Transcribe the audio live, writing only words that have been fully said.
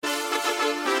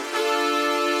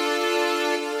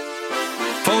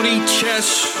40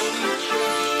 chess.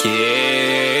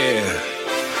 Yeah.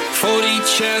 40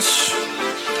 chess.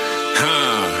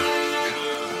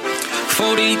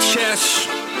 40 chess.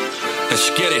 Let's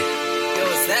get it. Yo,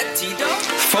 is that T-Dog?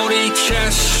 40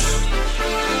 chess.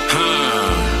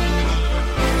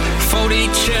 40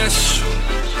 chess.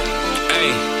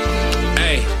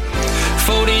 Hey.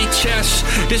 40 chess.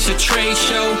 This a trade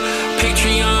show.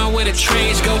 Patreon where the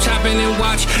trades go. Tap in and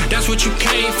watch. That's what you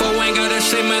came for. Ain't gotta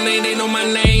say my name. They know my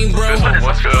name, bro.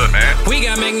 What's good, man? We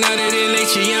got McNutted in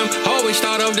ATM. Always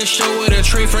start off the show with a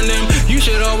trade from them. You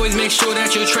should always make sure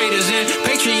that your trade is in.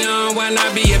 Patreon, why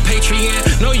not be a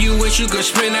Patreon? Know you wish you could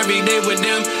spend every day with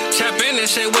them. Tap in and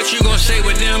say what you gon' say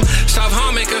with them. South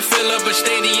Harmon can fill up a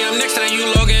stadium. Next time you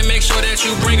log in, make sure that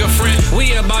you bring a friend.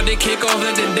 We about to kick off,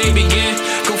 let the day begin.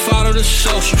 Go follow the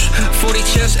socials. 40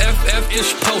 Chess FF is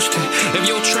posted. If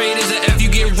your trade is an F, you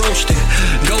get roasted.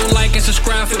 Go like and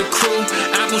subscribe for the crew.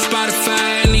 Apple,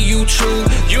 Spotify, and the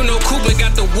YouTube. You know Cooper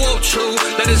got the warp too.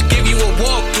 Let us give you a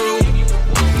walkthrough.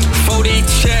 40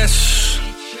 Chess.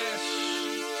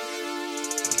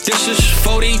 This is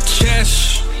 40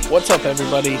 Chess. What's up,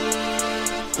 everybody?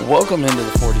 Welcome into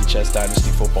the 40 Chess Dynasty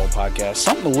Football Podcast.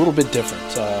 Something a little bit different.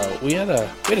 We had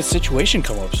a situation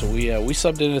come up, so we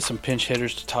subbed into some pinch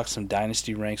hitters to talk some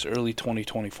Dynasty ranks early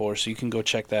 2024. So you can go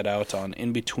check that out on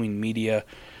In Between Media.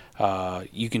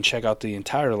 You can check out the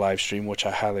entire live stream, which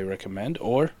I highly recommend,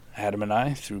 or Adam and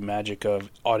I, through magic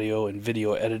of audio and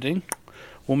video editing,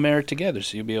 will marry it together.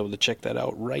 So you'll be able to check that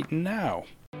out right now.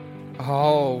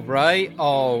 All right.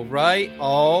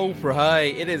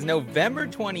 It is November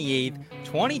 28th,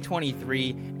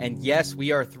 2023, and yes,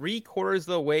 we are 3/4 of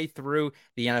the way through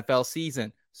the NFL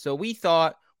season. So we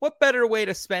thought, what better way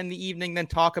to spend the evening than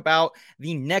talk about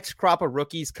the next crop of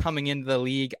rookies coming into the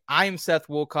league? I am Seth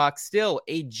Woolcock, still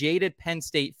a jaded Penn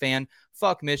State fan.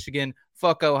 Fuck Michigan.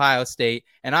 Fuck Ohio State.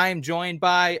 And I am joined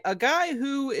by a guy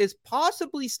who is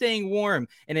possibly staying warm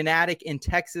in an attic in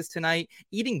Texas tonight,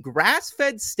 eating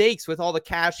grass-fed steaks with all the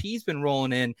cash he's been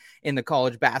rolling in the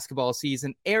college basketball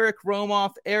season. Eric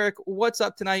Romoff. Eric, what's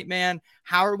up tonight, man?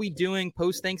 How are we doing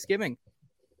post-Thanksgiving?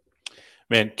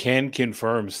 Man, can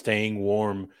confirm staying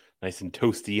warm, nice and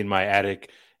toasty in my attic.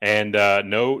 And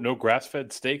no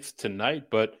grass-fed steaks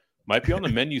tonight, but might be on the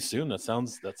menu soon. That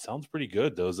sounds pretty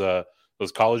good.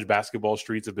 Those college basketball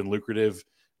streets have been lucrative.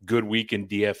 Good week in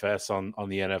DFS on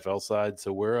the NFL side.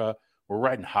 So we're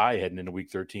riding high heading into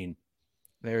week 13.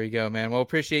 There you go, man. Well,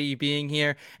 appreciate you being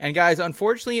here. And guys,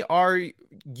 unfortunately, our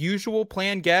usual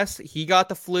planned guest, he got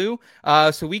the flu.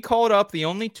 So we called up the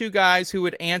only two guys who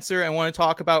would answer and want to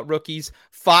talk about rookies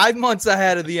 5 months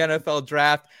ahead of the NFL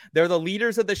draft. They're the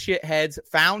leaders of the shitheads,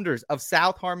 founders of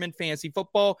South Harmon Fantasy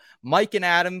Football, Mike and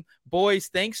Adam. Boys,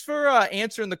 thanks for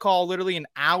answering the call literally an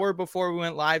hour before we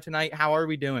went live tonight. How are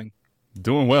we doing?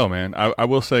 Doing well, man. I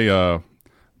will say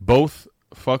both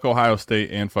fuck Ohio State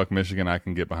and fuck Michigan I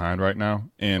can get behind right now.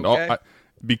 And okay.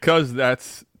 Because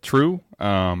that's true,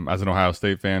 as an Ohio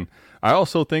State fan, I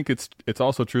also think it's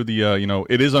also true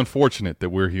it is unfortunate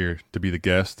that we're here to be the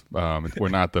guest. We're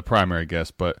not the primary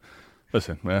guest, but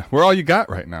listen, we're all you got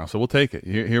right now, so we'll take it.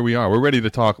 Here we are. We're ready to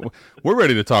talk. We're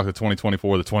ready to talk the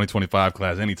 2024, the 2025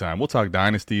 class anytime. We'll talk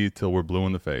Dynasty till we're blue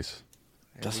in the face.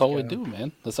 That's all we do,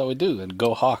 man. That's all we do. And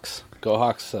go Hawks. Go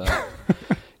Hawks.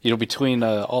 Between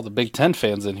all the Big Ten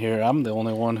fans in here, I'm the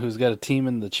only one who's got a team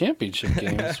in the championship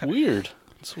game. It's weird.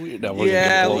 Now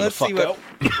let's see what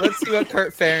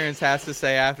Kurt Ferentz has to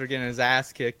say after getting his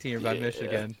ass kicked here by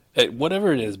Michigan. Hey,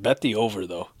 whatever it is, bet the over,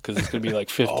 though, because it's going to be like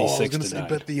 56 to 9.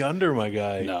 Bet the under, my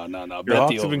guy. No. Your Bet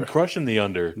Hawks the over. have been crushing the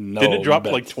under. No, Didn't it drop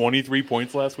like 23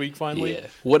 points last week finally? Yeah,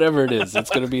 whatever it is, it's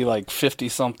going to be like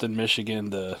 50-something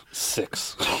Michigan to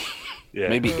 6. Yeah,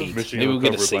 maybe 8. Michigan Maybe we'll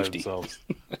get a safety.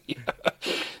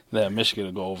 Yeah, Michigan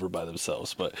will go over by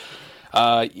themselves. But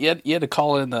you had to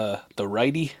call in the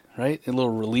righty, right? A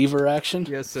little reliever action.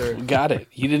 Yes, sir. We got it.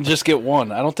 You didn't just get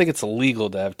one. I don't think it's illegal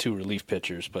to have 2 relief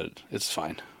pitchers, but it's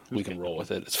fine. We can roll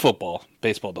with it. It's football.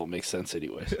 Baseball don't make sense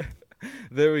anyways.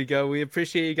 There we go. We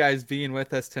appreciate you guys being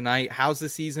with us tonight. How's the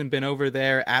season been over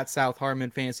there at South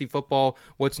Harmon Fantasy Football?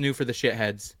 What's new for the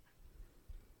shitheads?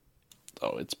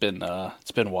 Oh, it's been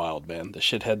wild, man. The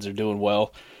shitheads are doing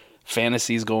well.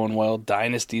 Fantasy's going well.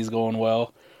 Dynasty's going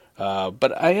well.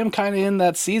 But I am kind of in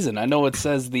that season. I know it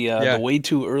says the way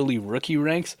too early rookie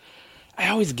ranks. I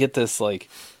always get this, like,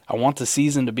 I want the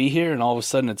season to be here, and all of a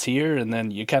sudden it's here, and then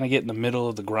you kind of get in the middle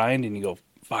of the grind, and you go,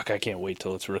 fuck, I can't wait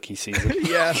till it's rookie season.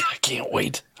 Yeah. I can't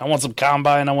wait. I want some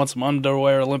combine. I want some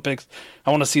underwear Olympics.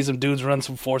 I want to see some dudes run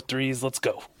some 4.3s. Let's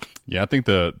go. Yeah, I think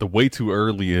the way too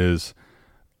early is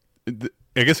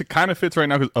I guess it kind of fits right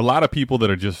now because a lot of people that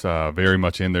are just very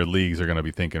much in their leagues are going to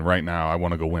be thinking right now, I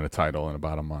want to go win a title in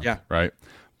about a month. Yeah. Right.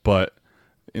 But,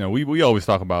 we always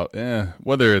talk about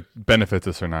whether it benefits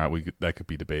us or not. That could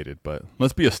be debated. But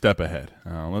let's be a step ahead.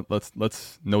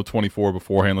 Let's know 24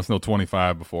 beforehand. Let's know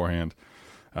 25 beforehand.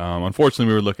 Unfortunately,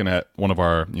 we were looking at one of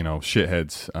our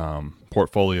shitheads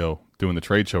portfolio doing the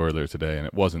trade show earlier today, and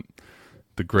it wasn't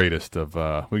the greatest of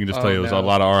we can just tell you there's a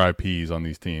lot of RIPs on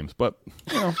these teams, but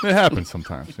it happens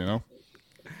sometimes.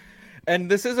 And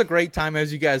this is a great time,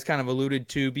 as you guys kind of alluded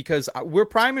to, because we're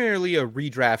primarily a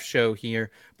redraft show here,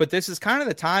 but this is kind of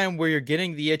the time where you're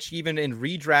getting the itch. Even in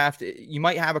redraft, you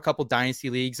might have a couple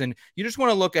dynasty leagues and you just want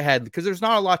to look ahead because there's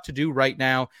not a lot to do right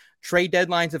now. Trade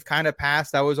deadlines have kind of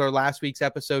passed. That was our last week's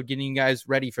episode, getting you guys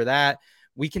ready for that.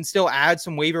 We can still add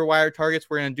some waiver wire targets.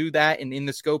 We're going to do that. And in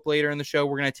the scope later in the show,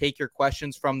 we're going to take your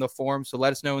questions from the forum. So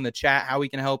let us know in the chat how we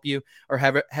can help you, or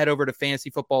head over to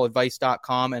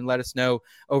fantasyfootballadvice.com and let us know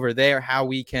over there how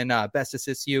we can best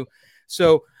assist you.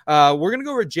 So we're going to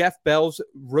go over Jeff Bell's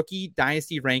rookie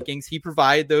dynasty rankings. He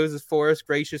provided those for us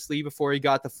graciously before he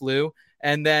got the flu.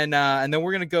 And then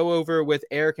we're going to go over with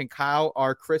Eric and Kyle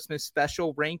our Christmas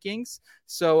special rankings.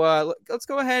 So let's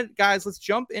go ahead, guys. Let's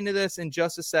jump into this in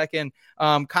just a second.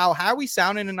 Kyle, how are we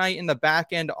sounding tonight in the back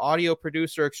end audio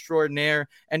producer extraordinaire?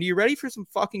 And are you ready for some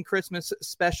fucking Christmas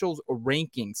specials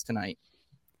rankings tonight?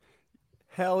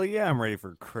 Hell yeah, I'm ready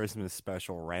for Christmas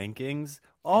special rankings.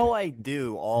 All I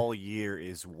do all year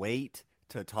is wait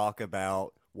to talk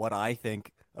about what I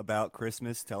think about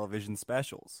Christmas television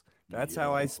specials. That's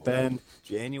how I spend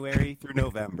January through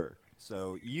November.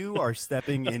 So you are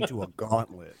stepping into a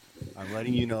gauntlet. I'm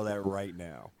letting you know that right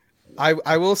now.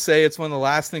 I will say it's one of the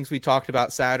last things we talked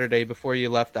about Saturday before you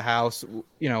left the house.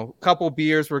 A couple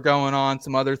beers were going on,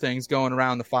 some other things going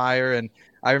around the fire. And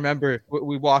I remember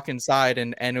we walk inside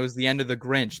and it was the end of the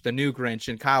Grinch, the new Grinch.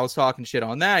 And Kyle was talking shit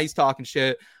on that. He's talking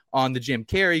shit on the Jim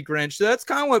Carrey Grinch. So that's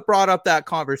kind of what brought up that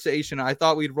conversation. I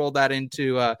thought we'd roll that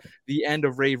into the end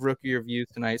of Rave Rookie Reviews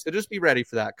tonight. So just be ready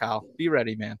for that, Kyle. Be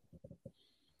ready, man.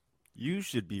 You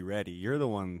should be ready. You're the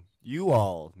one. You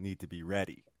all need to be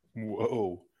ready.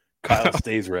 Whoa. Kyle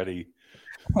stays ready.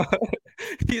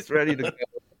 He's ready to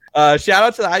go. Shout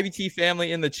out to the IBT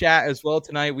family in the chat as well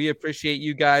tonight. We appreciate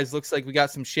you guys. Looks like we got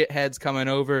some shitheads coming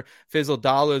over. Fizzle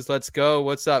Dollars, let's go.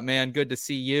 What's up, man? Good to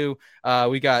see you.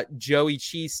 We got Joey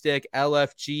Cheesestick,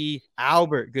 LFG,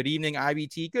 Albert. Good evening,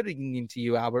 IBT. Good evening to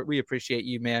you, Albert. We appreciate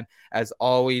you, man, as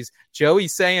always. Joey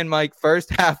saying, Mike, first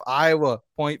half Iowa,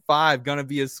 0.5, gonna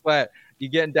be a sweat. You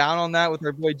getting down on that with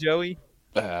our boy Joey?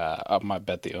 I might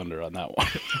bet the under on that one.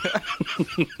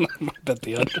 I might bet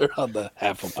the under on the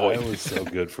half a point. It was so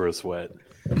good for a sweat.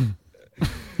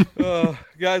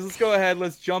 Guys, let's go ahead.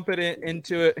 Let's jump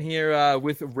into it here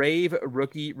with Rave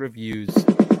Rookie Reviews.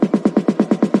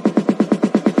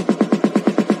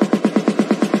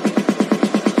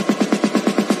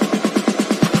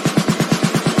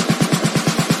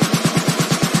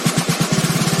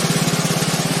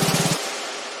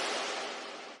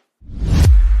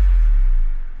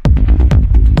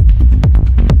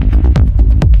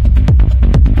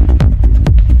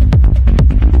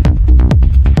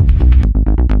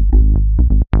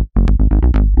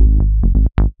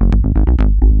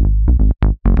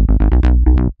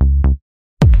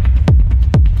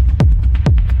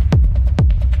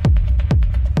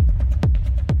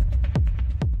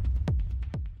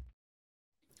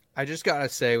 I just gotta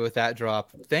say with that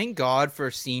drop, thank God for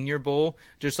Senior Bowl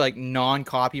just like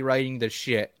non-copywriting the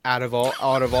shit out of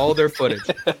all their footage.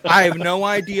 I have no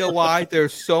idea why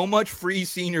there's so much free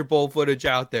Senior Bowl footage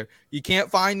out there. You can't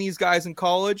find these guys in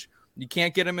college. You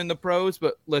can't get them in the pros.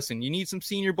 But listen, you need some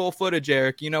Senior Bowl footage,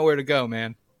 Eric. You know where to go,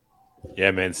 man.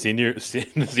 Yeah, man. Senior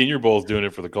Bowl's doing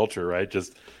it for the culture, right?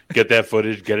 Just get that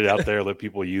footage, get it out there, let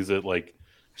people use it. Like,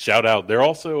 shout out. They're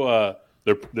also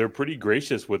they're pretty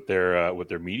gracious with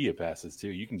their media passes too.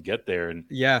 You can get there and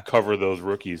cover those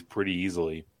rookies pretty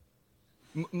easily.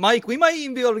 Mike, we might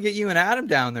even be able to get you and Adam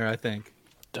down there, I think.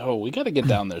 Oh, we got to get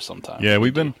down there sometime. Yeah,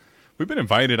 we've been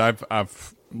invited.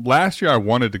 I've last year I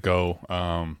wanted to go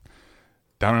down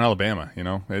in Alabama.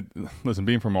 Listen,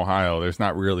 being from Ohio, there's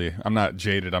not really. I'm not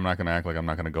jaded. I'm not going to act like I'm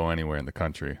not going to go anywhere in the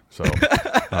country. So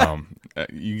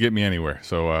you get me anywhere.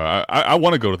 So I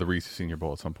want to go to the Reese Senior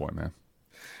Bowl at some point, man.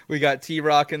 We got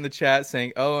T-Rock in the chat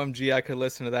saying, OMG, I could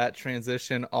listen to that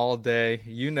transition all day.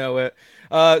 You know it.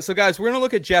 So, guys, we're going to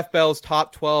look at Jeff Bell's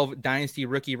top 12 Dynasty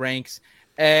rookie ranks.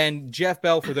 And Jeff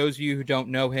Bell, for those of you who don't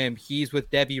know him, he's with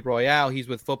Debbie Royale. He's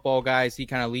with Football Guys. He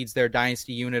kind of leads their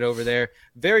Dynasty unit over there.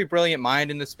 Very brilliant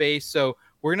mind in the space. So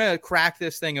we're going to crack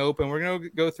this thing open. We're going to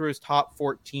go through his top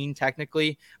 14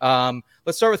 technically.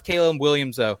 Let's start with Caleb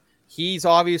Williams, though. He's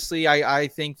obviously, I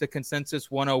think, the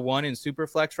consensus 101 in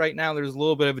Superflex right now. There's a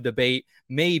little bit of a debate,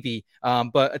 maybe,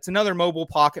 but it's another mobile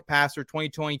pocket passer,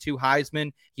 2022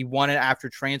 Heisman. He won it after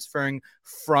transferring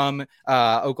from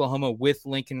Oklahoma with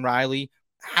Lincoln Riley.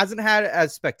 Hasn't had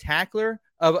as spectacular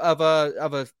of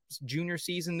a junior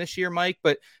season this year, Mike,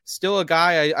 but still a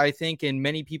guy I think in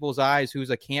many people's eyes who's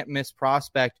a can't miss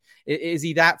prospect. Is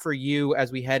he that for you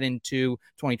as we head into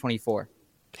 2024?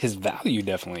 His value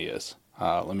definitely is.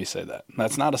 Let me say that.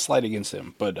 That's not a slight against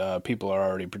him, but people are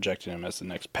already projecting him as the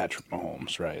next Patrick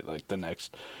Mahomes, right? Like the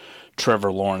next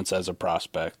Trevor Lawrence as a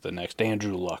prospect, the next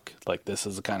Andrew Luck. Like this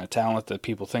is the kind of talent that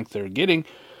people think they're getting.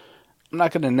 I'm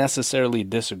not going to necessarily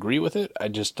disagree with it. I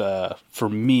just, for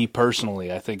me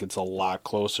personally, I think it's a lot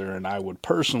closer, and I would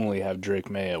personally have Drake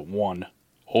May at 1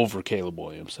 over Caleb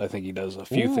Williams. I think he does a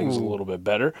few things a little bit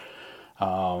better.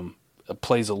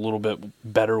 Plays a little bit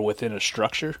better within a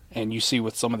structure, and you see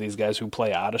with some of these guys who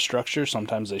play out of structure,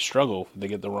 sometimes they struggle. They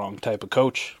get the wrong type of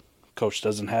coach. Coach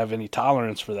doesn't have any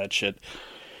tolerance for that shit.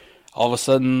 All of a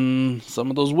sudden, some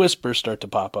of those whispers start to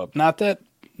pop up. Not to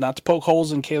poke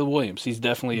holes in Caleb Williams. He's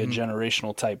definitely a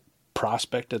generational type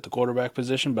prospect at the quarterback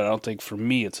position, but I don't think for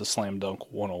me it's a slam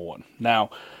dunk 101.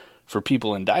 Now, for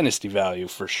people in dynasty value,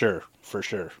 for sure.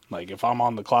 Like if I'm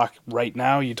on the clock right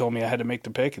now, you told me I had to make the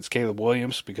pick, it's Caleb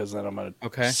Williams, because then I'm going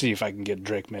to see if I can get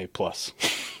Drake May plus.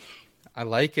 I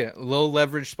like it. Low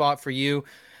leverage spot for you.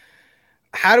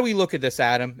 How do we look at this,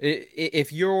 Adam?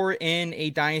 If you're in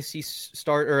a dynasty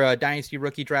start or a dynasty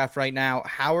rookie draft right now,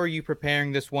 how are you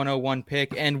preparing this 101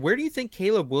 pick? And where do you think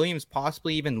Caleb Williams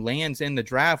possibly even lands in the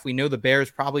draft? We know the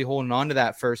Bears probably holding on to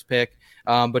that first pick,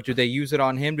 but do they use it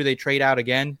on him? Do they trade out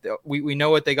again? We know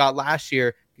what they got last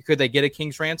year. Could they get a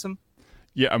king's ransom?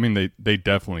 Yeah, I mean they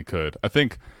definitely could. I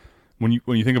think when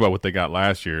you think about what they got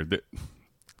last year,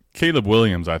 Caleb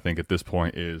Williams, I think at this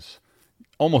point is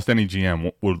almost any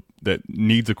GM that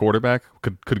needs a quarterback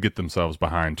could get themselves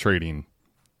behind trading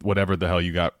whatever the hell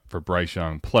you got for Bryce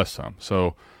Young plus some.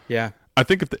 So yeah, I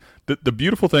think if the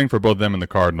beautiful thing for both them and the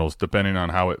Cardinals, depending on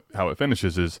how it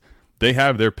finishes, is they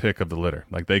have their pick of the litter.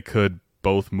 Like they could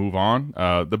both move on.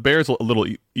 The Bears a little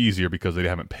easier because they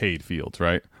haven't paid Fields,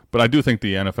 right? But I do think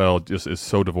the NFL just is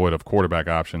so devoid of quarterback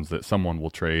options that someone will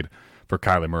trade for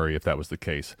Kyler Murray if that was the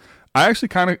case. I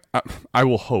actually I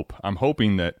will hope. I'm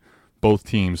hoping that both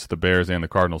teams, the Bears and the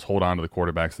Cardinals, hold on to the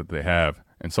quarterbacks that they have,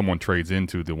 and someone trades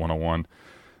into the 101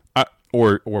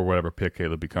 or whatever pick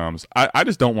Caleb becomes. I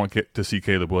just don't want to see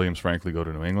Caleb Williams, frankly, go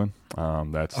to New England.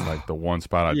 That's like the one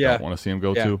spot I don't want to see him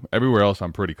go to. Everywhere else,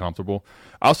 I'm pretty comfortable.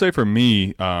 I'll say for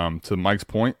me, to Mike's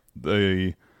point,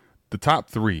 the top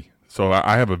three. So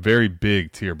I have a very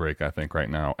big tier break, I think, right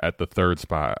now at the third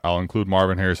spot. I'll include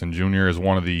Marvin Harrison Jr. as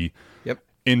one of the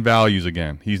in values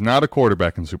again. He's not a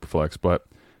quarterback in Superflex, but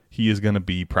he is going to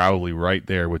be probably right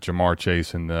there with Jamar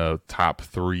Chase in the top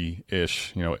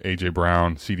 3-ish. You know, A.J.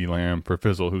 Brown, CeeDee Lamb, for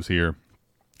Fizzle, who's here.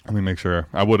 Let me make sure.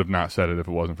 I would have not said it if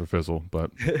it wasn't for Fizzle,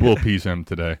 but we'll appease him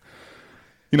today.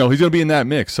 You know, he's going to be in that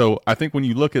mix. So I think when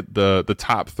you look at the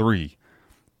top three,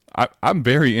 I'm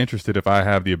very interested if I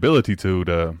have the ability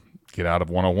to get out of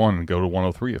 101 and go to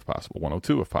 103 if possible,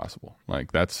 102 if possible.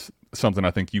 Like that's something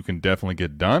I think you can definitely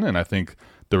get done. And I think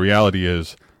the reality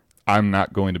is I'm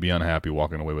not going to be unhappy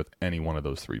walking away with any one of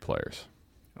those three players.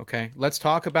 Okay, let's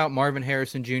talk about Marvin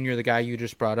Harrison Jr., the guy you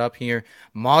just brought up here.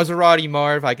 Maserati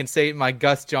Marv, I can say it in my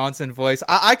Gus Johnson voice.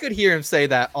 I could hear him say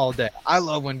that all day. I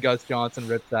love when Gus Johnson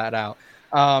rips that out.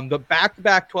 The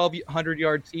back-to-back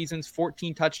 1,200-yard seasons,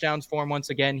 14 touchdowns for him once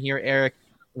again here, Eric.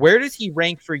 Where does he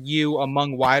rank for you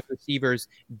among wide receivers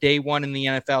day one in the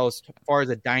NFL as far as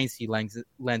a dynasty lens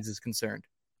is concerned?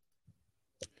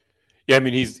 Yeah, I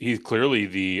mean he's clearly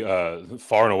the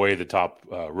far and away the top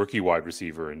rookie wide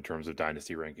receiver in terms of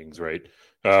dynasty rankings, right?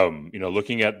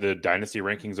 Looking at the dynasty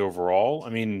rankings overall, I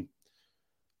mean,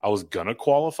 I was gonna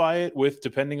qualify it with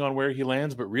depending on where he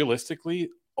lands, but realistically,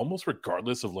 almost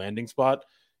regardless of landing spot,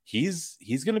 he's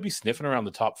gonna be sniffing around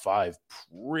the top 5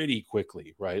 pretty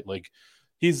quickly, right? Like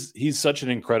he's such an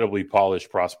incredibly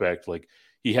polished prospect. Like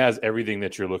he has everything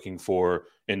that you're looking for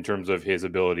in terms of his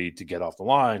ability to get off the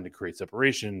line, to create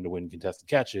separation, to win contested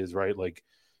catches, right? Like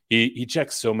he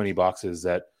checks so many boxes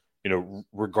that,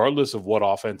 regardless of what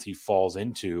offense he falls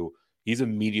into, he's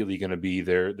immediately going to be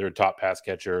their top pass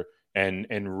catcher and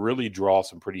really draw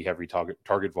some pretty heavy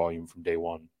target volume from day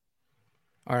one.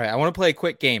 All right, I want to play a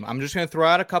quick game. I'm just going to throw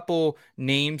out a couple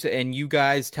names, and you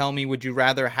guys tell me, would you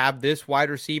rather have this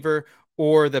wide receiver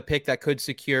or the pick that could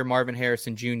secure Marvin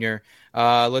Harrison Jr.?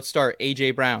 Let's start.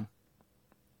 A.J. Brown.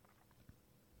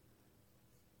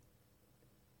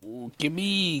 Give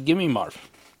me Marv.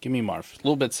 Give me Marv. A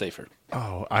little bit safer.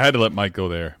 Oh, I had to let Mike go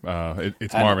there.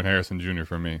 It's I know. Marvin Harrison Jr.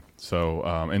 for me. So,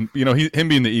 and you know, him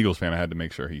being the Eagles fan, I had to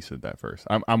make sure he said that first.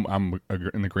 I'm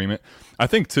in agreement. I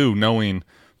think too, knowing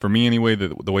for me anyway,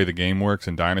 the way the game works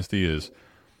in Dynasty is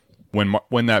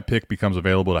when that pick becomes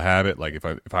available to have it. Like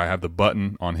if I have the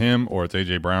button on him or it's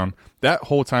AJ Brown, that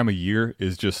whole time of year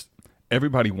is just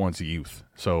everybody wants youth.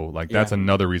 So like that's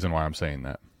another reason why I'm saying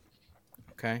that.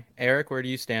 Okay, Eric, where do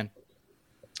you stand?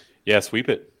 Yeah, sweep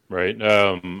it, right?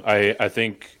 I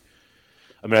think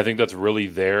that's really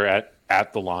there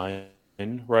at the line,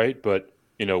 right? But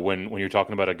you know, when you're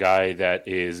talking about a guy that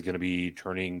is going to be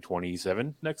turning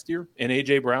 27 next year in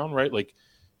AJ Brown, right? Like,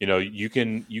 you know, you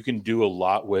can do a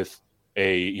lot with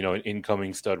an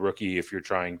incoming stud rookie if you're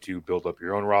trying to build up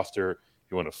your own roster.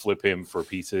 You want to flip him for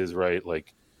pieces, right?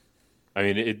 Like, I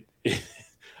mean,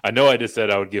 I know I just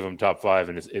said I would give him top 5,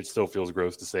 and it still feels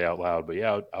gross to say out loud. But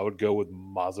yeah, I would go with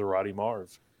Maserati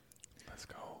Marv. Let's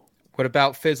go. What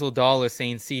about Fizzle Dallas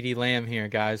saying CD Lamb here,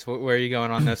 guys? Where are you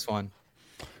going on this one?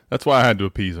 That's why I had to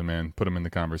appease him, man. Put him in the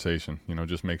conversation. You know,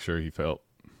 just make sure he felt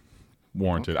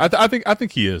warranted. I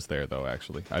think he is there though.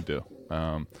 Actually, I do.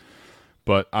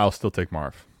 But I'll still take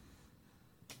Marv.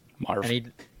 Marv.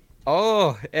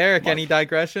 Eric, any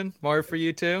digression? Marv for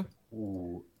you too?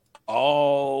 Ooh,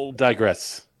 I'll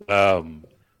digress. But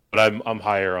I'm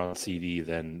higher on CD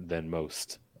than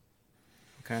most.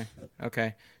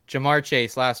 Okay. Jamar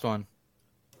Chase, last one.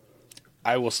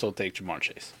 I will still take Jamar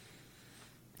Chase.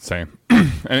 Same.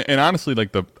 and honestly,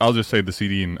 like I'll just say the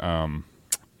CD and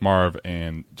Marv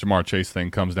and Jamar Chase thing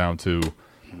comes down to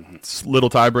little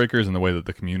tiebreakers and the way that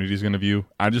the community is going to view.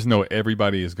 I just know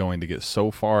everybody is going to get so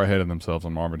far ahead of themselves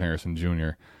on Marvin Harrison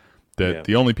Jr. that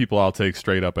the only people I'll take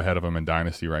straight up ahead of him in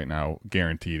Dynasty right now,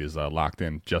 guaranteed, is locked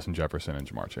in Justin Jefferson and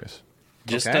Jamar Chase.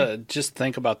 Just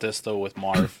think about this though with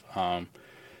Marv.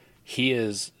 He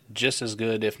is just as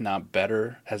good, if not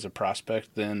better, as a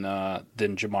prospect than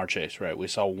Jamar Chase. Right? We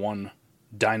saw one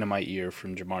dynamite year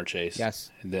from Jamar Chase. Yes.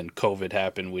 And then COVID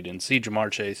happened. We didn't see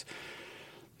Jamar Chase.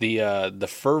 The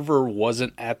fervor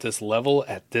wasn't at this level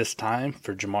at this time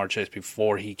for Jamar Chase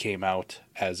before he came out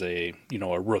as a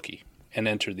rookie and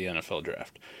entered the NFL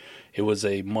draft. It was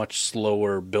a much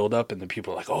slower build-up, and then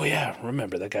people are like, oh, yeah,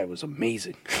 remember, that guy was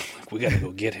amazing. We got to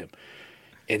go get him.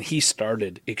 And he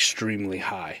started extremely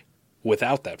high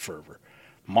without that fervor.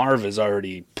 Marv has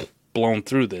already blown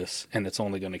through this, and it's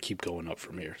only going to keep going up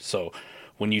from here. So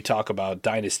when you talk about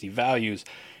dynasty values,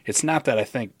 it's not that I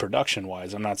think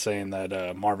production-wise, I'm not saying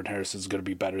that Marvin Harrison is going to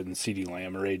be better than CeeDee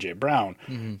Lamb or A.J.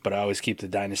 Brown, but I always keep the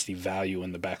dynasty value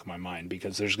in the back of my mind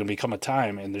because there's going to become a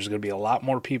time and there's going to be a lot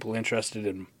more people interested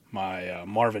in my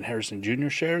Marvin Harrison Jr.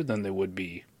 share than there would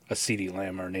be a CeeDee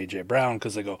Lamb or an A.J. Brown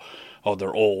because they go, oh,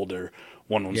 they're old, or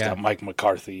one of them's got Mike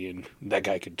McCarthy and that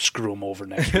guy could screw him over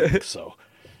next week. So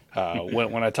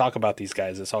when I talk about these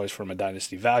guys, it's always from a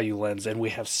dynasty value lens, and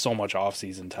we have so much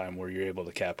off-season time where you're able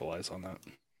to capitalize on that.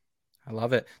 I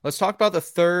love it. Let's talk about the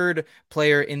third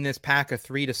player in this pack of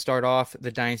 3 to start off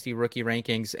the Dynasty rookie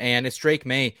rankings, and it's Drake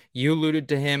May. You alluded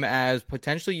to him as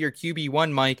potentially your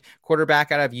QB1, Mike,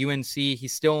 quarterback out of UNC.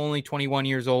 He's still only 21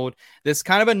 years old. This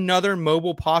kind of another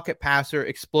mobile pocket passer,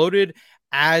 exploded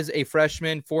as a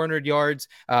freshman, 400 yards,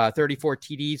 34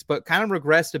 TDs, but kind of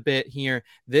regressed a bit here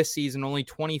this season, only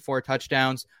 24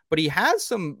 touchdowns. But he has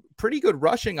some pretty good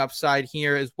rushing upside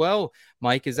here as well,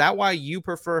 Mike. Is that why you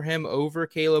prefer him over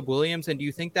Caleb Williams? And do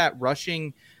you think that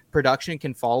rushing production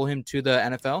can follow him to the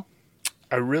NFL?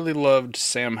 I really loved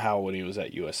Sam Howell when he was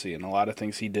at USC and a lot of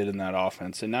things he did in that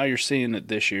offense. And now you're seeing it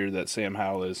this year that Sam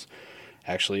Howell is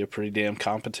actually a pretty damn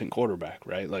competent quarterback,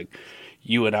 right? Like,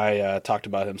 you and I talked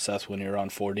about him, Seth, when you were on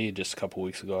 4D just a couple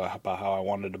weeks ago about how I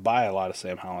wanted to buy a lot of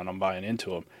Sam Howell, and I'm buying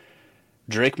into him.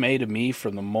 Drake May, to me,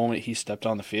 from the moment he stepped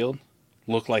on the field,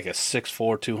 looked like a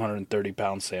 6'4",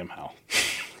 230-pound Sam Howell.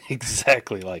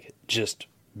 Exactly like it, just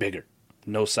bigger.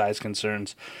 No size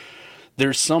concerns.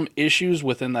 There's some issues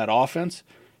within that offense.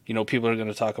 You know, people are going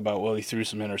to talk about, well, he threw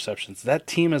some interceptions. That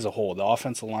team as a whole, the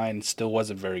offensive line still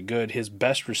wasn't very good. His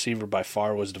best receiver by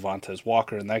far was Devontae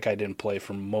Walker, and that guy didn't play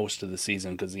for most of the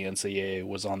season because the NCAA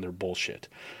was on their bullshit.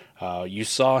 You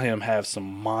saw him have some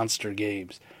monster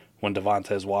games when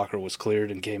Devontae Walker was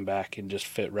cleared and came back and just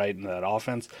fit right into that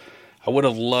offense. I would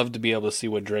have loved to be able to see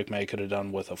what Drake May could have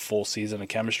done with a full season of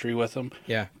chemistry with him.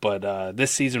 Yeah. But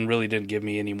this season really didn't give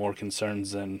me any more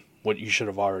concerns than what you should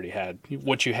have already had,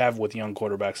 what you have with young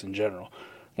quarterbacks in general.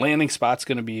 Landing spot's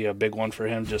going to be a big one for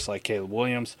him, just like Caleb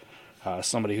Williams,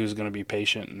 somebody who's going to be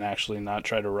patient and actually not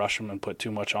try to rush him and put too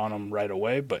much on him right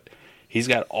away. But He's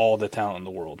got all the talent in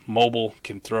the world. Mobile,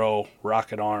 can throw,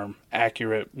 rocket arm,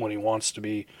 accurate when he wants to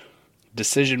be.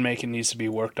 Decision making needs to be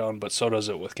worked on, but so does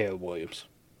it with Caleb Williams.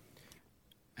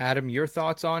 Adam, your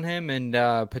thoughts on him and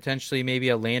potentially maybe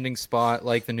a landing spot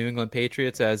like the New England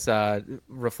Patriots as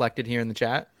reflected here in the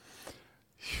chat?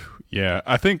 Yeah,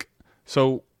 I think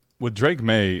so. With Drake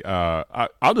May,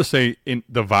 I'll just say in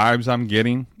the vibes I'm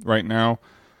getting right now,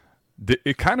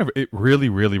 it really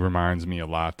reminds me a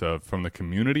lot of, from the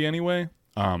community anyway,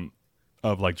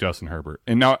 of like Justin Herbert.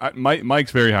 And now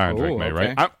Mike's very high on Drake May,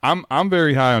 okay. right? I'm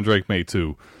very high on Drake May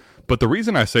too. But the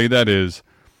reason I say that is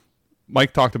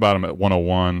Mike talked about him at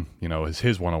 101,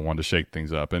 his 101 to shake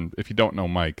things up. And if you don't know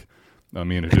Mike, let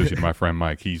me introduce you to my friend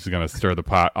Mike. He's going to stir the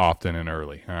pot often and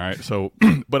early. All right. So,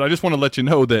 but I just want to let you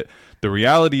know that the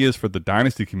reality is, for the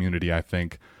Dynasty community, I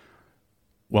think,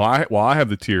 while I have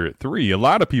the tier at 3, a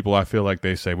lot of people, I feel like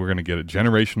they say we're going to get a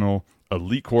generational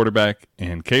elite quarterback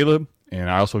in Caleb. And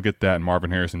I also get that in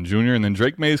Marvin Harrison Jr. And then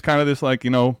Drake May is kind of this, like,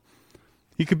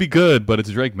 he could be good, but it's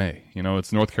Drake May.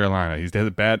 It's North Carolina. He's had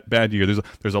a bad year.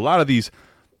 There's a lot of these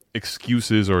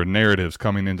excuses or narratives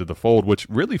coming into the fold, which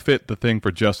really fit the thing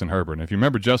for Justin Herbert. And if you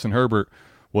remember, Justin Herbert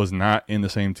was not in the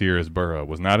same tier as Burrow,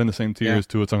 was not in the same tier as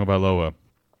Tua Tagovailoa.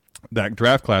 That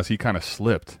draft class, he kind of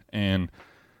slipped. And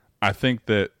I think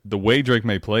that the way Drake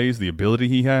May plays, the ability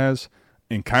he has,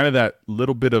 and kind of that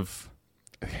little bit of,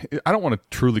 I don't want to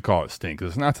truly call it stink,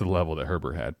 because it's not to the level that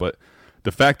Herbert had, but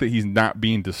the fact that he's not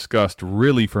being discussed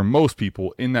really for most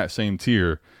people in that same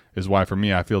tier is why, for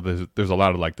me, I feel there's a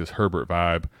lot of like this Herbert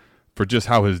vibe for just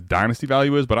how his dynasty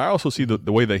value is. But I also see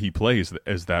the way that he plays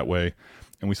as that way.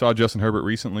 And we saw Justin Herbert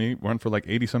recently run for like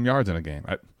 80-some yards in a game.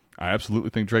 I absolutely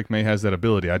think Drake May has that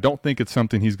ability. I don't think it's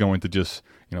something he's going to just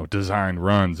design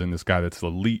runs in this guy that's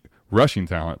elite rushing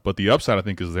talent. But the upside, I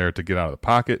think, is there to get out of the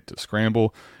pocket, to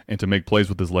scramble, and to make plays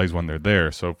with his legs when they're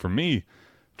there. So for me,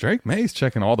 Drake May's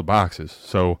checking all the boxes.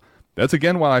 So that's,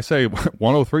 again, why I say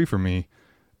 103 for me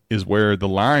is where the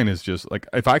line is just like,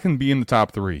 if I can be in the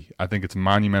top 3, I think it's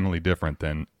monumentally different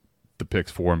than the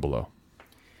picks 4 and below.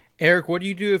 Eric, what do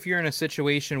you do if you're in a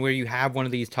situation where you have one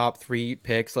of these top 3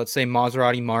 picks? Let's say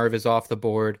Maserati Marv is off the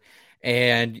board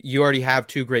and you already have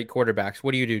 2 great quarterbacks.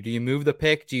 What do you do? Do you move the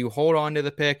pick? Do you hold on to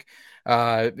the pick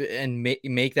and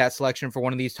make that selection for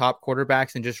one of these top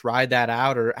quarterbacks and just ride that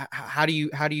out? Or how do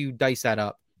you dice that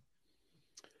up?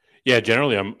 Yeah,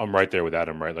 generally I'm right there with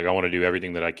Adam, right? Like, I want to do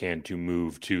everything that I can to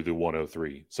move to the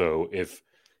 103. So if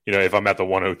I'm at the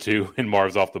 102 and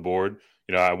Marv's off the board,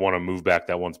 I want to move back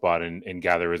that one spot and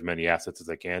gather as many assets as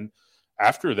I can.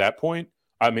 After that point,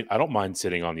 I mean, I don't mind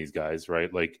sitting on these guys,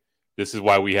 right? Like, this is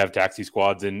why we have taxi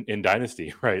squads in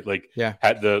Dynasty, right? Like, yeah,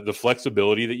 the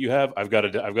flexibility that you have. I've got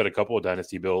a couple of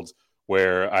Dynasty builds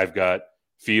where I've got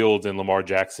Fields and Lamar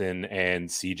Jackson and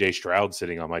CJ Stroud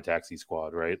sitting on my taxi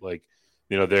squad, right? Like,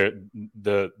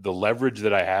 the leverage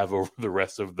that I have over the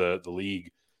rest of the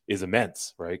league is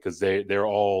immense, right? Because they're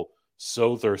all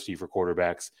so thirsty for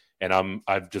quarterbacks, and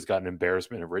I've just got an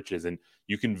embarrassment of riches, and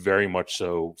you can very much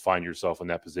so find yourself in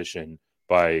that position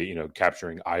by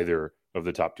capturing either of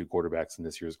the top 2 quarterbacks in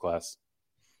this year's class.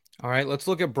 All right, let's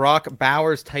look at Brock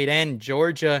Bowers, tight end,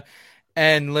 Georgia.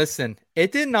 And listen,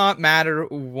 it did not matter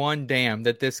one damn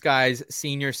that this guy's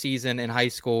senior season in high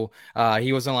school,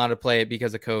 he wasn't allowed to play it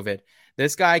because of COVID.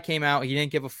 This guy came out, he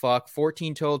didn't give a fuck,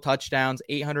 14 total touchdowns,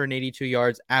 882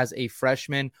 yards as a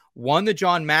freshman, won the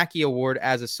John Mackey Award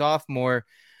as a sophomore.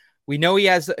 We know he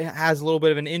has a little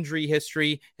bit of an injury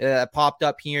history popped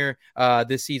up here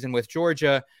this season with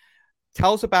Georgia.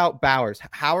 Tell us about Bowers.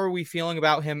 How are we feeling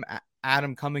about him,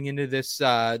 Adam, coming into this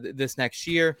next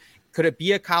year? Could it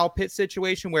be a Kyle Pitts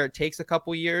situation where it takes a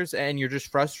couple years and you're just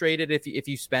frustrated if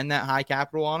you spend that high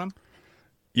capital on him?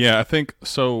 Yeah, I think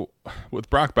so. With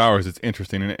Brock Bowers, it's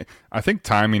interesting, and I think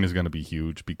timing is going to be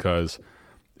huge, because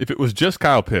if it was just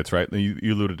Kyle Pitts, right, you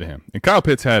alluded to him, and Kyle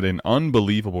Pitts had an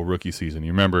unbelievable rookie season.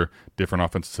 You remember, different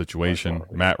offensive situation,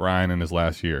 Matt Ryan in his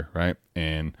last year, right,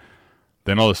 and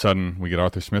then all of a sudden we get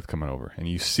Arthur Smith coming over, and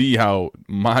you see how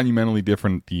monumentally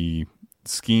different the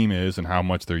scheme is and how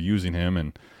much they're using him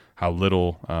and how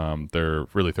little they're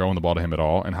really throwing the ball to him at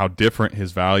all, and how different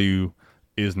his value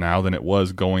is now than it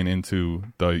was going into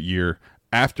the year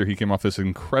after he came off this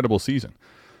incredible season.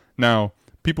 Now,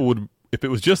 people would, if it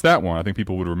was just that one, I think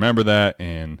people would remember that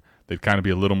and they'd kind of be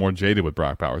a little more jaded with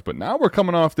Brock Bowers. But now we're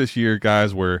coming off this year,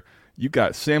 guys, where you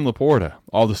got Sam Laporta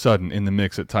all of a sudden in the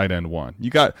mix at tight end 1. You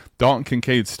got Dalton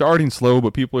Kincaid starting slow,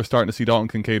 but people are starting to see Dalton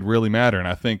Kincaid really matter. And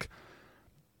I think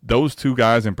those 2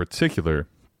 guys in particular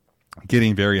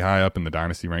getting very high up in the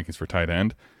dynasty rankings for tight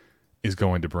end is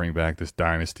going to bring back this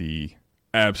dynasty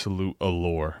absolute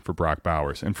allure for Brock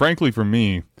Bowers. And frankly, for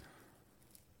me,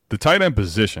 the tight end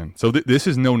position. So this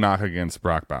is no knock against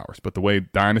Brock Bowers, but the way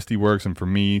Dynasty works, and for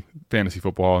me, fantasy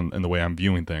football, and the way I'm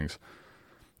viewing things,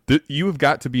 you have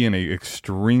got to be in a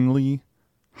extremely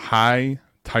high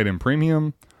tight end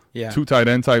premium, 2 tight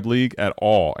end type league at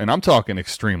all. And I'm talking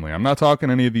extremely. I'm not talking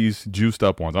any of these juiced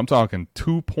up ones. I'm talking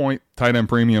 2-point tight end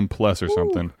premium plus or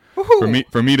something.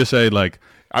 For me to say, like,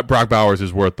 Brock Bowers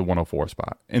is worth the 104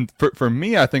 spot. And for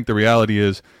me, I think the reality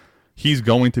is he's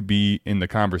going to be in the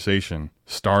conversation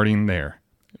starting there.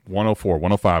 104,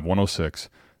 105, 106,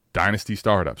 Dynasty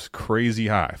startups, crazy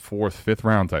high, 4th, 5th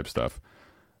round type stuff.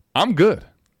 I'm good.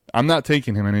 I'm not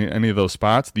taking him in any of those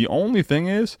spots. The only thing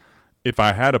is, if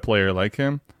I had a player like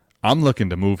him, I'm looking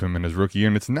to move him in his rookie year.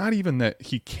 And it's not even that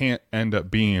he can't end up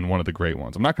being one of the great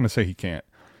ones. I'm not going to say he can't.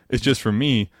 It's just, for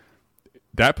me,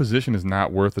 that position is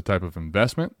not worth the type of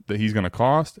investment that he's going to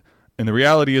cost. And the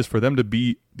reality is, for them to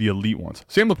be the elite ones.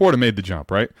 Sam Laporta made the jump,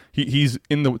 right? He's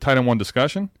in the tight end 1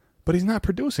 discussion, but he's not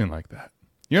producing like that.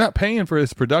 You're not paying for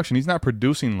his production. He's not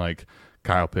producing like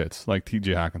Kyle Pitts, like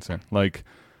TJ Hawkinson, like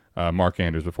Mark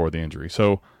Andrews before the injury.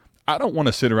 So I don't want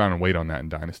to sit around and wait on that in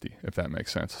Dynasty, if that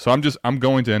makes sense. So I'm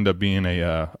going to end up being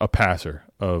a passer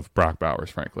of Brock Bowers,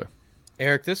 frankly.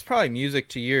 Eric, this is probably music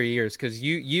to your ears because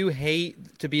you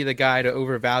hate to be the guy to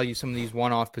overvalue some of these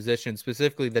one-off positions,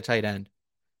 specifically the tight end.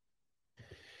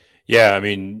 Yeah, I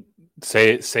mean,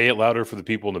 say it louder for the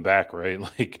people in the back, right?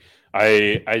 Like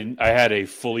I had a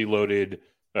fully loaded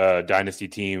Dynasty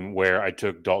team where I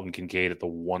took Dalton Kincaid at the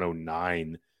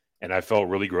 109, and I felt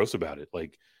really gross about it.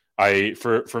 Like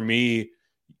for me,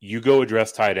 you go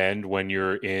address tight end when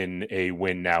you're in a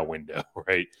win now window,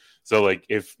 right? So like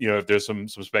if there's some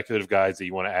speculative guys that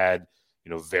you want to add,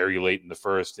 very late in the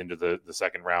first into the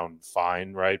second round,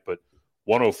 fine, right? But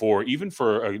 104, even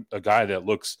for a guy that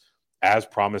looks as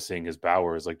promising as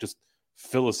Bowers, like just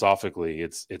philosophically,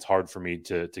 it's hard for me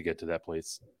to get to that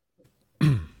place.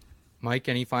 Mike,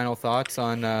 any final thoughts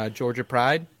on Georgia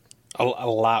Pride? A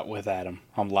lot with Adam.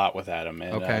 And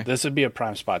okay. This would be a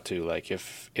prime spot too. Like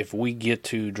if we get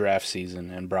to draft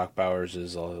season and Brock Bowers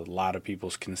is a lot of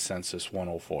people's consensus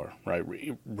 104, right?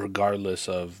 Regardless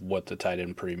of what the tight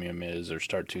end premium is or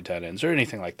start 2 tight ends or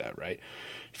anything like that, right?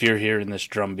 If you're hearing this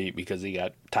drumbeat because he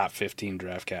got top 15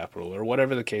 draft capital or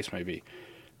whatever the case may be,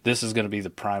 this is going to be the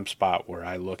prime spot where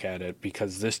I look at it,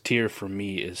 because this tier for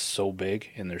me is so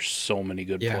big and there's so many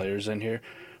good players in here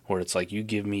where it's like you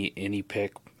give me any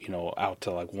pick, out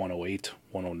to like 108,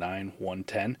 109,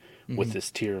 110 with this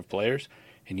tier of players,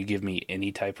 and you give me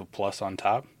any type of plus on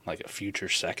top, like a future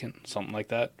second, something like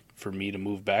that, for me to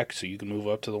move back so you can move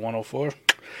up to the 104.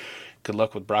 Good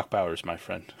luck with Brock Bowers, my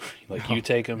friend. You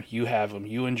take him, you have him,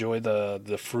 you enjoy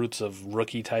the fruits of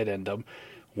rookie tight endom.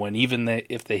 When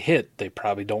if they hit, they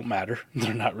probably don't matter.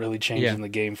 They're not really changing the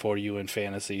game for you in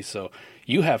fantasy. So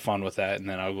you have fun with that, and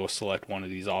then I'll go select one of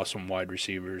these awesome wide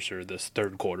receivers or this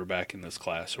third quarterback in this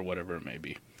class or whatever it may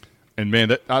be. And,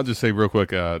 man, I'll just say real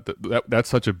quick, that's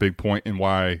such a big point, and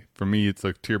why, for me, it's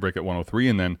a tier break at 103.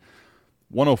 And then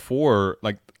 104,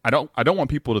 like, I don't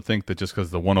want people to think that just because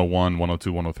the 101,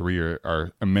 102, 103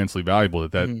 are immensely valuable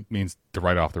that means to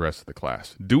write off the rest of the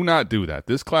class. Do not do that.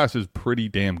 This class is pretty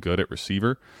damn good at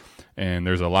receiver, and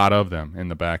there's a lot of them in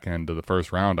the back end of the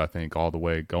first round, I think, all the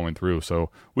way going through.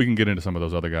 So we can get into some of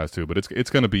those other guys too, but it's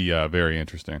going to be very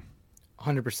interesting.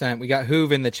 100%. We got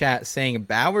Hoove in the chat saying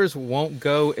Bowers won't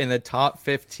go in the top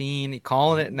 15.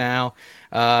 Calling it now.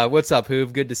 What's up,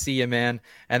 Hoove? Good to see you, man.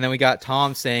 And then we got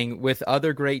Tom saying, with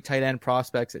other great tight end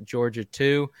prospects at Georgia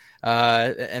too.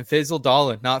 And Fizzle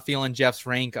Dolan not feeling Jeff's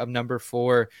rank of number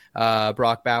 4,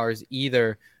 Brock Bowers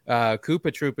either.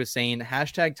 Koopa Troop is saying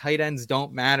hashtag tight ends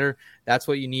don't matter. That's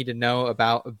what you need to know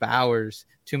about Bowers.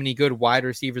 Too many good wide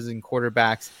receivers and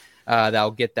quarterbacks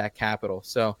that'll get that capital.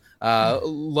 So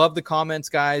love the comments,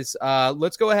 guys.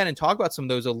 Let's go ahead and talk about some of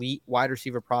those elite wide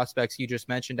receiver prospects you just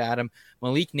mentioned, Adam.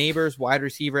 Malik Neighbors, wide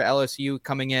receiver, LSU,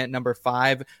 coming in at number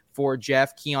 5 for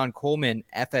Jeff. Keon Coleman,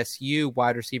 FSU,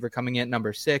 wide receiver, coming in at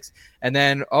number 6. And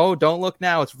then, don't look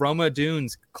now, it's Roma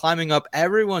Dunes climbing up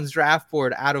everyone's draft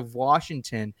board out of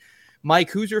Washington. Mike,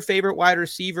 who's your favorite wide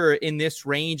receiver in this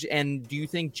range? And do you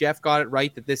think Jeff got it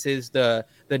right that this is the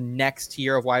next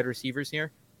tier of wide receivers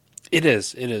here? It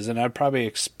is, and I'd probably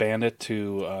expand it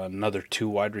to another 2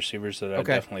 wide receivers that I'd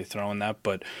definitely throw in that.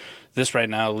 But this right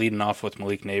now, leading off with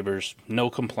Malik Neighbors, no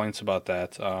complaints about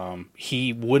that.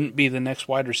 He wouldn't be the next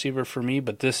wide receiver for me,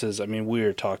 but this is, we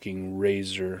are talking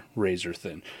razor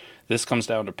thin. This comes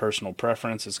down to personal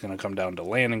preference. It's going to come down to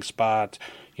landing spot,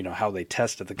 how they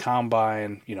test at the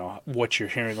combine, what you're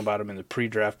hearing about him in the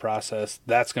pre-draft process.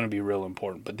 That's going to be real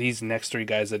important. But these next 3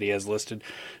 guys that he has listed,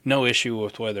 no issue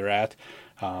with where they're at.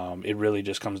 It really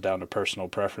just comes down to personal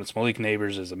preference. Malik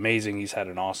Neighbors is amazing. He's had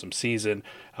an awesome season.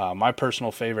 My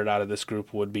personal favorite out of this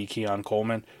group would be Keon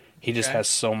Coleman. He just has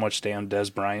so much damn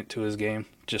Des Bryant to his game.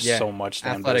 So much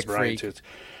damn Des Bryant to it.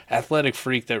 Athletic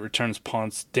freak that returns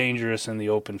punts, dangerous in the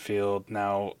open field.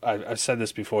 Now, I've said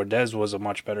this before, Des was a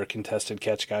much better contested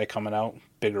catch guy coming out.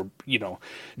 Bigger,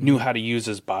 knew how to use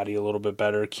his body a little bit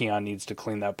better. Keon needs to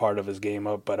clean that part of his game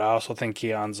up. But I also think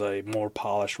Keon's a more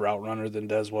polished route runner than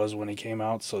Des was when he came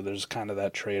out. So there's kind of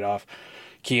that trade-off.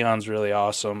 Keon's really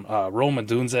awesome. Roma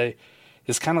Dunze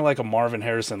is kind of like a Marvin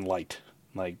Harrison light.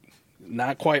 Like,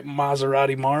 not quite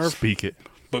Maserati Marv. Speak it.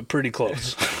 But pretty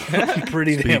close.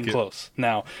 Pretty damn close.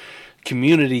 Now,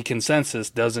 community consensus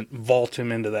doesn't vault him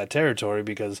into that territory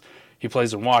because he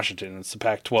plays in Washington. It's the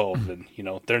Pac-12,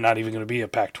 and, they're not even going to be a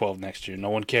Pac-12 next year.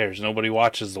 No one cares. Nobody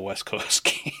watches the West Coast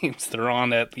games. They're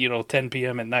on at, 10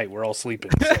 p.m. at night. We're all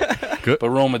sleeping. So. Good.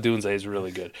 But Roma Dunze is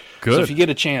really good. So if you get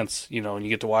a chance, and you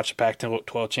get to watch a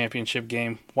Pac-12 championship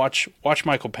game, watch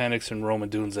Michael Penix and Roma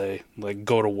Dunze,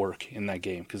 go to work in that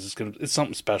game because it's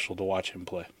something special to watch him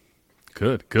play.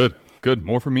 Good.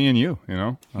 More for me and you,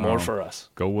 More for us.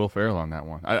 Go Will Ferrell on that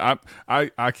one.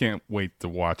 I can't wait to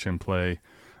watch him play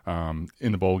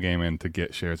in the bowl game and to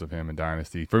get shares of him in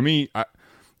Dynasty. For me,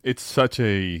 it's such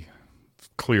a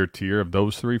clear tier of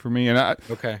those 3 for me. And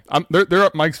they're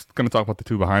up. Mike's going to talk about the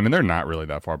 2 behind, and they're not really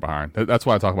that far behind. That's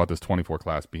why I talk about this 24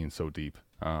 class being so deep.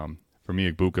 For me,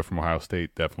 Igbuka from Ohio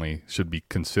State definitely should be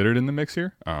considered in the mix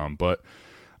here. But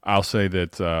I'll say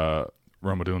that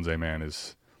Roma Dunze, man,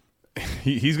 is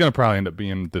he's going to probably end up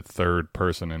being the 3rd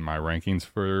person in my rankings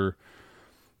for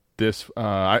this.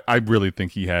 I really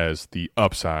think he has the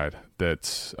upside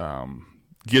that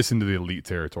gets into the elite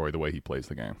territory the way he plays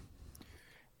the game.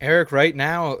 Eric, right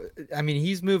now,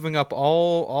 he's moving up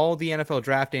all the NFL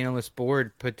draft analyst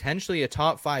board, potentially a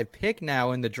top 5 pick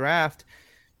now in the draft.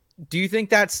 Do you think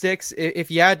that sticks?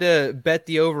 If you had to bet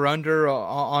the over/under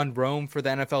on Rome for the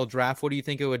NFL draft, what do you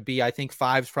think it would be? I think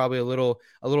 5's probably a little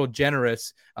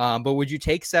generous, but would you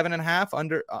take 7.5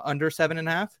 under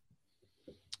 7.5?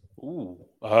 Ooh,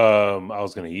 I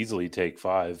was going to easily take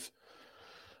 5.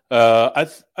 I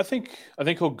think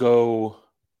he'll go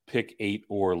pick 8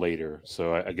 or later.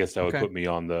 So I guess that would put me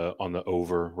on the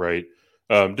over, right?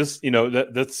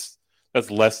 That's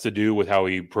less to do with how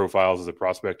he profiles as a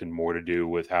prospect and more to do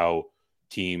with how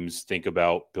teams think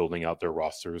about building out their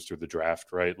rosters through the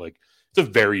draft, right? Like, it's a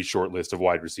very short list of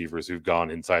wide receivers who've gone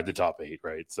inside the top 8,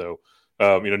 right? So,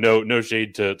 no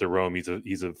shade to Rome.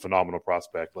 He's a phenomenal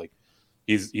prospect. Like,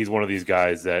 he's one of these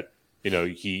guys that,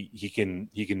 he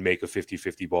can make a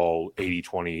 50-50 ball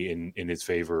 80-20 in his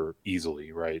favor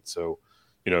easily, right? So,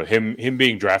 him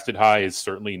being drafted high is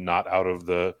certainly not out of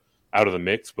the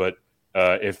mix, but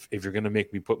if you're going to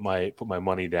make me put my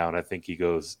money down, I think he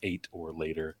goes 8 or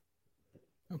later.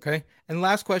 Okay. And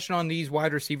last question on these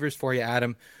wide receivers for you,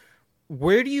 Adam.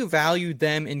 Where do you value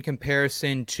them in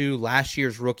comparison to last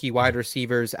year's rookie wide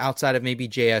receivers outside of maybe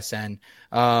JSN?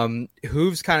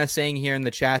 Hooves kind of saying here in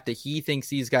the chat that he thinks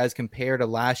these guys compare to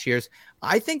last year's.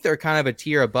 I think they're kind of a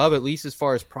tier above, at least as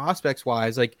far as prospects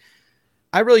wise. Like,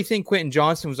 I really think Quentin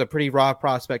Johnson was a pretty raw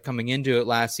prospect coming into it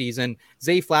last season.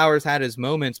 Zay Flowers had his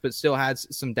moments, but still had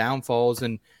some downfalls.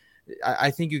 And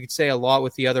I think you could say a lot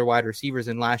with the other wide receivers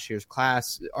in last year's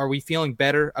class. Are we feeling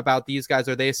better about these guys?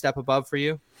 Are they a step above for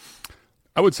you?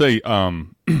 I would say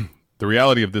the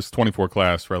reality of this 24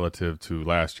 class relative to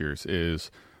last year's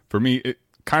is, for me, it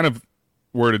kind of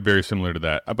worded very similar to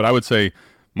that. But I would say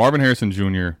Marvin Harrison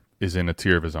Jr. is in a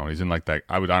tier of his own. He's in like that,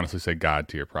 I would honestly say, God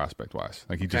tier prospect-wise.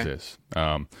 Like, he just is.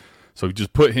 So you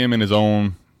just put him in his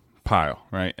own pile,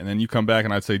 right? And then you come back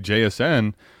and I'd say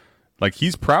JSN, like,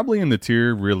 he's probably in the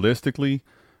tier realistically.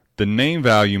 The name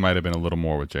value might have been a little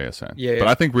more with JSN. Yeah. But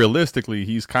I think realistically,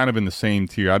 he's kind of in the same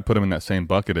tier. I'd put him in that same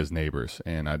bucket as Neighbors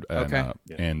and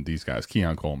these guys,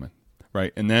 Keon Coleman,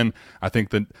 right? And then I think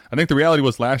the reality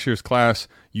was last year's class,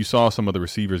 you saw some of the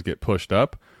receivers get pushed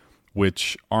up,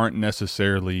 which aren't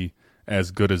necessarily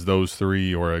as good as those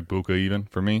 3 or Igbuka even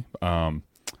for me.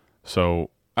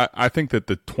 So I think that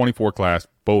the 24 class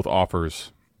both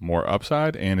offers more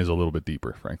upside and is a little bit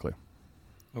deeper, frankly.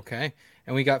 Okay.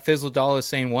 And we got Fizzle Dollar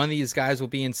saying one of these guys will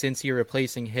be in Cincy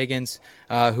replacing Higgins.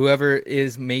 Whoever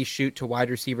is may shoot to wide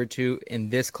receiver 2 in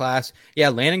this class. Yeah,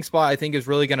 landing spot I think is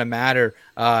really going to matter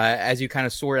as you kind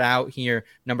of sort out here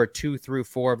number 2 through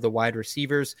 4 of the wide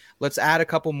receivers. Let's add a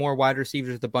couple more wide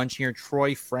receivers to the bunch here.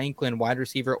 Troy Franklin, wide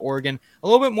receiver, Oregon. A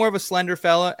little bit more of a slender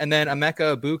fella. And then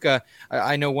Emeka Ibuka.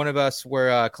 I know one of us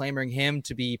were clamoring him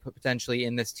to be potentially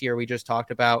in this tier we just talked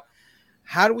about.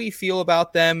 How do we feel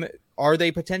about them? Are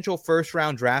they potential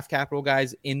first-round draft capital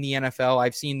guys in the NFL?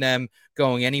 I've seen them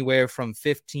going anywhere from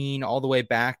 15 all the way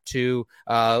back to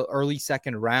early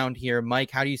second round here. Mike,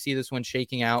 how do you see this one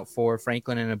shaking out for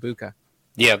Franklin and Ibuka?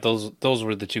 Yeah, those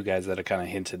were the two guys that I kind of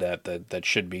hinted at that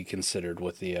should be considered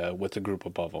with the group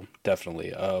above them.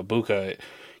 Definitely, Ibuka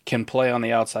can play on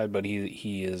the outside, but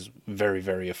he is very,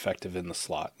 very effective in the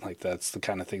slot. Like that's the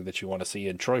kind of thing that you want to see.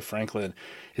 And Troy Franklin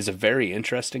is a very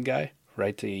interesting guy.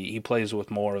 Right, he plays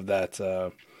with more of that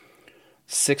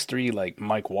 6'3" like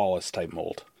Mike Wallace type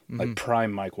mold, like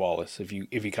prime Mike Wallace. If you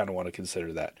kind of want to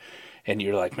consider that, and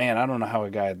you're like, man, I don't know how a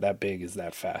guy that big is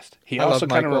that fast. He also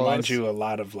kind of reminds you a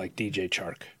lot of like DJ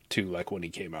Chark too, like when he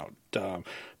came out,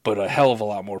 but a hell of a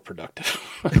lot more productive.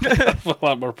 A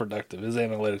lot more productive. His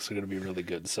analytics are going to be really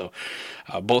good. So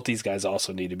both these guys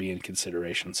also need to be in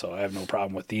consideration. So I have no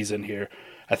problem with these in here.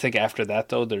 I think after that,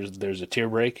 though, there's a tier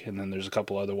break, and then there's a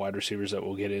couple other wide receivers that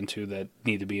we'll get into that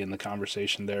need to be in the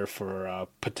conversation there for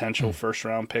potential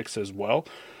first-round picks as well.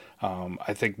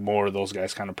 I think more of those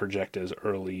guys kind of project as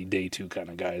early day 2 kind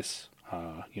of guys,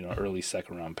 early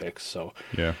second-round picks. So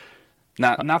yeah,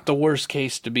 not the worst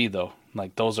case to be, though.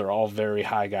 Like, those are all very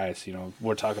high guys. You know,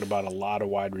 we're talking about a lot of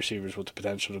wide receivers with the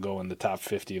potential to go in the top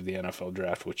 50 of the NFL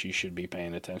draft, which you should be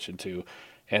paying attention to.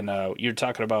 And you're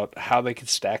talking about how they could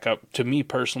stack up. To me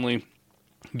personally,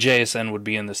 JSN would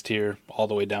be in this tier all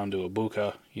the way down to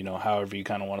Ibuka. You know, however you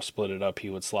kind of want to split it up, he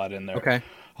would slot in there. Okay.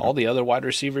 All the other wide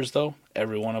receivers, though,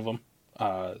 every one of them,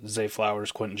 Zay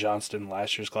Flowers, Quentin Johnston,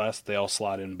 last year's class, they all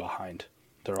slot in behind.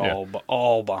 They're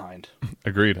all behind.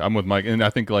 Agreed. I'm with Mike. And I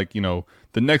think, like, you know,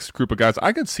 the next group of guys,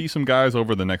 I could see some guys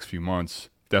over the next few months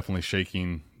definitely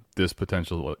shaking this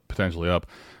potentially up.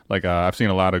 Like, I've seen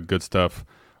a lot of good stuff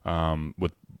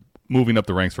with moving up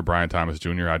the ranks for Brian Thomas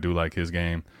Jr. I do like his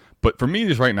game. But for me,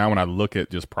 just right now, when I look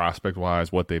at just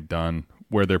prospect-wise, what they've done,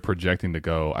 where they're projecting to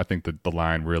go, I think the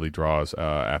line really draws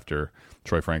after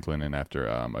Troy Franklin and after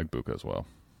Ibuka as well.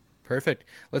 Perfect.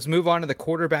 Let's move on to the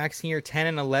quarterbacks here. 10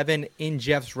 and 11 in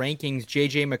Jeff's rankings.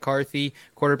 J.J. McCarthy,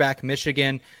 quarterback,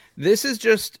 Michigan. This is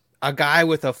just a guy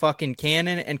with a fucking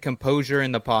cannon and composure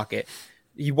in the pocket.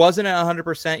 He wasn't at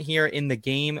 100% here in the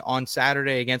game on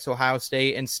Saturday against Ohio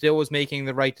State and still was making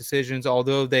the right decisions,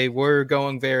 although they were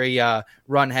going very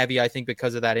run heavy, I think,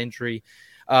 because of that injury.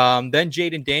 Then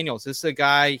Jaden Daniels. This is a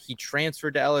guy, he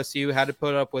transferred to LSU, had to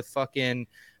put up with fucking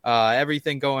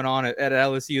everything going on at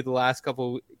LSU the last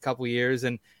couple years.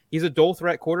 And he's a dual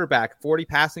threat quarterback, 40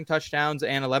 passing touchdowns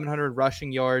and 1,100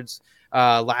 rushing yards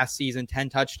last season, 10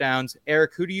 touchdowns.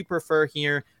 Eric, who do you prefer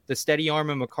here? The steady arm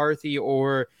of McCarthy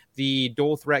or the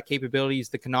dual threat capabilities,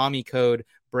 the Konami code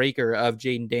breaker of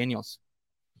Jaden Daniels?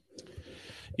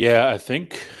 Yeah, I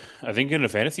think in a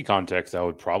fantasy context, I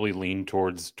would probably lean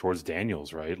towards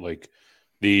Daniels, right? Like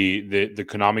the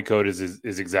Konami code is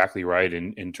exactly right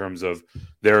in terms of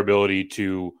their ability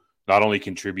to not only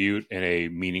contribute in a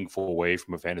meaningful way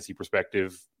from a fantasy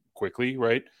perspective quickly,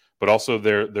 right? But also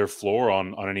their floor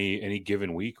on any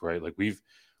given week, right? Like we've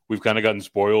kind of gotten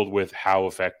spoiled with how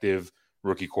effective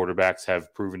rookie quarterbacks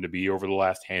have proven to be over the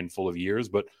last handful of years.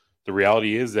 But the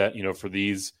reality is that, you know, for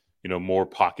these, you know, more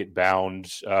pocket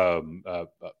bound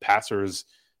passers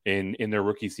in their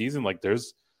rookie season, like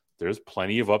there's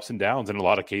plenty of ups and downs, in a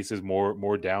lot of cases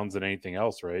more downs than anything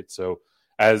else, right? So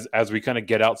as we kind of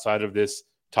get outside of this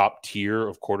top tier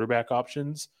of quarterback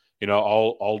options, you know,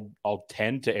 I'll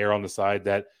tend to err on the side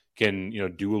that can, you know,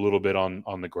 do a little bit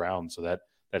on the ground. So that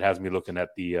has me looking at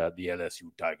the LSU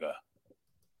Tiger.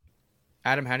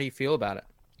 Adam, how do you feel about it?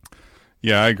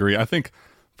 Yeah, I agree. I think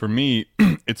for me,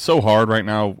 it's so hard right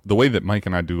now. The way that Mike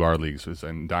and I do our leagues is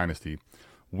in Dynasty,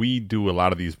 we do a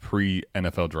lot of these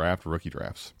pre-NFL draft, rookie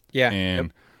drafts. Yeah.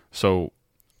 And so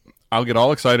I'll get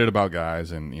all excited about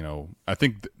guys. And, you know, I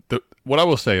think what I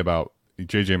will say about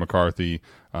J.J. McCarthy,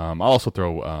 I'll also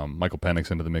throw Michael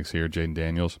Penix into the mix here, Jaden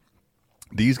Daniels.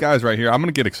 These guys right here, I'm going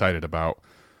to get excited about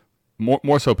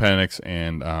more so Penix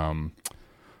and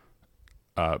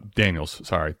Daniels,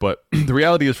 sorry. But the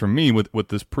reality is for me with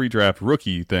this pre-draft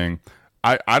rookie thing,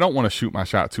 I don't want to shoot my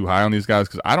shot too high on these guys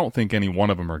because I don't think any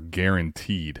one of them are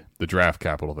guaranteed the draft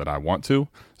capital that I want to.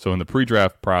 So in the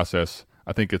pre-draft process,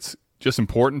 I think it's just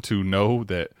important to know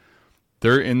that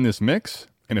they're in this mix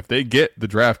And if they get the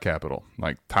draft capital,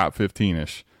 like top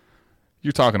 15-ish,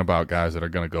 you're talking about guys that are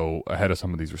going to go ahead of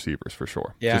some of these receivers for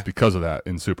sure. Yeah. Just because of that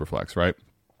in Superflex, right?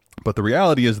 But the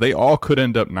reality is they all could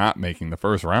end up not making the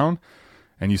first round,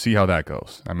 and you see how that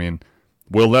goes. I mean,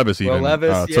 Will Levis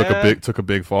took a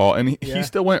big fall, and he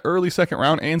still went early second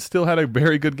round and still had a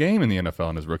very good game in the NFL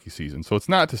in his rookie season. So it's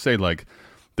not to say like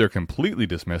they're completely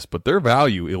dismissed, but their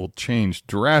value, it will change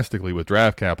drastically with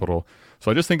draft capital. So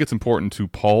I just think it's important to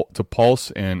pulse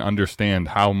and understand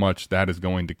how much that is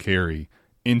going to carry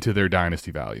into their dynasty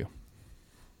value.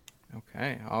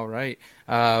 Okay, all right.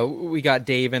 We got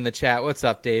Dave in the chat. What's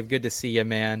up, Dave? Good to see you,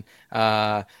 man.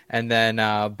 And then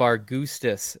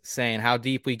Bargustus saying, "How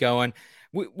deep we going?"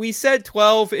 We said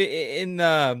 12 in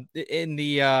the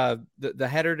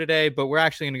header today, but we're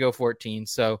actually going to go 14.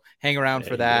 So hang around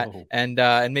for that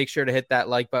and make sure to hit that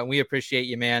like button. We appreciate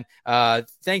you, man.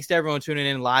 Thanks to everyone tuning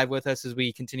in live with us as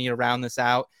we continue to round this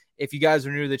out. If you guys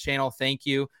are new to the channel, thank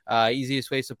you. Easiest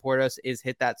way to support us is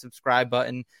hit that subscribe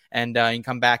button, and you can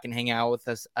come back and hang out with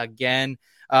us again.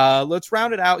 Let's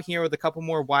round it out here with a couple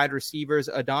more wide receivers.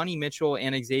 Adonai Mitchell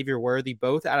and Xavier Worthy,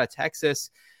 both out of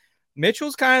Texas.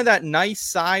 Mitchell's kind of that nice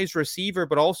size receiver,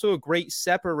 but also a great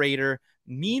separator.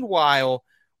 Meanwhile,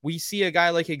 we see a guy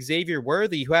like Xavier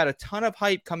Worthy, who had a ton of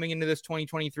hype coming into this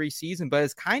 2023 season, but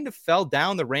has kind of fell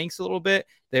down the ranks a little bit.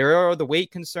 There are the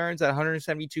weight concerns at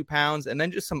 172 pounds, and then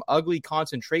just some ugly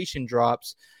concentration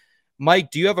drops.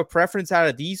 Mike, do you have a preference out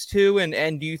of these two,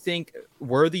 and do you think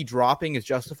Worthy dropping is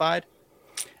justified?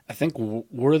 I think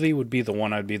Worthy would be the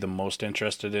one I'd be the most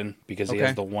interested in because he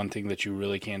has the one thing that you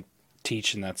really can't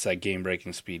teach, and that's that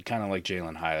game-breaking speed, kind of like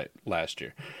Jalen Hyatt last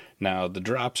year. Now, the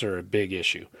drops are a big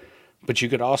issue. But you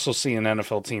could also see an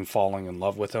NFL team falling in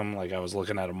love with him. Like I was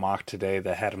looking at a mock today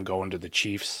that had him going to the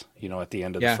Chiefs, at the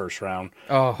end of the first round.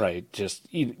 Oh. Right. Just,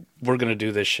 we're going to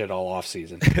do this shit all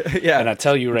offseason. Yeah. And I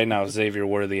tell you right now, Xavier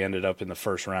Worthy ended up in the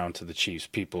first round to the Chiefs.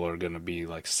 People are going to be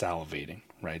like salivating,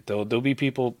 right? There'll be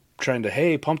people trying to,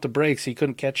 hey, pump the brakes. He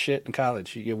couldn't catch shit in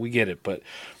college. We get it. But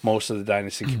most of the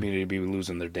dynasty community be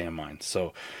losing their damn minds.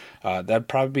 So that'd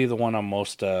probably be the one I'm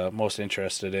most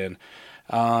interested in.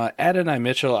 Adonai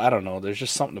Mitchell, I don't know. There's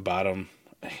just something about him.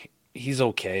 He's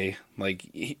okay. Like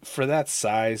for that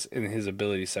size and his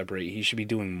ability to separate, he should be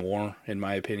doing more, in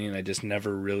my opinion. I just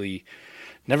never really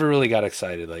got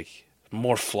excited. Like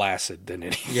more flaccid than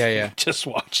anything. Yeah. Just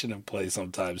watching him play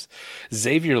sometimes.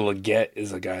 Xavier Legette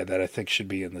is a guy that I think should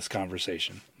be in this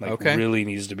conversation. Really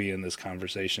needs to be in this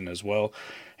conversation as well.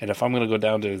 And if I'm going to go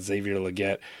down to Xavier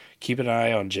Legette, keep an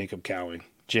eye on Jacob Cowing.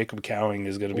 Jacob Cowing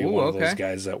is going to be one of those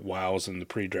guys that wows in the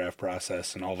pre-draft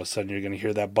process, and all of a sudden you're going to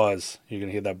hear that buzz.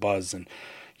 And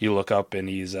you look up, and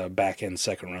he's a back-end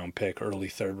second-round pick, early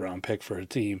third-round pick for a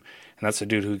team, and that's a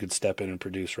dude who could step in and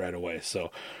produce right away. So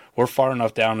we're far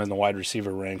enough down in the wide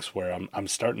receiver ranks where I'm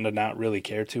starting to not really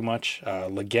care too much.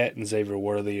 Legette and Xavier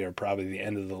Worthy are probably the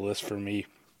end of the list for me.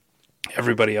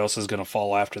 Everybody else is going to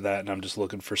fall after that, and I'm just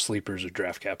looking for sleepers or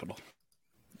draft capital.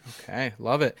 Okay,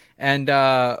 love it. And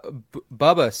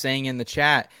Bubba saying in the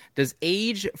chat, does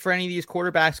age for any of these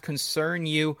quarterbacks concern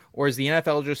you, or is the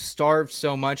NFL just starved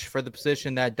so much for the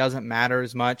position that doesn't matter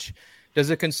as much? Does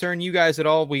it concern you guys at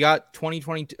all? We got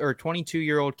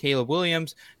 22-year-old Caleb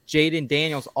Williams, Jaden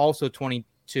Daniels, also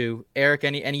 22. Eric,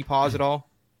 any pause at all?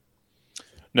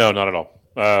 No, not at all.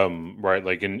 Right,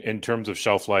 like in terms of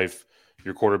shelf life,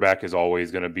 your quarterback is always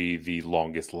going to be the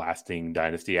longest lasting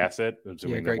dynasty asset,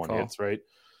 assuming that one hits, right?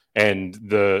 And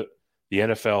the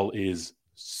NFL is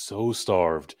so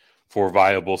starved for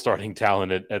viable starting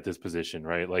talent at this position,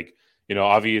 right? Like,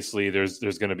 obviously there's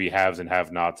going to be haves and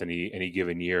have-nots any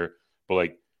given year, but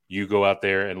like you go out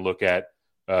there and look at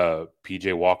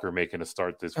PJ Walker making a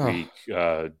start this week,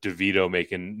 DeVito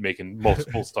making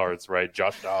multiple starts, right?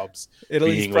 Josh Dobbs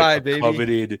being like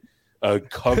a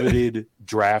coveted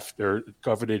draft or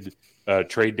coveted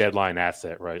trade deadline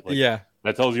asset, right? Like,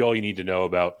 that tells you all you need to know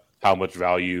about how much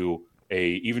value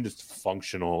even just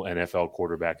functional NFL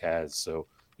quarterback has. So,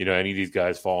 any of these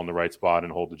guys fall in the right spot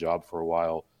and hold the job for a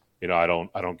while. I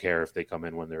don't care if they come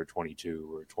in when they're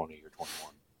 22 or 20 or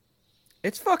 21.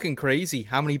 It's fucking crazy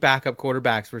how many backup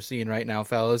quarterbacks we're seeing right now,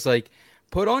 fellas. Like,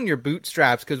 put on your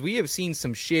bootstraps because we have seen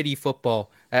some shitty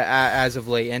football as of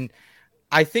late. And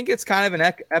I think it's kind of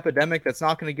an epidemic that's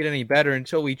not going to get any better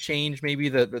until we change maybe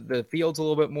the fields a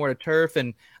little bit more to turf.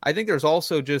 And I think there's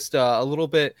also just a little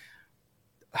bit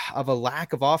of a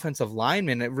lack of offensive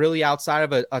linemen, really outside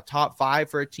of a top 5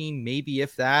 for a team, maybe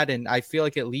if that. And I feel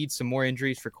like it leads to more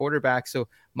injuries for quarterbacks. So,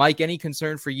 Mike, any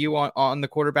concern for you on the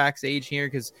quarterback's age here?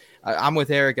 Because I'm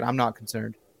with Eric and I'm not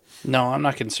concerned. No, I'm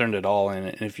not concerned at all.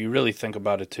 And if you really think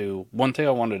about it, too, one thing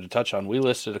I wanted to touch on, we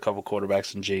listed a couple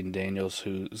quarterbacks in Jaden Daniels,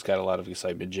 who's got a lot of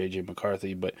excitement, J.J.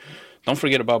 McCarthy, but don't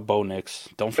forget about Bo Nix.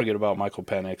 Don't forget about Michael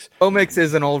Penix. Bo Nix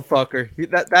is an old fucker.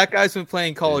 That guy's been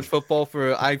playing college football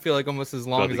for, I feel like, almost as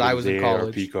long as I was in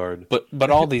college. Card. But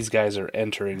all these guys are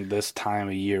entering this time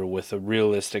of year with a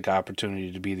realistic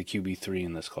opportunity to be the QB3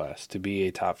 in this class, to be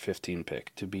a top 15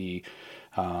 pick, to be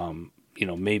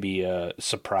maybe a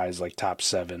surprise like top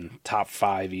 7, top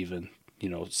 5 even.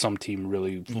 Some team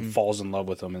really falls in love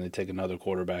with them and they take another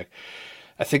quarterback.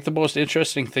 I think the most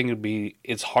interesting thing would be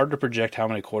it's hard to project how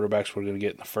many quarterbacks we're going to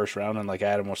get in the first round. And like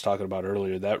Adam was talking about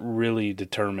earlier, that really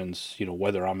determines,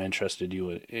 whether I'm interested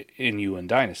in you in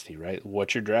Dynasty, right?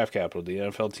 What's your draft capital? Did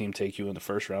the NFL team take you in the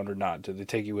first round or not? Did they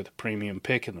take you with a premium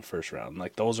pick in the first round?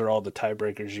 Like, those are all the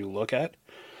tiebreakers you look at.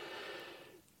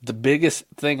 The biggest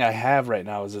thing I have right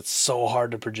now is it's so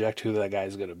hard to project who that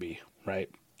guy's going to be, right?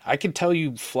 I could tell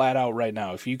you flat out right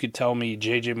now, if you could tell me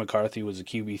J.J. McCarthy was a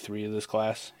QB3 of this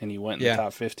class and he went in the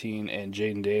top 15, and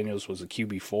Jaden Daniels was a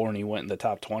QB4 and he went in the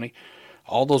top 20,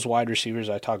 all those wide receivers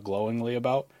I talk glowingly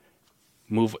about,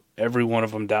 move every one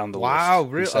of them down the list. Wow,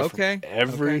 really? Okay.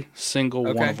 Every single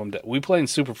one of them. We play in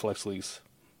Superflex leagues.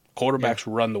 Quarterbacks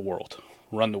run the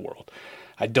world.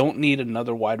 I don't need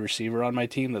another wide receiver on my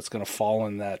team that's going to fall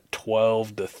in that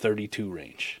 12 to 32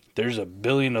 range. There's a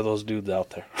billion of those dudes out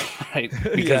there, right?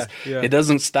 Because it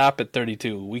doesn't stop at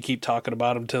 32. We keep talking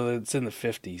about them till it's in the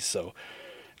 50s. So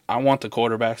I want the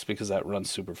quarterbacks because that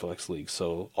runs Superflex League.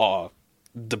 So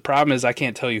the problem is I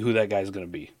can't tell you who that guy's going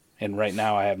to be. And right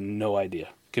now I have no idea.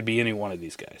 Could be any one of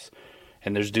these guys.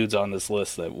 And there's dudes on this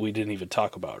list that we didn't even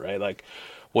talk about, right? Like,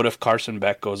 what if Carson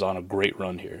Beck goes on a great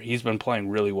run here? He's been playing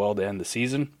really well to end the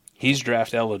season. He's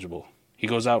draft eligible. He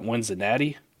goes out and wins the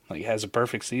Natty, like has a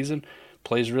perfect season,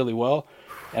 plays really well.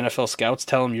 NFL scouts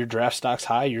tell him your draft stock's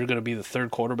high, you're going to be the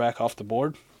third quarterback off the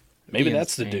board. Maybe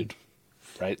that's the dude,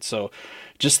 right? So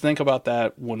just think about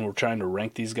that when we're trying to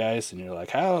rank these guys, and you're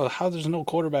like, how there's no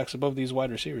quarterbacks above these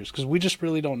wide receivers? Because we just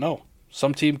really don't know.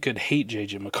 Some team could hate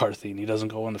J.J. McCarthy and he doesn't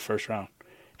go in the first round.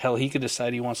 Hell, he could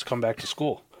decide he wants to come back to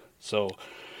school. So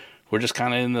we're just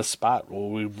kind of in this spot where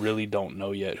we really don't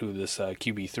know yet who this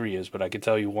QB3 is. But I can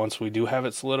tell you once we do have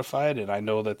it solidified and I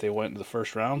know that they went into the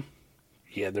first round,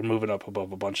 they're moving up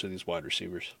above a bunch of these wide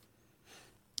receivers.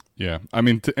 Yeah, I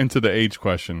mean, to the age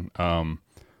question,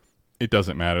 it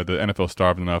doesn't matter. The NFL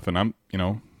starved enough, and I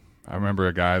remember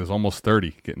a guy that was almost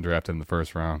 30 getting drafted in the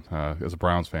first round as a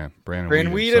Browns fan,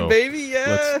 Brandon Weeden, so baby,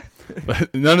 yeah.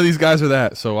 But none of these guys are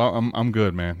that, so I'm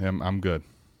good, man. I'm good.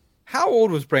 How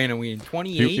old was Brandon Weeden?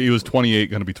 28? He was 28,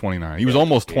 going to be 29. He was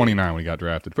almost 29 when he got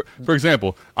drafted. For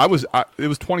example, it was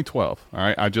 2012. All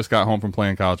right, I just got home from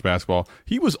playing college basketball.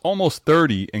 He was almost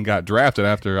 30 and got drafted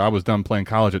after I was done playing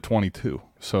college at 22.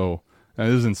 So it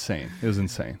was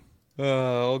insane.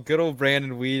 Oh, good old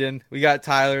Brandon Weeden. We got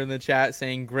Tyler in the chat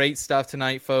saying, great stuff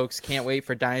tonight, folks. Can't wait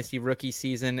for Dynasty rookie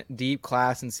season. Deep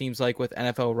class, and seems like with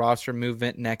NFL roster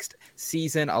movement next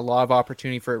season, a lot of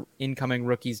opportunity for incoming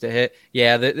rookies to hit.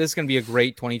 Yeah, this is going to be a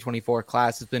great 2024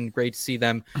 class. It's been great to see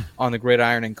them on the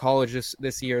gridiron in college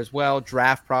this year as well.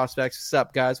 Draft prospects. What's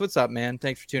up, guys? What's up, man?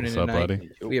 Thanks for tuning in tonight.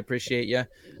 Buddy? We appreciate you.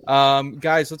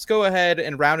 Guys, let's go ahead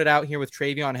and round it out here with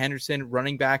Travion Henderson,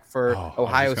 running back for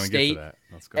Ohio State.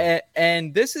 Let's go.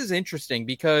 And this is interesting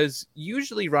because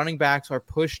usually running backs are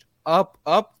pushed up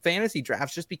fantasy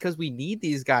drafts just because we need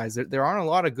these guys. There aren't a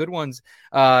lot of good ones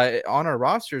on our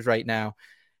rosters right now.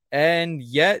 And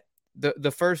yet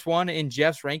the first one in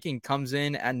Jeff's ranking comes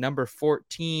in at number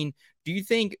 14. Do you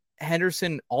think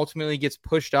Henderson ultimately gets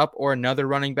pushed up, or another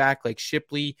running back like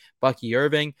Shipley, Bucky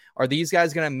Irving? Are these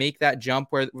guys going to make that jump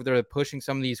where they're pushing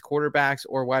some of these quarterbacks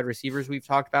or wide receivers we've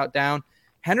talked about down?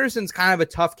 Henderson's kind of a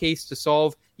tough case to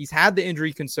solve. He's had the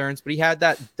injury concerns, but he had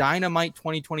that dynamite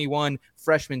 2021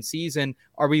 freshman season.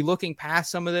 Are we looking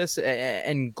past some of this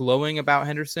and glowing about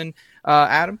Henderson,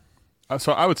 Adam?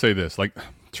 So I would say this, like,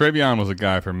 Travion was a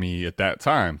guy for me at that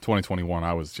time, 2021.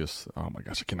 I was just, oh my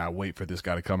gosh, I cannot wait for this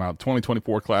guy to come out.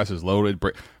 2024 class is loaded.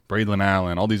 Braylon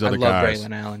Allen, all these other guys.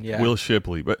 Braylon Allen, yeah. Will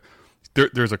Shipley. But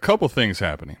there's a couple things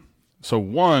happening. So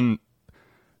one,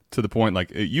 to the point,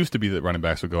 like, it used to be that running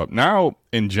backs would go up. Now,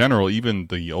 in general, even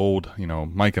the old,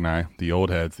 Mike and I, the old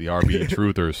heads, the RB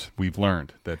truthers, we've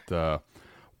learned that,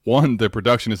 one, the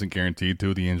production isn't guaranteed.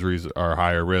 Two, the injuries are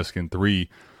higher risk. And three,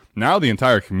 now the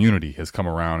entire community has come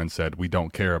around and said, we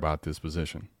don't care about this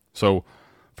position. So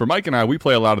for Mike and I, we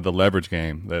play a lot of the leverage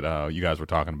game that you guys were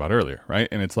talking about earlier, right?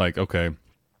 And it's like, okay,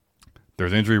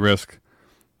 there's injury risk.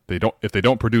 If they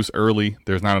don't produce early,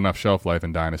 there's not enough shelf life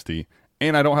in Dynasty.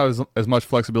 And I don't have as much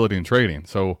flexibility in trading.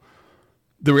 So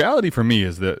the reality for me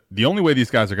is that the only way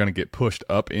these guys are going to get pushed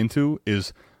up into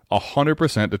is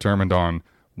 100% determined on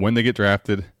when they get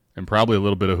drafted and probably a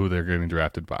little bit of who they're getting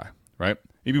drafted by, right?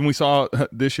 Even we saw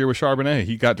this year with Charbonnet,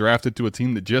 he got drafted to a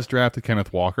team that just drafted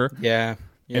Kenneth Walker. Yeah.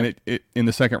 And it in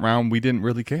the second round, we didn't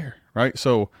really care, right?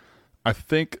 So I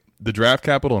think the draft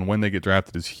capital and when they get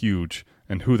drafted is huge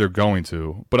and who they're going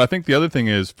to. But I think the other thing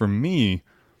is, for me,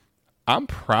 I'm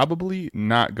probably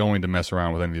not going to mess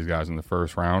around with any of these guys in the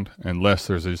first round unless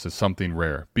there's just something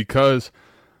rare, because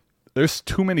there's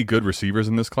too many good receivers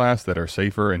in this class that are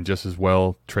safer and just as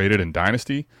well traded in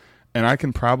Dynasty. And I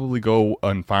can probably go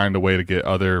and find a way to get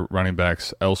other running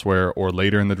backs elsewhere or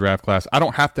later in the draft class. I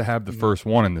don't have to have the first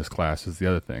one in this class is the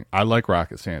other thing. I like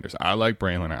Rocket Sanders. I like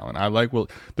Braylon Allen. I like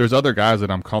there's other guys that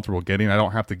I'm comfortable getting. I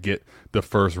don't have to get the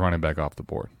first running back off the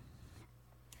board.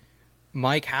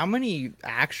 Mike, how many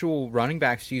actual running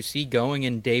backs do you see going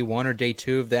in day 1 or day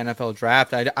 2 of the NFL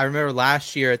draft? I remember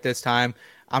last year at this time,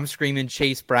 I'm screaming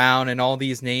Chase Brown and all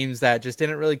these names that just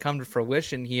didn't really come to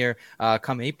fruition here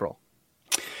come April.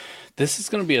 This is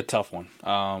going to be a tough one.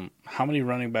 How many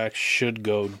running backs should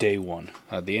go day 1?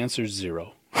 The answer is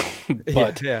 0.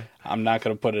 But I'm not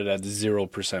going to put it at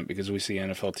 0% because we see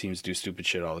NFL teams do stupid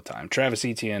shit all the time. Travis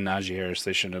Etienne, Najee Harris,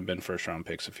 they shouldn't have been first-round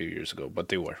picks a few years ago, but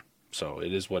they were. So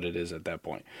it is what it is at that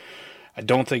point. I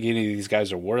don't think any of these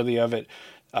guys are worthy of it.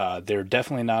 They're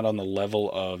definitely not on the level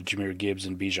of Jahmyr Gibbs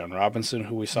and Bijan Robinson,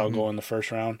 who we saw go in the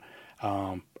first round.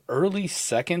 Early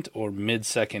second or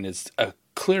mid-second is a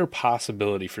clear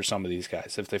possibility for some of these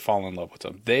guys if they fall in love with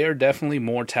them. They are definitely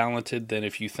more talented than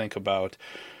if you think about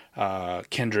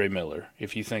Kendre Miller,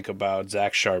 if you think about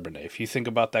Zach Charbonnet, if you think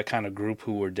about that kind of group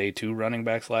who were day 2 running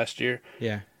backs last year.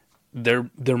 Yeah.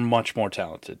 They're much more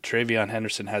talented. Travion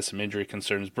Henderson has some injury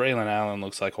concerns. Braylon Allen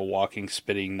looks like a walking,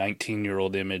 spitting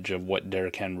 19-year-old image of what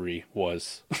Derrick Henry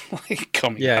was like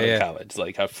coming out of college,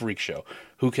 like a freak show,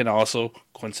 who can also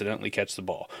coincidentally catch the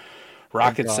ball.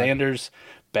 Rocket Sanders,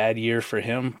 bad year for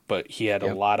him, but he had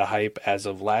a lot of hype as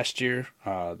of last year,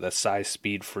 the size,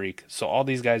 speed freak. So all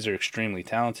these guys are extremely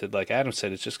talented. Like Adam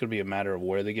said, it's just going to be a matter of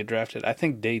where they get drafted. I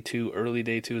think day 2, early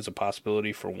day 2 is a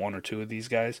possibility for 1 or 2 of these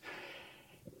guys.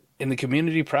 And the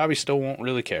community probably still won't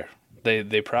really care.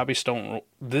 They probably still don't.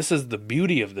 This is the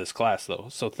beauty of this class, though.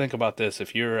 So think about this: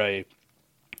 if you're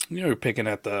picking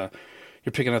at the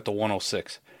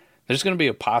 106, there's going to be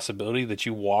a possibility that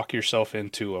you walk yourself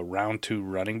into a round 2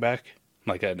 running back,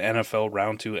 like an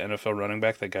round 2 NFL running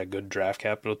back that got good draft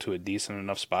capital to a decent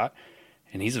enough spot,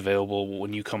 and he's available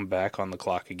when you come back on the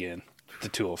clock again to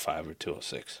 205 or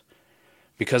 206.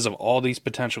 Because of all these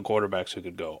potential quarterbacks who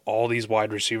could go, all these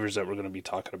wide receivers that we're going to be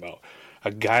talking about, a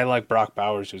guy like Brock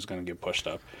Bowers who's going to get pushed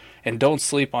up. And don't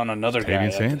sleep on another guy.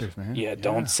 Sanders, man.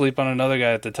 Don't sleep on another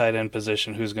guy at the tight end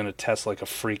position who's going to test like a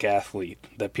freak athlete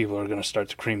that people are going to start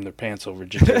to cream their pants over.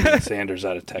 Ja'Tavion Sanders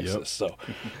out of Texas. Yep. So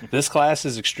this class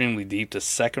is extremely deep. The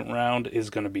second round is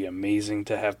going to be amazing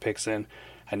to have picks in.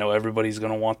 I know everybody's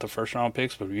going to want the first-round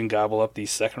picks, but if you can gobble up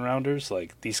these second-rounders,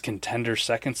 like these contender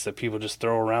seconds that people just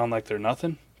throw around like they're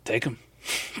nothing, take them.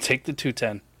 Take the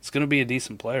 210. It's going to be a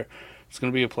decent player. It's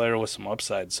going to be a player with some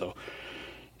upside. So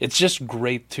it's just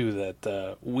great, too,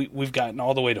 that we've gotten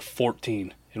all the way to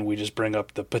 14, and we just bring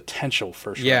up the potential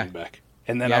first running back.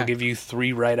 And then I'll give you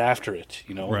 3 right after it.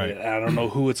 You know, right. I don't know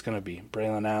who it's going to be.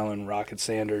 Braylon Allen, Rocket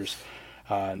Sanders,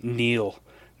 Neal.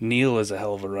 Neal is a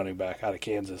hell of a running back out of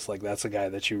Kansas. Like, that's a guy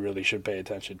that you really should pay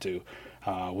attention to.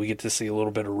 We get to see a little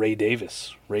bit of Ray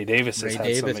Davis. Ray Davis has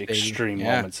had some extreme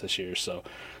moments this year. So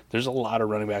there's a lot of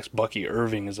running backs. Bucky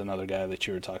Irving is another guy that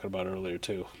you were talking about earlier,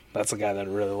 too. That's a guy that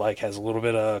I really like. Has a little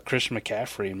bit of Christian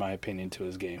McCaffrey, in my opinion, to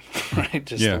his game. Right?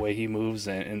 Just the way he moves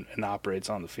and operates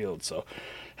on the field. So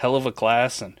hell of a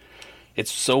class. And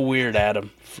it's so weird,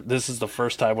 Adam. This is the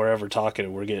first time we're ever talking,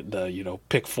 and we're getting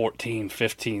pick 14,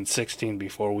 15, 16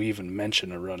 before we even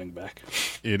mention a running back.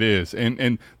 It is,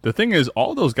 and the thing is,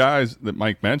 all those guys that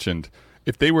Mike mentioned,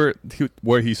 if they were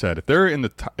where he said, if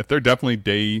they're definitely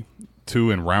day 2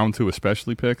 and round 2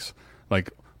 especially picks,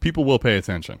 like people will pay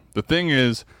attention. The thing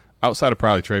is, outside of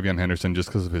probably Travion Henderson, just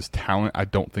because of his talent, I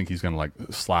don't think he's going to like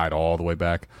slide all the way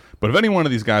back. But if any one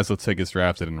of these guys, let's say, gets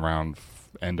drafted in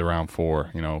end of round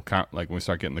 4, like when we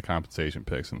start getting the compensation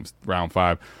picks in round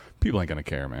 5, people ain't gonna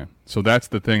care, man. So that's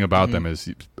the thing about them, is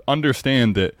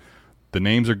understand that the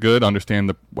names are good,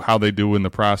 understand how they do in the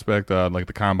prospect, like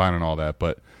the combine and all that.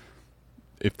 But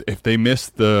if they miss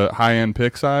the high end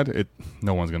pick side,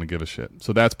 no one's gonna give a shit.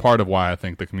 So that's part of why I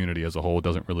think the community as a whole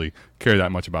doesn't really care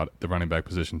that much about the running back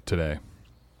position today.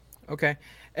 Okay,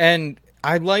 and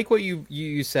I like what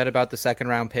you said about the second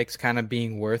round picks kind of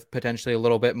being worth potentially a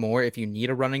little bit more if you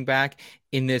need a running back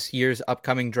in this year's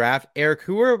upcoming draft. Eric,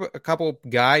 who are a couple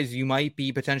guys you might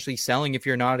be potentially selling if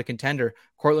you're not a contender?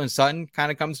 Cortland Sutton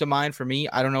kind of comes to mind for me.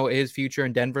 I don't know what his future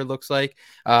in Denver looks like.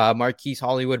 Marquise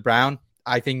Hollywood Brown.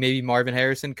 I think maybe Marvin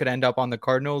Harrison could end up on the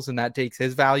Cardinals, and that takes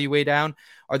his value way down.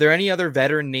 Are there any other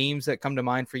veteran names that come to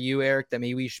mind for you, Eric, that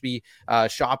maybe we should be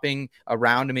shopping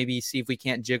around to maybe see if we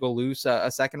can't jiggle loose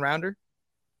a second rounder?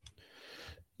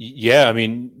 Yeah, I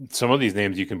mean, some of these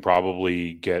names you can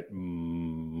probably get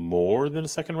more than a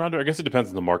second rounder. I guess it depends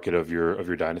on the market of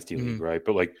your dynasty league, right?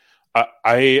 But like,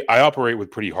 I operate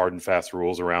with pretty hard and fast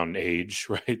rules around age,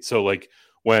 right? So like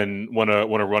when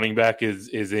a running back is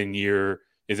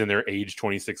in their age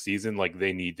 26 season, like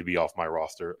they need to be off my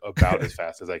roster about as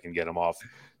fast as I can get them off.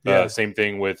 Same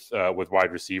thing with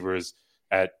wide receivers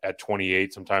at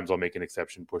 28. Sometimes I'll make an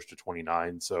exception, push to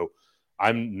 29. So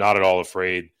I'm not at all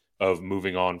afraid of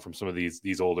moving on from some of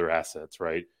these older assets,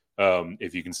 right?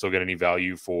 If you can still get any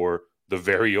value for the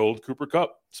very old Cooper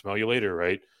Kupp, smell you later,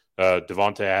 right?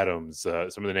 Devonta Adams,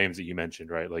 some of the names that you mentioned,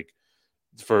 right? Like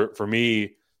for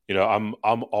me, I'm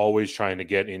always trying to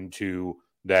get into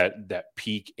that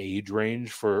peak age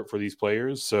range for these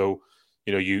players. So,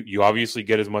 you obviously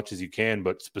get as much as you can,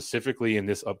 but specifically in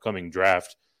this upcoming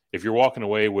draft, if you're walking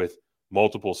away with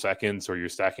multiple seconds or you're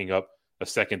stacking up a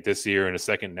second this year and a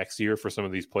second next year for some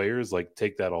of these players, like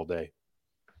take that all day.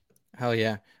 Hell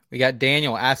yeah. We got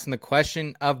Daniel asking the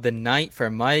question of the night for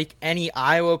Mike. Any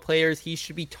Iowa players he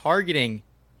should be targeting?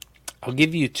 I'll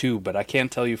give you two, but I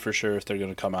can't tell you for sure if they're going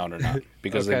to come out or not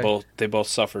because Okay. they both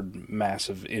suffered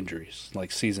massive injuries,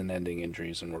 like season-ending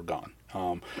injuries, and were gone.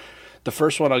 The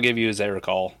first one I'll give you is Eric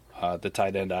Hall, the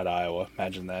tight end out of Iowa.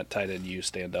 Imagine that, tight end you,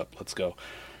 stand up, let's go.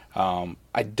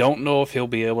 I don't know if he'll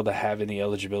be able to have any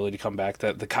eligibility come back.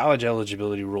 That the college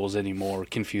eligibility rules anymore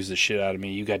confuse the shit out of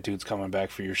me. You got dudes coming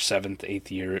back for your 7th, 8th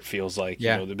year. It feels like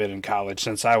they've been in college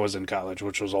since I was in college,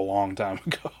 which was a long time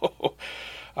ago.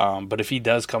 But if he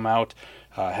does come out,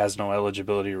 has no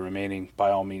eligibility remaining,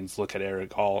 by all means look at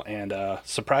Eric Hall. And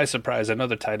surprise, surprise,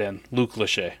 another tight end, Luke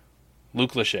Lachey.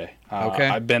 Okay.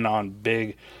 I've been on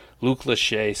big Luke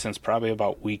Lachey since probably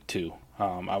about week 2.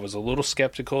 I was a little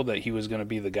skeptical that he was going to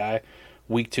be the guy.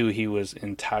 Week 2, he was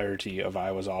entirety of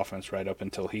Iowa's offense right up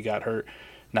until he got hurt.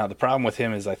 Now, the problem with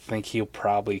him is I think he'll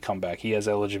probably come back. He has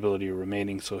eligibility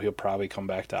remaining, so he'll probably come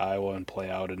back to Iowa and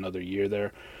play out another year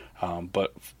there.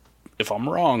 But if I'm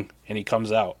wrong and he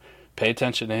comes out, pay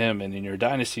attention to him. And in your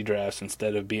dynasty drafts,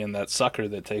 instead of being that sucker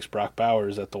that takes Brock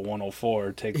Bowers at the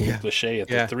 104, take Luke Lachey at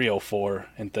the 304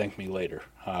 and thank me later.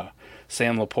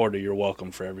 Sam Laporta, you're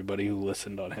welcome for everybody who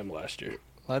listened on him last year.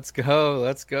 Let's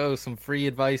go. Some free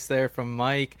advice there from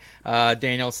Mike.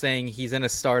 Daniel saying he's in a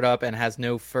startup and has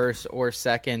no first or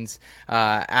seconds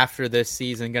after this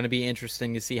season. Going to be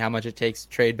interesting to see how much it takes to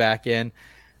trade back in.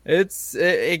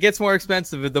 It gets more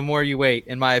expensive the more you wait,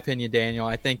 in my opinion, Daniel.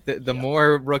 I think that the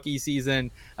more rookie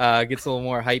season gets a little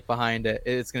more hype behind it,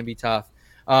 it's going to be tough.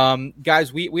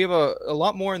 Guys, we have a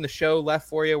lot more in the show left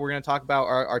for you. We're going to talk about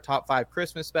our top 5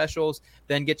 Christmas specials,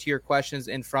 then get to your questions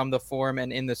in from the forum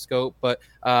and in the scope. But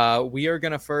we are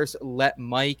going to first let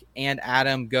Mike and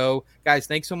Adam go. Guys,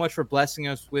 thanks so much for blessing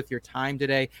us with your time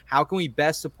today. How can we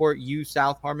best support you,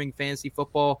 South Harmon Fantasy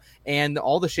Football, and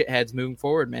all the shitheads moving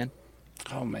forward, man?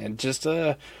 Oh, man, just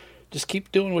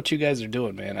keep doing what you guys are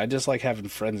doing, man. I just like having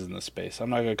friends in this space.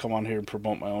 I'm not going to come on here and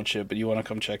promote my own shit, but you want to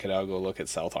come check it out, go look at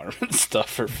South Harmon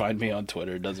stuff or find me on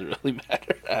Twitter. It doesn't really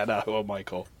matter at Iowa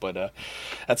Michael. But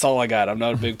that's all I got. I'm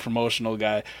not a big promotional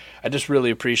guy. I just really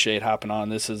appreciate hopping on.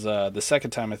 This is the second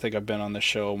time I think I've been on this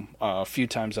show. A few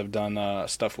times I've done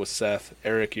stuff with Seth.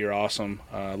 Eric, you're awesome.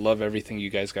 Love everything you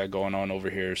guys got going on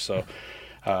over here. So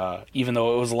even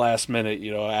though it was last minute,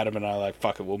 Adam and I like,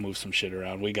 fuck it, we'll move some shit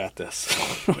around. We got this.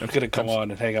 We're going to come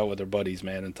on and hang out with our buddies,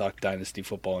 man, and talk dynasty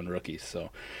football and rookies. So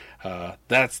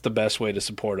that's the best way to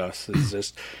support us is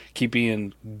just keep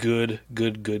being good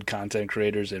content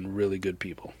creators and really good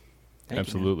people.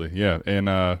 Absolutely. Yeah. And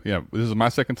this is my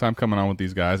second time coming on with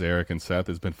these guys, Eric and Seth.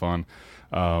 It's been fun.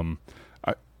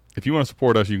 If you want to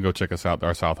support us, you can go check us out,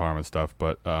 our South Harmon stuff,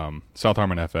 but South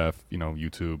Harmon FF,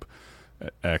 YouTube,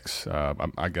 X,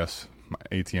 I guess my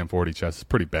ATM 40 chess is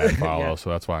pretty bad follow, so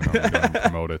that's why I normally don't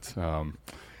promote it.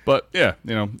 But yeah,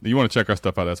 you want to check our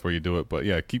stuff out, that's where you do it. But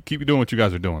yeah, keep doing what you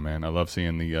guys are doing, man. I love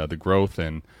seeing the growth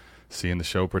and seeing the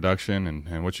show production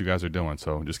and what you guys are doing.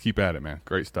 So just keep at it, man.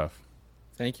 Great stuff.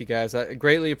 Thank you, guys. I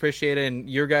greatly appreciate it. And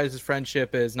your guys'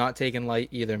 friendship is not taken light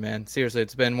either, man. Seriously,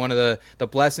 it's been one of the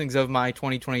blessings of my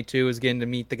 2022 is getting to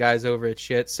meet the guys over at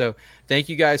Shit. So thank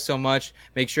you guys so much.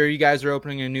 Make sure you guys are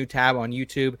opening a new tab on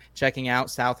YouTube, checking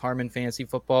out South Harmon Fantasy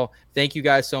Football. Thank you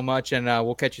guys so much, and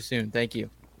we'll catch you soon. Thank you.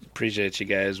 Appreciate you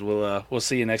guys. We'll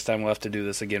see you next time. We'll have to do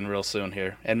this again real soon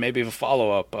here, and maybe a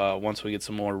follow-up once we get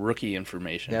some more rookie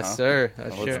information. Yes, huh? sir.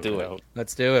 Let's do it.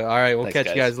 Let's do it. All right, we'll Thanks,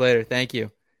 catch you guys later. Thank you.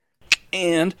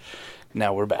 And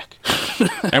now we're back.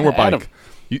 And we're Adam.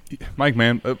 back. Mike,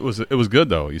 man, it was good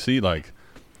though. You see, like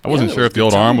I wasn't it sure was if the good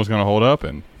old time. arm was going to hold up,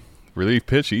 and relief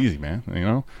pitch easy, man. You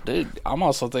know, Dude, I'm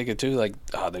also thinking too, like,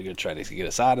 they're gonna try to get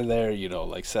us out of there.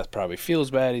 Like Seth probably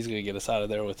feels bad. He's gonna get us out of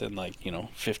there within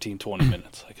 15, 20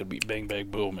 minutes. Like it'd be bang, bang,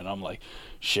 boom, and I'm like,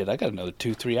 shit, I got another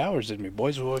 2-3 hours in me,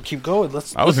 boys. We want to keep going. I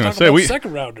was going gonna to say,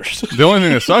 second rounders. the only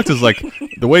thing that sucks is like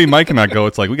the way Mike and I go.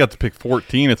 It's like we got to pick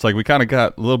 14. It's like we kind of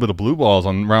got a little bit of blue balls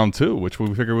on round 2, which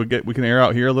we figure we can air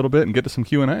out here a little bit and get to some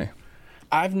Q&A.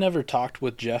 I've never talked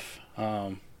with Jeff.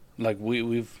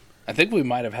 I think we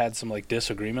might have had some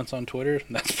disagreements on Twitter.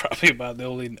 That's probably about the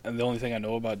only thing I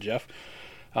know about Jeff.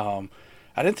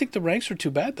 I didn't think the ranks were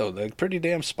too bad though. They're pretty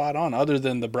damn spot on. Other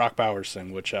than the Brock Bowers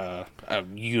thing, which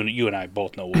you and I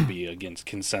both know will be against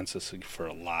consensus for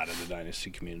a lot of the Dynasty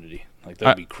community. Like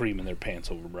they'll be creaming their pants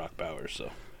over Brock Bowers.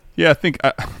 So yeah, I think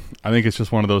it's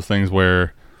just one of those things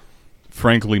where,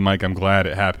 frankly, Mike, I'm glad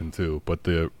it happened too. But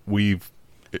we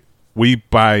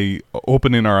by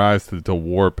opening our eyes to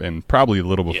Warp and probably a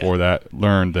little before that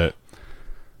learned that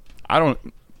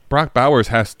Brock Bowers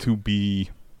has to be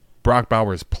Brock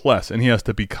Bowers plus, and he has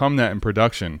to become that in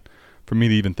production for me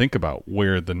to even think about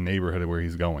where the neighborhood where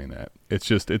he's going at.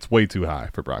 It's way too high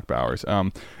for Brock Bowers.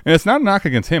 And it's not a knock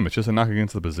against him. It's just a knock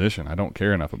against the position. I don't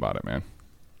care enough about it, man.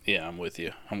 Yeah, I'm with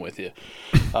you.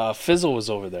 Fizzle was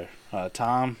over there.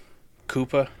 Tom,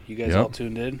 Koopa, you guys all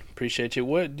tuned in. Appreciate you.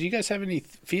 What do you guys have any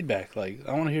feedback? I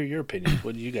want to hear your opinions.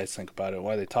 What do you guys think about it?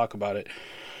 Why they talk about it?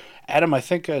 Adam, I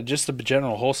think just the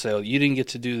general wholesale. You didn't get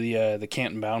to do the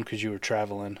Canton Bound because you were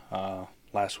traveling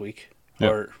last week.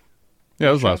 Yep. Yeah,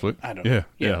 it was last week. I don't know.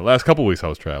 Yeah. Last couple weeks I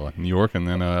was traveling. New York and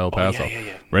then El Paso.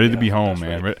 Ready to be home,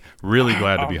 man. Right. Really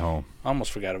glad to be home. I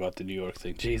almost forgot about the New York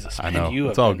thing. Jesus, I man, know.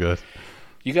 It's all good.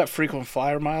 You got frequent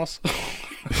flyer miles?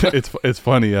 It's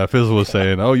funny. Fizzle was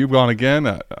saying, "Oh, you've gone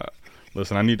again."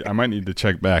 Listen, I might need to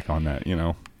check back on that.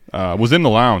 Was in the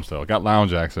lounge though. Got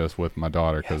lounge access with my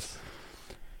daughter because,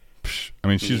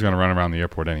 she's gonna run around the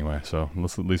airport anyway. So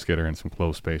let's at least get her in some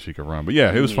closed space she can run. But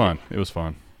yeah, it was fun. It was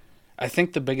fun. I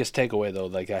think the biggest takeaway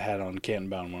though, I had on Canton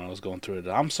Bound when I was going through it,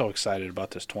 I'm so excited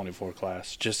about this 24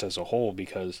 class just as a whole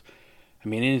because,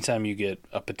 anytime you get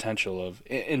a potential of,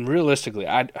 and realistically,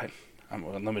 let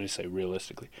me just say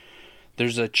realistically,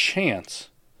 there's a chance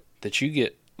that you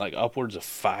get upwards of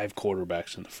 5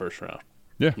 quarterbacks in the first round.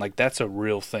 Yeah. That's a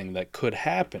real thing that could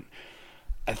happen.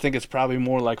 I think it's probably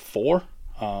more like 4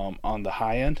 on the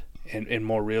high end and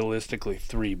more realistically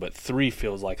 3, but 3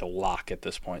 feels like a lock at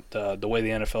this point. The way the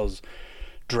NFL's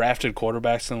drafted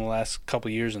quarterbacks in the last couple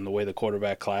of years and the way the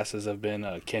quarterback classes have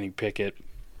been, Kenny Pickett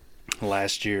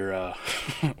last year,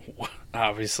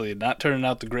 obviously not turning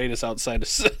out the greatest outside of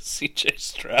C.J.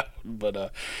 Stroud,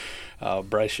 but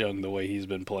Bryce Young, the way he's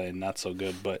been playing, not so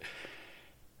good. But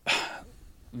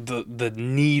the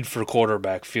need for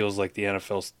quarterback feels like the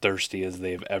NFL's thirsty as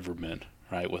they've ever been,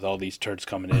 right? With all these turds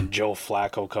coming in, Joe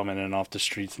Flacco coming in off the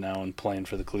streets now and playing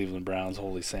for the Cleveland Browns.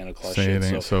 Holy Santa Claus Say shit.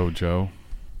 it ain't so, Joe.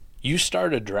 You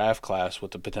start a draft class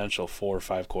with the potential 4 or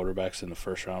 5 quarterbacks in the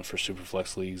first round for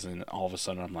Superflex leagues, and all of a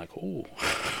sudden I'm like, ooh,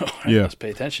 all right, let's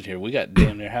pay attention here. We got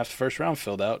damn near half the first round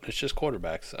filled out. It's just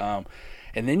quarterbacks.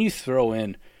 And then you throw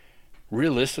in,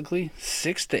 realistically,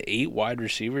 6 to 8 wide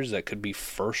receivers that could be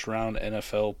first-round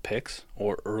NFL picks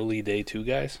or early day 2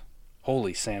 guys.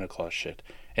 Holy Santa Claus shit.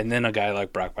 And then a guy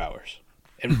like Brock Bowers.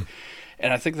 And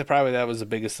I think that probably that was the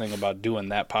biggest thing about doing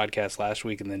that podcast last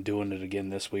week and then doing it again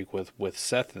this week with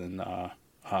Seth and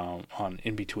on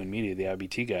In Between Media, the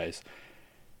IBT guys.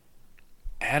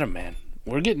 Adam, man,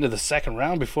 we're getting to the second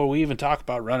round before we even talk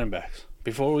about running backs,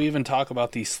 before we even talk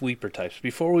about these sleeper types,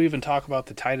 before we even talk about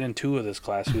the tight end 2 of this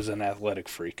class who's an athletic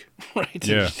freak, right?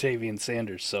 Yeah. Jatavian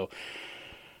Sanders. So,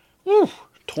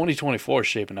 2024 is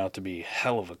shaping out to be a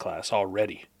hell of a class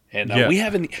already. And we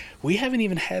haven't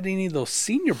even had any of those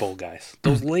Senior Bowl guys,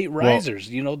 those late risers,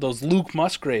 those Luke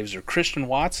Musgraves or Christian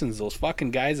Watsons, those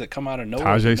fucking guys that come out of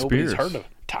nowhere that nobody's heard of.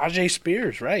 Tajay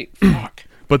Spears, right? Fuck.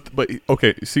 But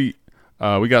okay, see,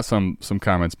 we got some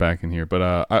comments back in here,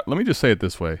 but let me just say it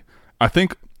this way. I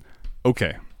think,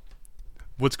 okay,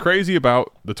 what's crazy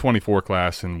about the 24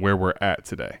 class and where we're at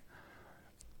today,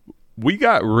 we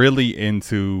got really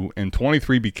into, and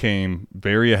 23 became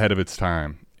very ahead of its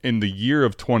time in the year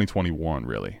of 2021,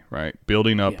 really, right?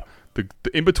 Building up the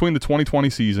in between the 2020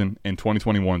 season and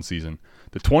 2021 season,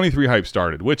 the 23 hype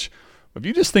started, which, if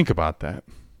you just think about that,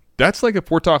 that's like if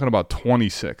we're talking about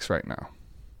 26 right now.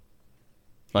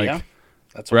 Like,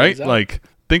 that's what right? Like,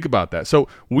 think about that. So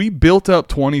we built up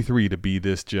 23 to be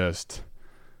this just,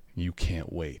 you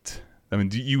can't wait. I mean,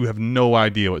 you have no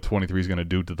idea what 23 is going to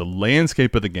do to the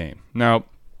landscape of the game. Now,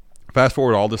 fast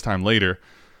forward all this time later,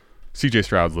 CJ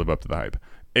Stroud's lived up to the hype.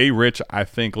 Rich, I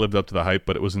think, lived up to the hype,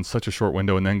 but it was in such a short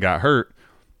window and then got hurt.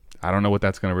 I don't know what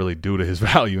that's going to really do to his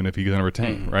value and if he's going to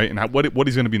retain, right? And what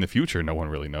he's going to be in the future, no one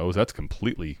really knows. That's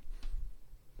completely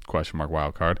question mark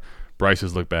wild card.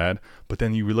 Bryce's look bad, but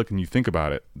then you look and you think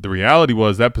about it. The reality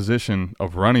was that position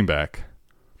of running back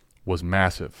was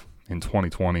massive in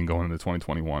 2020 and going into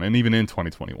 2021 and even in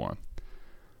 2021.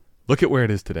 Look at where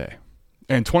it is today.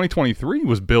 And 2023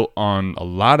 was built on a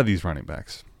lot of these running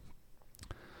backs.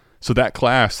 So that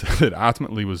class that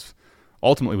ultimately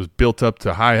was built up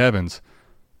to high heavens,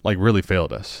 like, really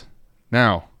failed us.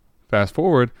 Now, fast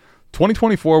forward,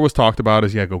 2024 was talked about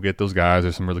as, go get those guys.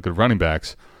 There's some really good running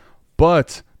backs.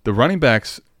 But the running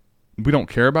backs, we don't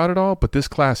care about it all, but this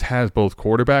class has both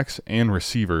quarterbacks and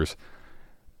receivers.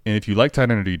 And if you like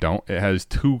tight end or you don't, it has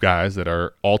two guys that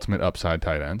are ultimate upside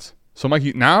tight ends. So,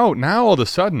 Mikey, now all of a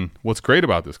sudden, what's great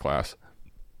about this class,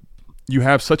 you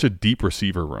have such a deep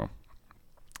receiver room.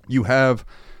 You have,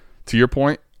 to your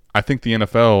point, I think the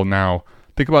NFL now,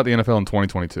 think about the NFL in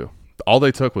 2022. All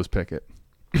they took was Pickett.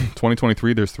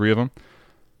 2023, there's 3 of them.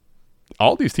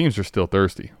 All these teams are still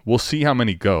thirsty. We'll see how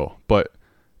many go. But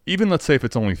even let's say if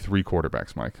it's only 3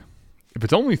 quarterbacks, Mike. If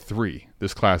it's only 3,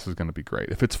 this class is going to be great.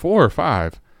 If it's 4 or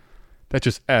 5, that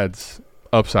just adds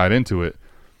upside into it.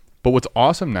 But what's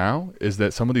awesome now is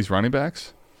that some of these running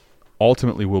backs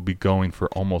ultimately will be going for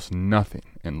almost nothing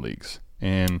in leagues.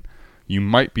 And you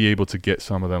might be able to get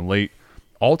some of them late.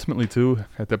 Ultimately, too,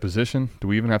 at that position, do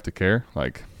we even have to care?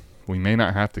 Like, we may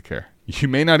not have to care. You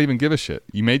may not even give a shit.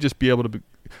 You may just be able to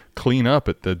clean up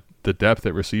at the depth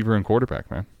at receiver and quarterback,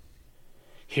 man.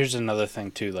 Here's another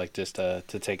thing too, like just to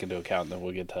take into account. Then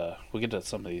we'll get to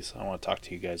some of these. I want to talk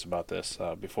to you guys about this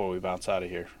before we bounce out of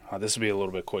here. This will be a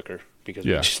little bit quicker because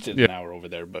we just did an hour over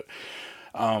there. But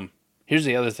here's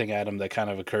the other thing, Adam, that kind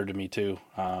of occurred to me too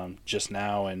just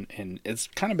now, and it's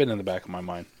kind of been in the back of my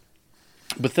mind.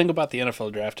 But think about the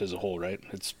NFL draft as a whole, right?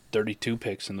 It's 32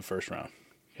 picks in the first round.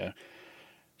 Okay,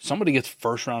 somebody gets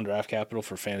first round draft capital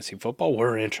for fantasy football,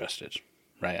 we're interested.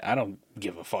 Right, I don't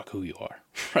give a fuck who you are.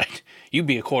 Right, you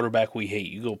be a quarterback we hate.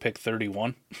 You go pick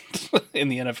 31 in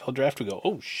the NFL draft. We go,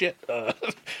 oh shit,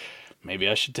 maybe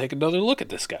I should take another look at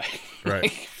this guy.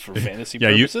 Right, for fantasy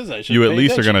purposes, I should. You at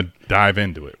least are going to dive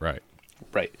into it, right?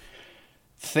 Right.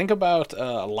 Think about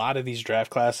a lot of these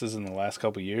draft classes in the last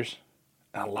couple of years.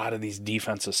 A lot of these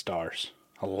defensive stars.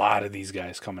 A lot of these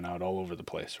guys coming out all over the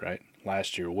place. Right.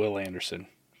 Last year, Will Anderson.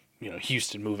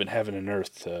 Houston moving heaven and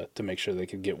earth to make sure they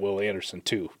could get Will Anderson,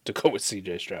 too, to go with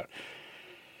C.J. Stroud.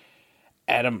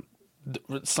 Adam,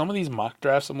 some of these mock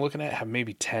drafts I'm looking at have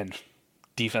maybe 10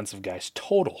 defensive guys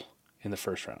total in the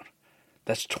first round.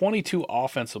 That's 22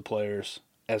 offensive players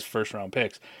as first-round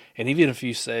picks. And even if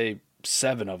you say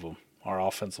 7 of them are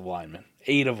offensive linemen,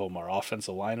 8 of them are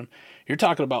offensive linemen, you're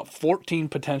talking about 14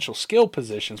 potential skill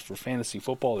positions for fantasy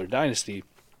football or dynasty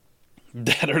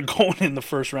that are going in the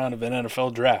first round of an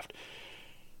NFL draft.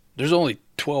 There's only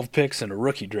 12 picks in a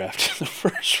rookie draft in the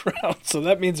first round. So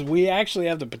that means we actually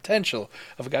have the potential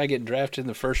of a guy getting drafted in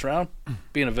the first round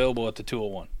being available at the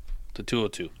 201, the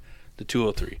 202, the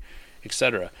 203,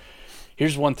 etc.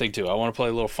 Here's one thing, too. I want to play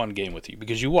a little fun game with you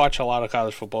because you watch a lot of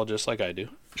college football just like I do.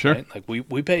 Sure. Right? Like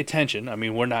we pay attention. I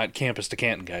mean, we're not campus to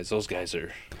Canton guys. Those guys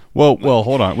are... Well,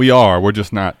 hold on. We are. We're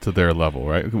just not to their level,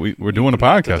 right? We're doing a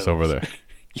podcast over there.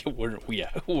 We're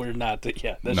not.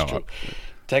 That's true.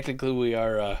 Technically, we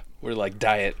are. We're like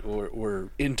diet. We're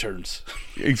interns.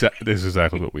 Exactly. This is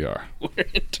exactly what we are. We're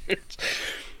interns.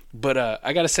 But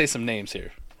I got to say some names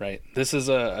here, right? This is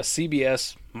a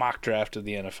CBS mock draft of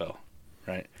the NFL,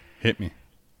 right? Hit me.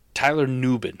 Tyler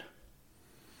Nubin.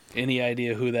 Any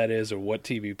idea who that is or what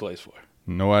team he plays for?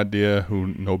 No idea who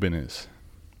Nubin is.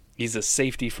 He's a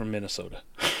safety from Minnesota.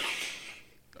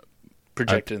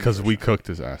 Projected because we cooked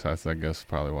his ass. That's, I guess,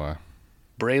 probably why.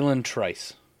 Braylon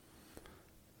Trice.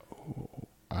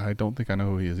 I don't think I know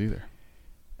who he is either.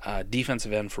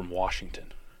 Defensive end from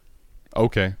Washington.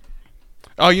 Okay.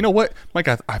 Oh, you know what, Mike?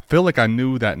 I feel like I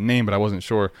knew that name, but I wasn't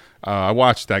sure. I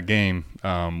watched that game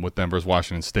with them versus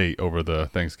Washington State over the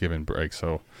Thanksgiving break,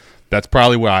 so That's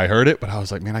probably where I heard it, but I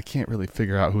was like, man, I can't really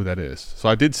figure out who that is. So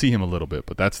I did see him a little bit,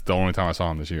 but that's the only time I saw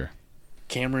him this year.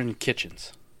 Cameron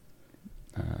Kitchens.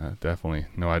 Definitely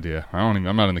no idea. I'm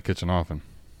not in the kitchen often.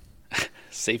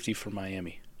 Safety for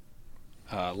Miami.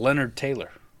 Leonard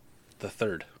Taylor, the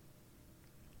third.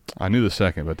 I knew the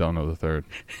second, but don't know the third.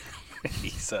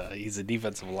 He's a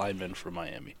defensive lineman for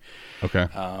Miami. Okay.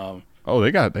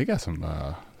 They got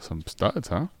some studs,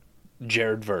 huh?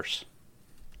 Jared Verse.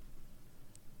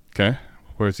 Okay.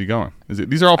 Where's he going?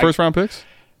 These are all first round picks?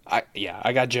 I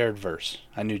got Jared Verse.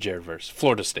 I knew Jared Verse.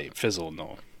 Florida State. Fizzle,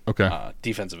 no. Okay.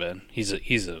 Defensive end. He's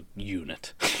a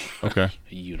unit. Okay.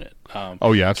 A unit.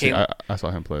 I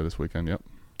saw him play this weekend. Yep.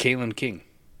 Kalen King.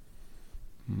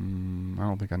 I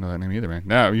don't think I know that name either, man.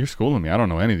 Now you're schooling me. I don't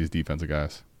know any of these defensive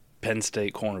guys. Penn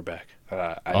State cornerback.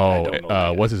 I don't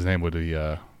know what's his name? Would be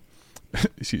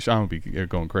Sean would be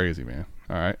going crazy, man.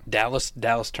 All right. Dallas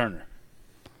Turner.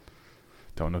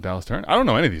 Don't know Dallas Turner. I don't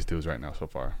know any of these dudes right now so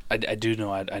far. I do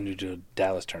know. I knew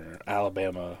Dallas Turner,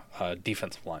 Alabama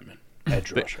defensive lineman,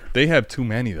 edge rusher. They have too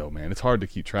many though, man. It's hard to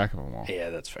keep track of them all. Yeah,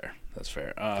 that's fair.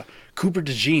 Cooper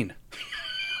DeJean.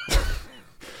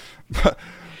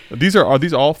 Are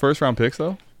these all first round picks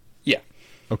though? Yeah.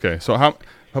 Okay, so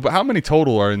how many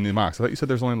total are in the mocks? I thought you said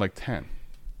there's only like 10.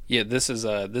 Yeah, this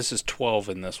is 12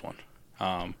 in this one.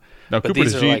 Now Cooper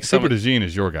DeJean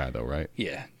is your guy though, right?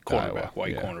 Yeah, cornerback,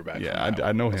 cornerback. Yeah,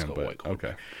 I know him, but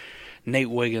okay. Nate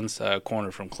Wiggins,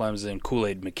 corner from Clemson.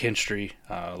 Kool-Aid McKinstry,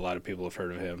 a lot of people have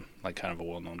heard of him, like kind of a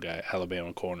well-known guy.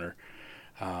 Alabama corner.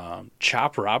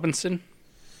 Chop Robinson,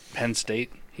 Penn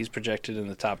State. He's projected in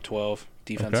the top 12,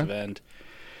 defensive end.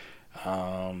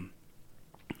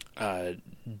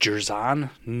 Jerzon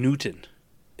Newton,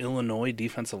 Illinois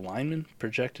defensive lineman,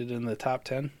 projected in the top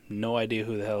 10. No idea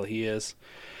who the hell he is.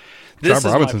 Chop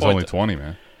Robinson's only 20,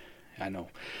 man. I know.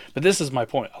 But this is my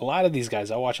point. A lot of these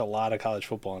guys, I watch a lot of college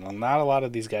football, and not a lot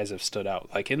of these guys have stood out.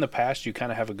 Like in the past, you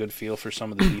kind of have a good feel for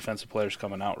some of the defensive players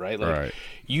coming out, right? Like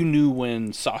you knew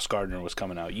when Sauce Gardner was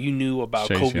coming out. You knew about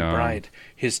Chase Kobe Young. Bryant,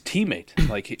 his teammate,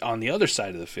 like on the other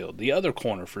side of the field, the other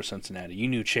corner for Cincinnati. You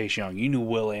knew Chase Young. You knew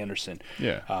Will Anderson.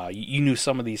 Yeah. You knew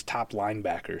some of these top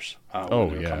linebackers when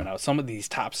they were coming out. Some of these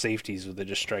top safeties that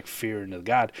just strike fear into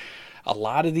God. A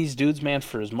lot of these dudes, man,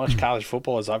 for as much college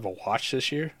football as I've watched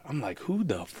this year, I'm like, who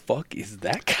the fuck is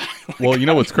that guy? Like, well, you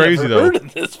know what's crazy, though? I've never heard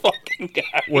of this fucking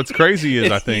guy. What's crazy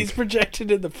is, I think he's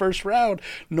projected in the first round.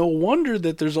 No wonder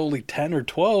that there's only 10 or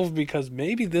 12 because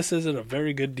maybe this isn't a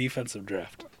very good defensive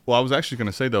draft. Well, I was actually going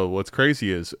to say, though, what's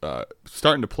crazy is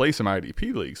starting to play some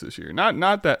IDP leagues this year.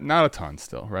 Not a ton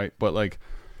still, right? But, like,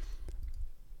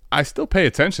 I still pay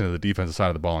attention to the defensive side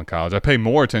of the ball in college. I pay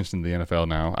more attention to the NFL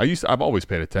now. I've always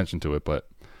paid attention to it, but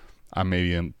I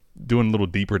maybe am doing little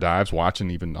deeper dives, watching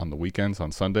even on the weekends,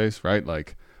 on Sundays, right?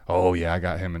 Like, oh yeah, I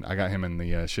got him in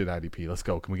the shit IDP. Let's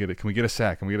go. Can we get a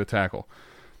sack? Can we get a tackle?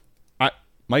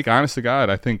 Mike, honest to God,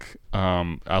 I think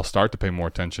I'll start to pay more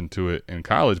attention to it in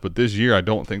college, but this year I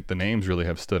don't think the names really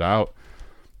have stood out.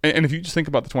 And if you just think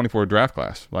about the 24 draft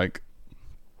class, like,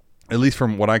 at least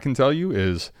from what I can tell you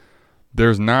is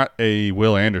there's not a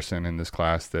Will Anderson in this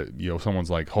class that, someone's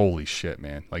like, holy shit,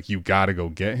 man. Like, you got to go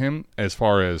get him as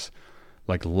far as,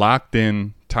 like, locked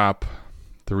in top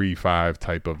 3-5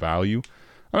 type of value.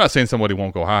 I'm not saying somebody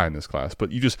won't go high in this class, but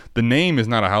the name is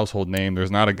not a household name.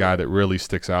 There's not a guy that really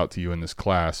sticks out to you in this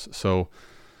class. So,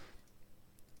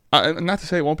 not to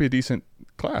say it won't be a decent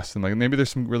class. And, like, maybe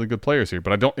there's some really good players here,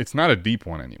 but it's not a deep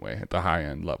one anyway at the high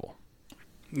end level.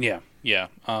 Yeah.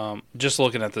 Just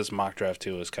looking at this mock draft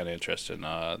too is kind of interesting.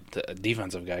 The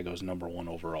defensive guy goes number 1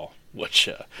 overall, which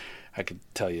I could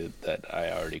tell you that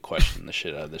I already questioned the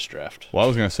shit out of this draft. Well, I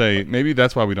was gonna say maybe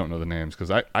that's why we don't know the names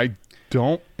because I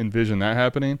don't envision that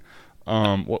happening.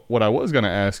 What I was gonna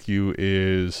ask you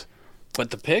is,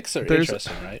 but the picks are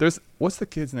interesting, right? What's the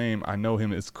kid's name? I know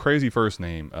him. It's crazy first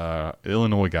name.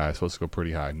 Illinois guy supposed to go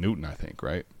pretty high. Newton, I think,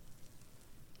 right?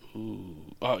 Ooh.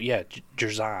 Oh yeah,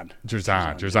 Jerzon.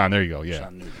 There you go. Yeah,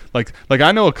 like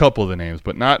I know a couple of the names,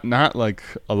 but not like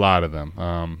a lot of them.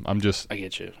 I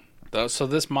get you. So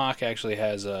this mock actually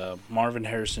has Marvin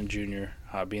Harrison Jr.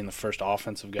 Being the first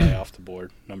offensive guy off the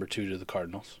board, number 2 to the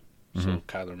Cardinals. Mm-hmm. So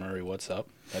Kyler Murray, what's up?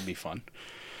 That'd be fun.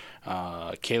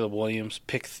 Caleb Williams,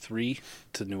 pick 3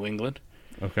 to New England.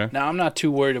 Okay. Now I'm not too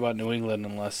worried about New England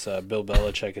unless Bill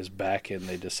Belichick is back and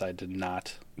they decide to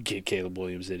not get Caleb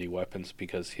Williams any weapons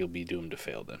because he'll be doomed to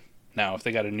fail then. Now, if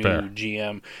they got a new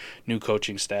GM, new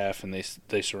coaching staff, and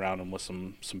they surround him with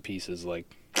some pieces, like,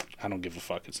 I don't give a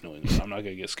fuck. It's New England. I'm not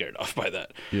gonna get scared off by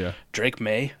that. Yeah. Drake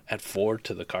May at 4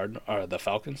 to the the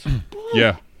Falcons.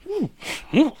 Yeah.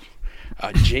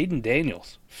 Jaden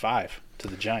Daniels 5 to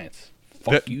the Giants.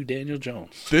 Fuck you, Daniel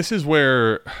Jones. This is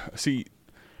where, see,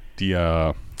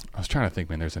 I was trying to think,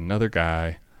 man. There's another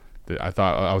guy that I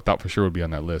thought for sure would be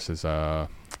on that list. Is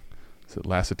it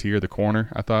Lassitier, the corner?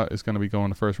 I thought is going to be going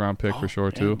the first round pick for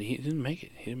sure too. He didn't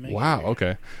make it. Wow.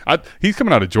 Okay. He's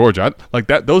coming out of Georgia. Like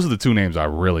that. Those are the two names I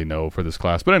really know for this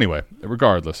class. But anyway,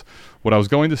 regardless, what I was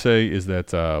going to say is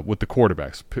that with the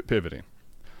quarterbacks pivoting.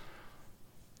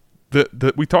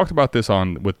 We talked about this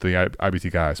with the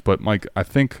IBT guys, but Mike, I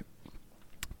think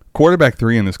quarterback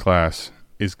 3 in this class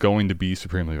is going to be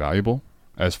supremely valuable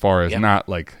as far as not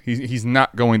like he's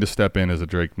not going to step in as a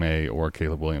Drake May or a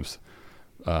Caleb Williams,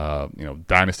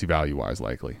 dynasty value wise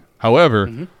likely.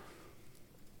 However,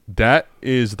 that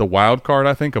is the wild card,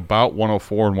 I think, about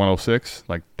 104 and 106,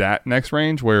 like that next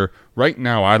range where right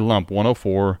now I lump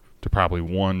 104 to probably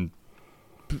one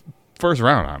first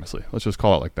round, honestly. Let's just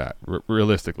call it like that,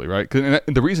 realistically, right? And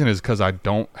the reason is because I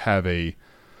don't have a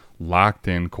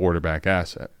locked-in quarterback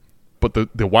asset. But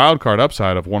the wild card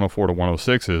upside of 104 to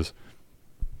 106 is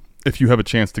if you have a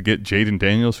chance to get Jaden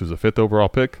Daniels, who's a 5th overall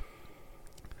pick.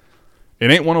 It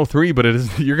ain't 103, but it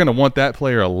is. You're going to want that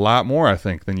player a lot more, I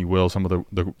think, than you will some of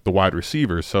the wide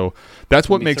receivers. So that's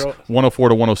what makes 104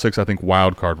 to 106, I think,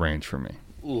 wild card range for me.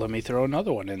 Let me throw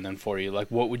another one in then for you. Like,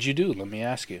 what would you do? Let me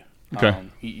ask you. Okay.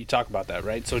 You talk about that,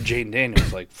 right? So Jaden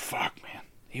Daniels, like, fuck, man.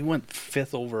 He went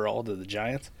 5th overall to the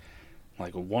Giants,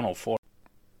 like a 104.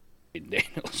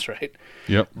 Daniels, right?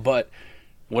 Yep. But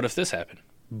what if this happened?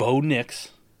 Bo Nix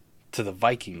to the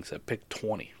Vikings at pick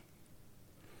 20.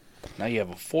 Now you have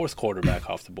a 4th quarterback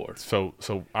off the board. So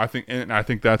I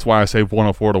think that's why I say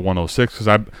 104 to 106 because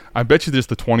I bet you just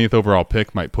the 20th overall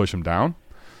pick might push him down,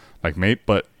 like mate.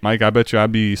 But Mike, I bet you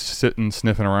I'd be sitting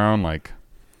sniffing around like,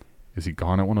 is he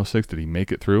gone at 106? Did he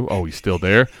make it through? Oh, he's still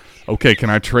there. Okay, can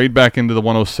I trade back into the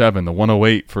 107, the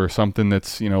 108 for something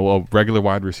that's a regular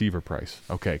wide receiver price?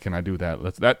 Okay, can I do that?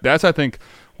 That's I think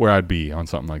where I'd be on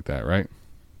something like that, right?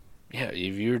 Yeah,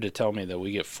 if you were to tell me that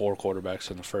we get 4 quarterbacks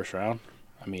in the first round,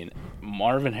 I mean,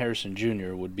 Marvin Harrison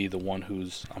Jr. would be the one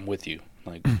who's I'm with you,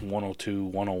 like 102,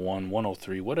 101,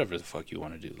 103, whatever the fuck you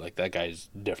want to do. Like that guy's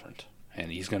different,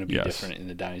 and he's going to be different in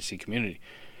the dynasty community.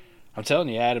 I'm telling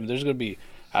you, Adam, there's going to be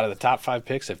out of the top 5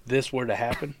 picks, if this were to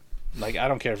happen, like I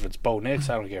don't care if it's Bo Nix,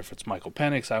 I don't care if it's Michael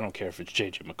Penix, I don't care if it's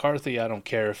J.J. McCarthy, I don't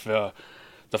care if the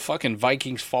fucking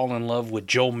Vikings fall in love with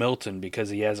Joe Milton because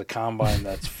he has a combine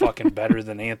that's fucking better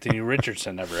than Anthony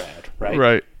Richardson ever had, right?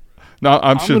 Right. No,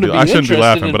 I shouldn't be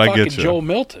laughing, but I get you. Joe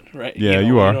Milton, right? Yeah,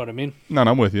 you are. You know what I mean? No,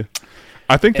 I'm with you.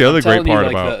 I think the other great part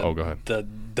about go ahead.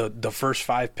 The first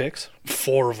 5 picks,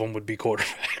 4 of them would be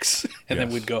quarterbacks, and then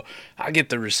we'd go. I get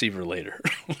the receiver later.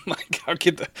 Like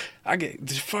I get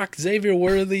fuck Xavier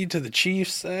Worthy to the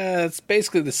Chiefs. It's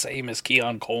basically the same as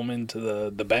Keon Coleman to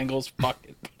the Bengals. Fuck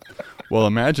it. Well,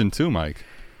 imagine too, Mike,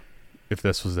 if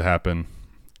this was to happen,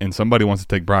 and somebody wants to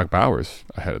take Brock Bowers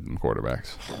ahead of them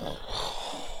quarterbacks.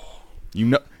 You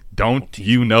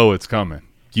know it's coming.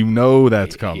 You know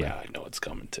that's coming. Yeah, I know it's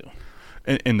coming too.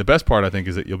 And the best part, I think,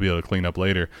 is that you'll be able to clean up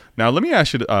later. Now, let me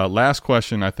ask you last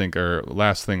question, I think, or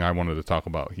last thing I wanted to talk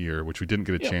about here, which we didn't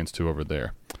get a chance to over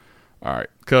there. All right,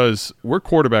 because we're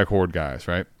quarterback horde guys,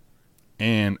 right?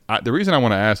 And the reason I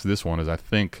want to ask this one is I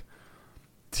think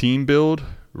team build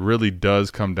really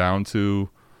does come down to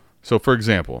 – so, for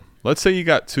example, let's say you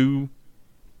got 2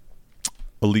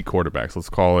 elite quarterbacks. Let's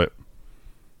call it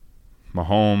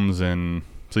Mahomes and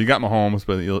 – so you got Mahomes,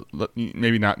 but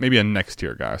maybe a next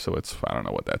tier guy. So it's, I don't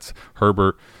know what that's,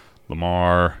 Herbert,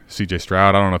 Lamar, CJ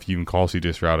Stroud. I don't know if you can call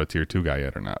CJ Stroud a tier 2 guy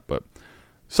yet or not, but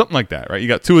something like that, right? You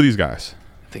got 2 of these guys.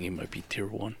 I think he might be tier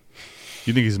 1.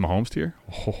 You think he's Mahomes tier?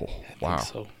 Oh, wow. I think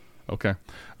so. Okay.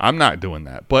 I'm not doing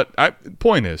that. But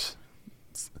point is,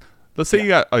 let's say you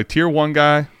got a tier 1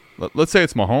 guy. Let's say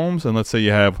it's Mahomes, and let's say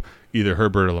you have either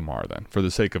Herbert or Lamar then, for the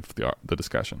sake of the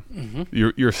discussion. Mm-hmm.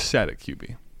 You're set at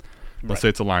QB. Let's say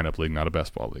it's a lineup league, not a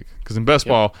best ball league. Because in best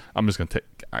ball, I'm just going to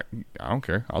take – I don't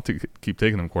care. I'll keep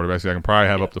taking them quarterbacks. I can probably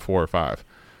have up to 4 or 5.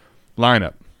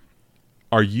 Lineup.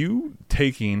 Are you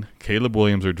taking Caleb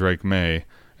Williams or Drake May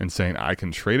and saying I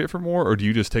can trade it for more, or do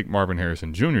you just take Marvin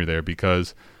Harrison Jr. there?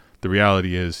 Because the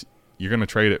reality is you're going to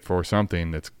trade it for something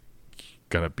that's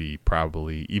going to be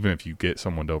probably – even if you get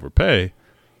someone to overpay,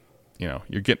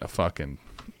 you're getting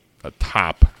a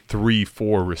top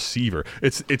 3-4 receiver.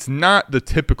 It's not the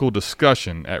typical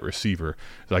discussion at receiver.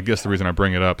 I guess the reason I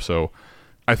bring it up. So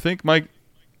I think, Mike,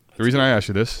 the reason I asked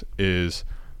you this is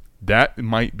that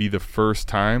might be the first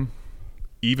time,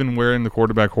 even wearing the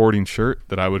quarterback hoarding shirt,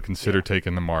 that I would consider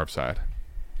taking the Marv side.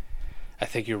 I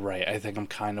think you're right. I think I'm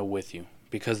kind of with you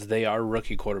because they are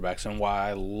rookie quarterbacks, and why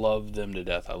I love them to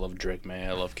death. I love Drake May.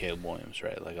 I love Caleb Williams,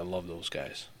 right? Like, I love those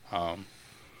guys.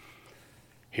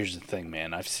 Here's the thing,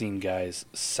 man. I've seen guys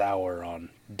sour on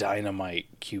dynamite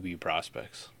QB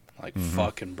prospects. Like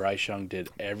fucking Bryce Young did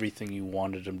everything you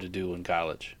wanted him to do in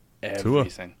college.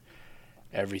 Everything.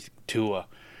 Tua.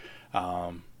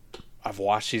 I've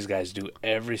watched these guys do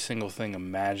every single thing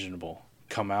imaginable.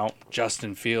 Come out.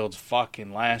 Justin Fields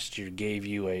fucking last year gave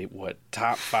you a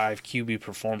top 5 QB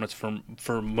performance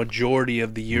for majority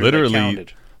of the year.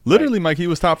 Literally, Mike, he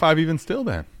was top 5 even still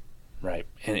then. Right,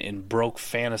 and broke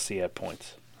fantasy at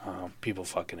points. People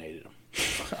fucking hated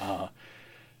him.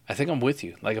 I think I'm with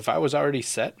you. Like if I was already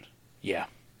set, yeah,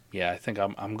 I think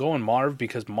I'm going Marv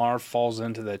because Marv falls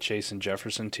into that Chase and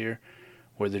Jefferson tier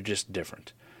where they're just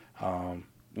different.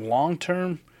 Long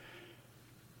term,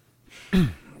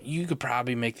 you could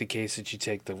probably make the case that you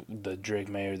take the Drake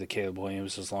May or the Caleb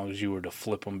Williams as long as you were to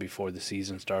flip them before the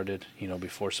season started,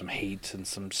 before some hate and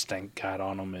some stank got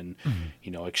on them and,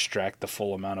 extract the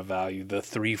full amount of value, the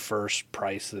 3 first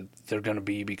price that they're going to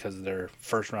be because they're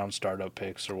first-round startup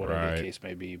picks or whatever the case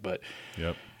may be. But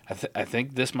yep. I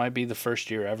think this might be the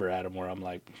first year ever, Adam, where I'm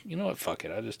like, you know what, fuck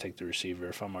it. I just take the receiver.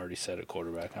 If I'm already set at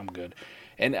quarterback, I'm good.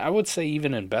 And I would say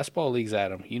even in best ball leagues,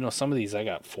 Adam, some of these I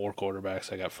got 4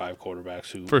 quarterbacks, I got 5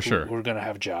 quarterbacks who are going to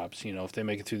have jobs. If they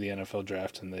make it through the NFL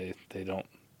draft and they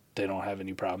don't have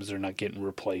any problems, they're not getting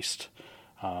replaced.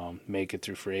 Make it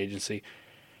through free agency.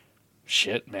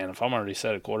 Shit, man, if I'm already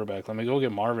set at quarterback, let me go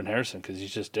get Marvin Harrison because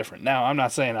he's just different. Now, I'm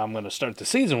not saying I'm going to start the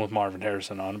season with Marvin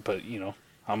Harrison on it, but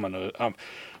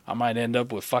I might end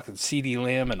up with fucking CeeDee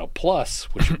Lamb and a plus,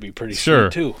 which would be pretty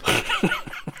sweet too.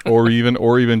 or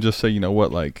even just say, you know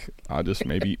what, like I'll just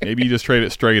maybe you just trade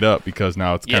it straight up because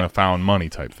now it's kind of found money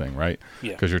type thing, right?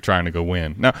 Yeah. Because you're trying to go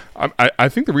win. Now, I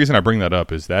think the reason I bring that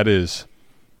up is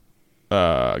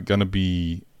going to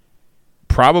be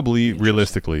probably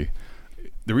realistically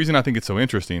the reason I think it's so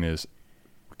interesting is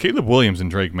Caleb Williams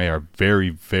and Drake May are very,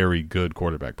 very good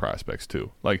quarterback prospects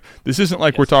too. Like this isn't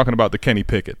like we're talking about the Kenny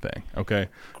Pickett thing, okay?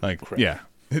 Like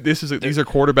these are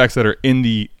quarterbacks that are in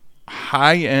the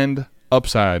high end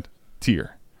upside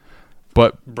tier.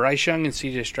 But Bryce Young and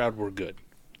CJ Stroud were good.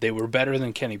 They were better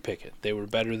than Kenny Pickett. They were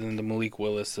better than the Malik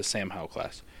Willis, the Sam Howell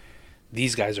class.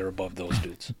 These guys are above those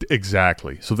dudes.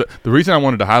 Exactly. So the reason I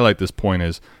wanted to highlight this point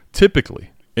is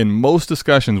typically in most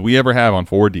discussions we ever have on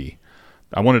 4D,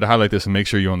 I wanted to highlight this and make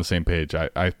sure you're on the same page.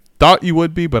 I thought you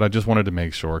would be, but I just wanted to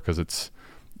make sure because it's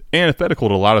antithetical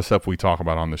to a lot of stuff we talk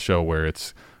about on the show where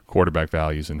it's quarterback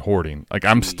values and hoarding. Like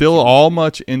I'm still all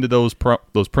much into those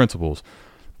principles,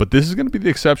 but this is going to be the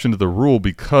exception to the rule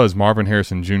because Marvin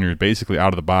Harrison Jr. basically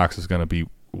out of the box is going to be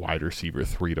wide receiver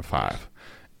 3 to 5.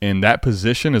 And that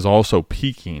position is also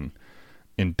peaking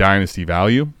in dynasty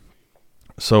value.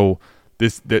 So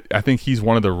I think he's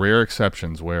one of the rare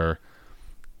exceptions where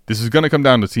this is going to come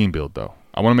down to team build, though.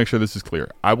 I want to make sure this is clear.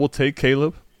 I will take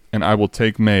Caleb and I will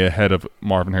take May ahead of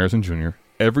Marvin Harrison Jr.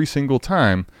 every single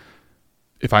time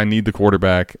if I need the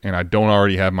quarterback and I don't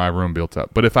already have my room built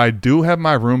up. But if I do have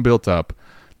my room built up,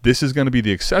 this is going to be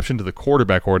the exception to the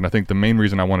quarterback hoard. And I think the main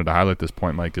reason I wanted to highlight this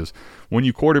point, Mike, is when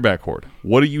you quarterback hoard,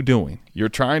 what are you doing? You're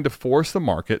trying to force the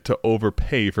market to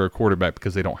overpay for a quarterback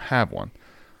because they don't have one.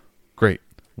 Great.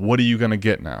 What are you going to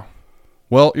get now?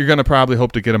 Well, you're going to probably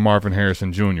hope to get a Marvin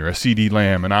Harrison Jr., a CeeDee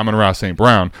Lamb, and Amon-Ra St.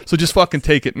 Brown. So just fucking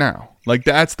take it now. Like,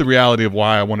 that's the reality of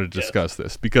why I wanted to discuss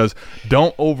this. Because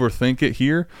don't overthink it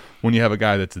here when you have a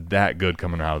guy that's that good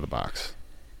coming out of the box.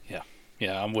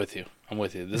 Yeah, I'm with you.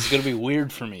 This is going to be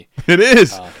weird for me. It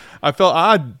is. I felt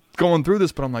odd going through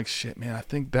this, but I'm like, shit, man, I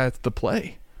think that's the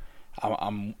play.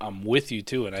 I'm with you,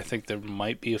 too, and I think there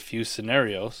might be a few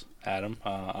scenarios, Adam.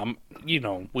 I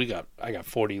got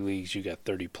 40 leagues, you got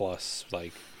 30 plus.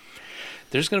 Like,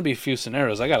 there's going to be a few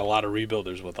scenarios. I got a lot of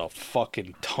rebuilders with a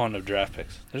fucking ton of draft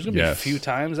picks. There's going to be a few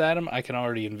times, Adam, I can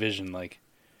already envision, like,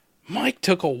 Mike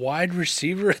took a wide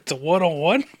receiver at the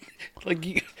 101?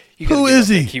 Like, who is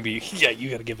he? QB. Yeah,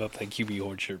 you got to give up that QB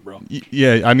hoard shirt, bro.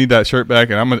 Yeah, I need that shirt back,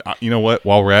 and I'm gonna. You know what?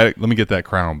 While we're at it, let me get that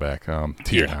crown back.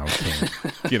 Tier now.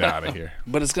 Get out of here.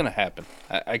 But it's gonna happen.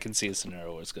 I can see a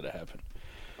scenario where it's gonna happen.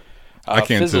 I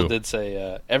can Fizzle too. Did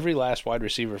say every last wide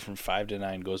receiver from 5 to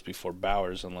 9 goes before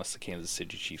Bowers unless the Kansas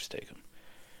City Chiefs take him.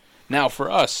 Now for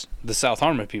us, the South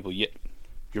Harmon people, you're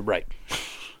right.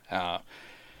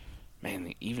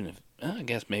 Man, even if I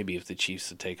guess maybe if the Chiefs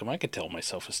would take him, I could tell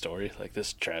myself a story like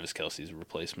this. Travis Kelce's a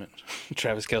replacement.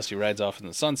 Travis Kelce rides off in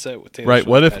the sunset with Taylor right.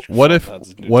 Swift,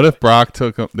 What if Brock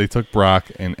took him? They took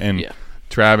Brock and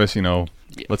Travis.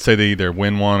 Let's say they either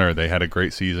win one or they had a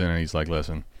great season, and he's like,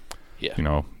 listen,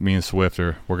 me and Swift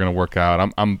we're gonna work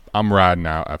out. I'm riding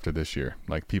out after this year.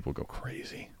 Like people go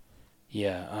crazy.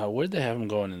 Yeah. Where'd they have him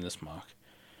going in this mock?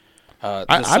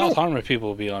 The South Harmon people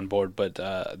will be on board, but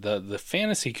the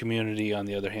fantasy community, on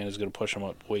the other hand, is going to push him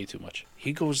up way too much.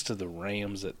 He goes to the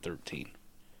Rams at 13.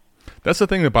 That's the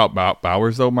thing about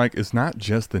Bowers, though, Mike. It's not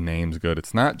just the name's good.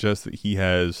 It's not just that he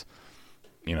has,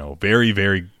 very,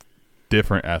 very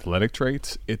different athletic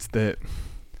traits. It's that,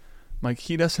 Mike,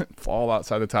 he doesn't fall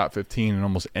outside the top 15 in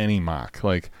almost any mock.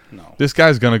 No. This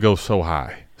guy's going to go so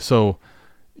high. So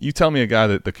you tell me a guy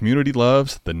that the community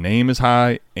loves, the name is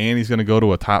high, and he's going to go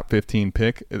to a top 15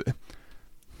 pick.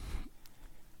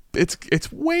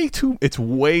 It's way too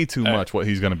much what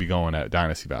he's going to be going at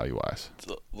dynasty value wise.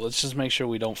 Let's just make sure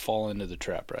we don't fall into the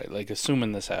trap, right?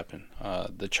 Assuming this happened,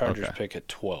 the Chargers pick at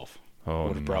 12. Oh,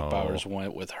 what if Brock Bowers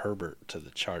went with Herbert to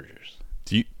the Chargers?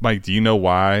 Mike, do you know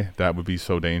why that would be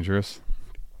so dangerous?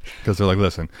 Because they're like,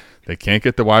 listen, they can't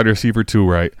get the wide receiver 2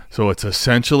 right, so it's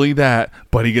essentially that,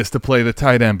 but he gets to play the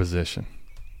tight end position.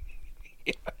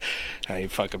 Yeah. I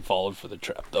ain't fucking falling for the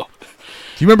trap, though. Do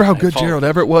you remember how good Gerald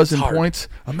Everett was in points?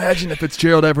 Imagine if it's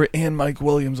Gerald Everett and Mike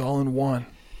Williams all in one.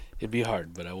 It'd be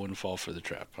hard, but I wouldn't fall for the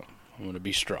trap. I'm going to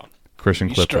be strong. Christian,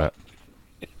 clip that.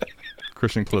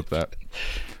 Christian, clip that.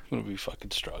 I'm going to be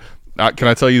fucking strong. Can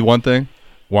I tell you one thing?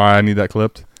 Why I need that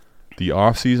clipped? The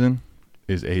offseason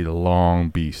is a long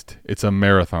beast. It's a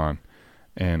marathon.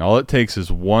 And all it takes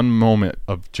is one moment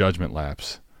of judgment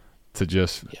lapse to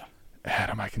just,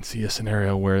 Adam, I can see a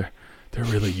scenario where they're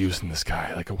really using this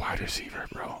guy like a wide receiver,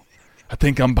 bro. I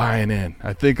think I'm buying in.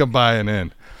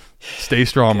 Stay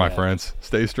strong, my friends.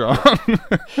 Stay strong.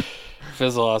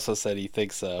 Fizzle also said he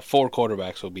thinks 4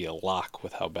 quarterbacks will be a lock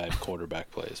with how bad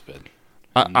quarterback play has been.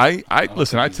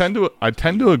 Listen. I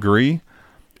tend to agree.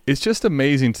 It's just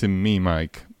amazing to me,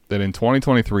 Mike, that in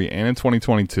 2023 and in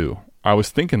 2022, I was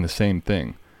thinking the same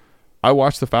thing. I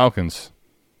watched the Falcons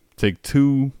take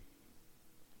 2.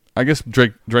 I guess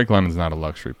Drake London's not a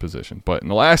luxury position, but in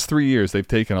the last 3 years, they've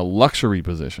taken a luxury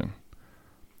position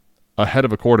ahead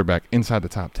of a quarterback inside the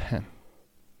top 10.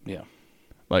 Yeah.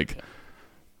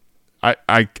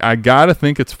 I gotta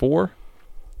think it's 4,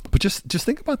 but just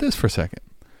think about this for a second.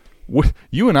 What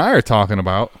you and I are talking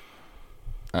about,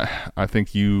 I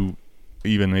think you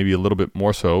even maybe a little bit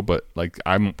more so, but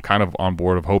I'm kind of on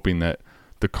board of hoping that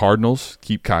the Cardinals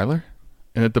keep Kyler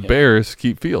and that the Bears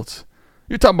keep Fields.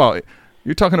 You're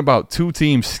talking about 2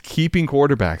 teams keeping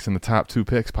quarterbacks in the top 2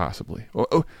 picks possibly.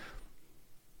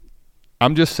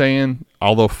 I'm just saying,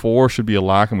 although 4 should be a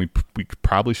lock and we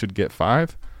probably should get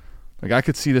 5, I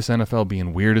could see this NFL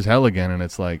being weird as hell again, and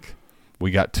it's we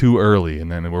got 2 early,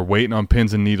 and then we're waiting on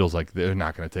pins and needles. They're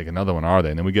not going to take another one, are they?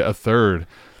 And then we get a third,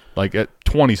 at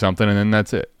 20-something, and then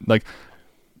that's it.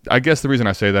 I guess the reason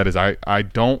I say that is I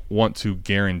don't want to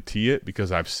guarantee it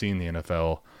because I've seen the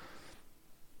NFL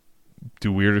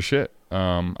do weirder shit.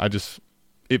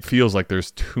 It feels like there's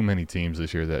too many teams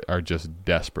this year that are just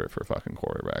desperate for a fucking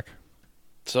quarterback.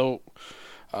 So,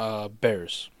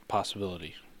 Bears,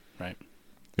 possibility, right?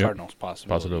 Yep. Cardinals,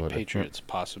 possibility. Patriots,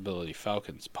 possibility.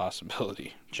 Falcons,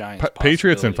 possibility. Giants, possibility.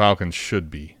 Patriots and Falcons should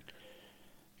be.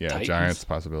 Yeah, Titans? Giants,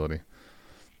 possibility.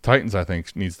 Titans, I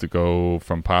think, needs to go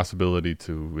from possibility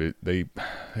to they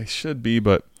should be,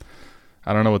 but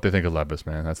I don't know what they think of Levis,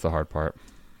 man. That's the hard part.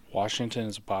 Washington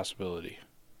is a possibility.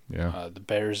 Yeah. The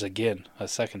Bears again, a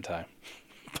second time,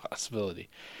 possibility.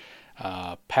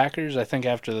 Packers, I think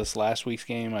after this last week's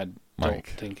game, I don't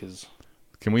think is.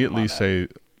 Can we at least say,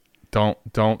 don't?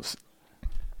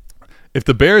 If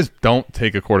the Bears don't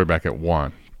take a quarterback at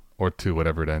 1 or 2,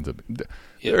 whatever it ends up,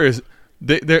 there is.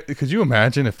 Could you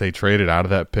imagine if they traded out of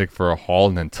that pick for a haul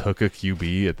and then took a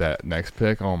QB at that next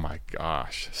pick? Oh my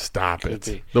gosh! Stop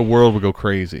it! The world would go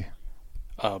crazy.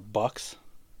 Bucks.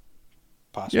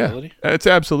 Possibility? Yeah, it's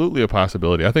absolutely a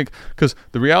possibility. I think because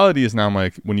the reality is now,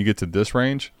 Mike, when you get to this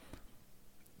range,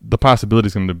 the possibility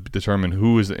is going to determine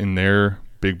who is in their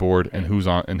big board and who's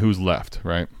on and who's left,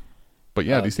 right? But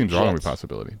yeah, these teams are all going to be a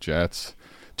possibility. Jets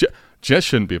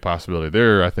shouldn't be a possibility.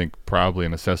 They're, I think, probably a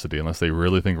necessity unless they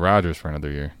really think Rodgers for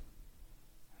another year.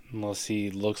 Unless he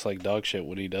looks like dog shit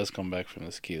when he does come back from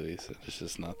his Achilles. It's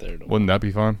just not there. Wouldn't that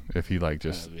be fun if he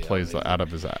just plays out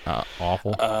of his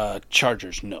awful?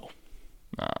 Chargers, no.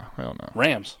 Nah, hell no.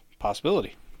 Rams,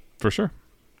 possibility. For sure.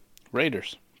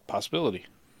 Raiders, possibility.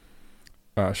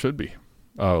 Should be.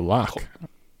 Lock.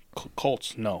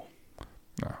 Colts, no.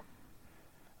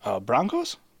 No.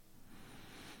 Broncos?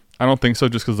 I don't think so,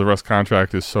 just because the Russ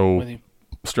contract is so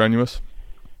strenuous.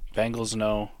 Bengals,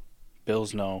 no.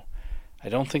 Bills, no. I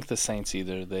don't think the Saints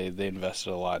either. They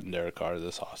invested a lot in Derek Carr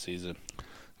this offseason.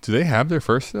 Do they have their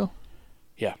first still?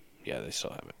 Yeah, they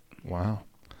still have it. Wow.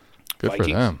 Good Vikings.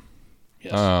 for them.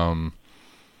 Yes.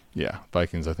 Yeah,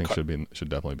 Vikings I think should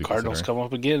definitely be Cardinals considering. come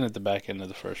up again at the back end of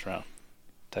the first round.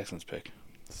 Texans pick.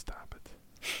 Stop it.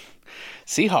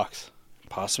 Seahawks.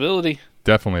 Possibility.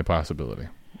 Definitely a possibility.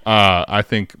 I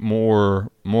think more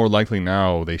likely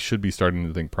now they should be starting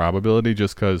to think probability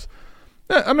just because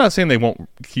I'm not saying they won't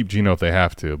keep Geno if they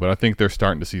have to, but I think they're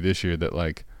starting to see this year that,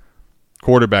 like,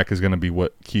 quarterback is going to be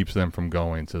what keeps them from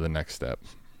going to the next step.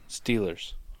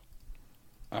 Steelers.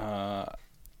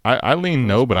 I lean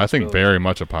no, but I think very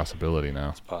much a possibility now.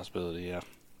 It's a possibility,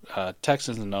 yeah.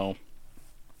 Texans, no.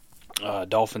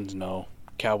 Dolphins, no.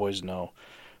 Cowboys, no.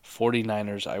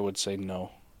 49ers, I would say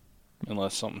no,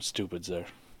 unless something stupid's there.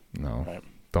 No, Right.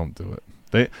 Don't do it.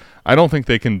 I don't think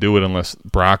they can do it unless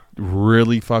Brock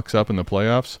really fucks up in the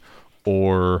playoffs,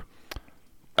 or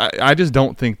I just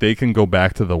don't think they can go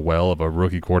back to the well of a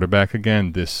rookie quarterback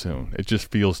again this soon. It just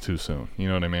feels too soon. You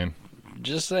know what I mean?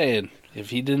 Just saying, if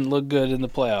he didn't look good in the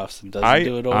playoffs and doesn't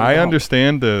do it over I the hump,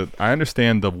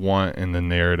 understand the want and the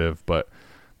narrative, but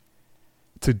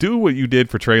to do what you did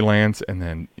for Trey Lance and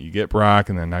then you get Brock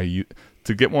and then now you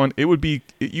to get one, it would be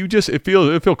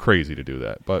it feel crazy to do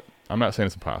that, but I'm not saying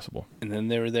it's impossible. And then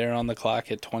they were there on the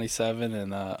clock at 27,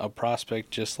 and a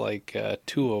prospect just like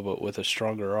Tua, but with a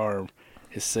stronger arm,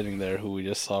 is sitting there who we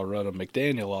just saw run a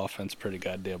McDaniel offense pretty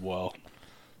goddamn well.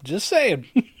 Just saying.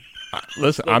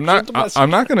 Listen, I'm not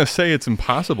going to say it's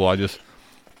impossible.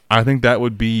 I think that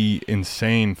would be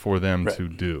insane for them to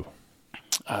do.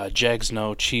 Jags,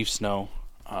 no. Chiefs, no.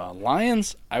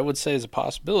 Lions, I would say, is a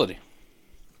possibility.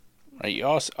 Right, you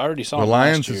already saw the them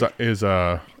Lions last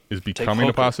year. is becoming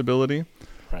a possibility,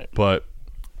 right? But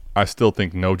I still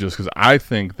think no, just because I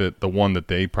think that the one that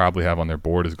they probably have on their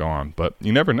board is gone. But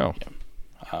you never know.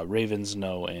 Yeah. Ravens,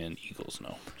 no, and Eagles,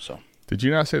 no. So did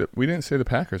you not say that? We didn't say the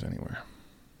Packers anywhere.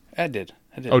 I did.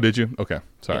 Oh, did you? Okay,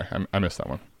 sorry, Yeah. I missed that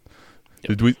one. Yep.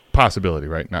 Did we possibility,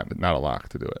 right? Not a lock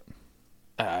to do it.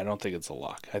 I don't think it's a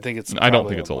lock. I think it's. I don't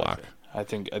think it's a unlikely. lock. I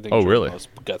think. Oh, Jordan really? Love's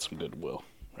got some goodwill.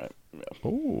 Right. Yeah.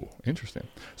 Oh, interesting.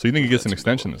 So you think he gets an That's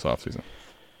extension this offseason?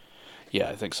 Yeah,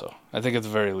 I think so. I think at the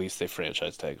very least they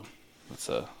franchise tag him. That's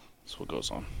what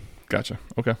goes on. Gotcha.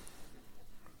 Okay.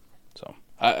 So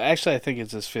actually, I think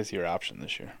it's his 5th-year option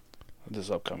this year, this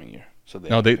upcoming year. So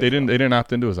they didn't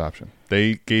opt into his option.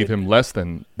 They gave him less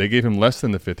than the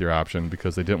 5th-year option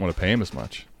because they didn't want to pay him as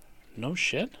much. No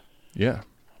shit. Yeah.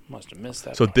 Must have missed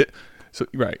that. So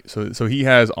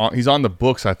he's on the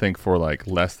books, I think, for like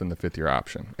less than the 5th-year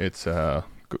option. It's go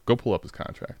pull up his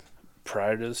contract.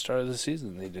 Prior to the start of the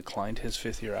season, they declined his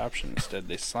 5th-year option. Instead,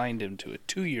 they signed him to a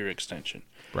 2-year extension.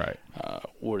 Right.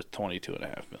 Worth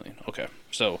 $22.5 million. Okay,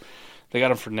 so they got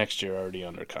him for next year already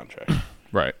under contract.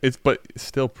 Right. It's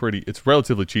still pretty. It's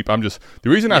relatively cheap. The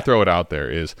reason I throw it out there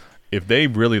is if they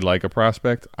really like a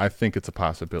prospect, I think it's a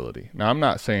possibility. Now, I'm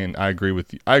not saying I agree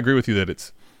with you. I agree with you that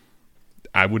it's.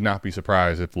 I would not be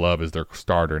surprised if Love is their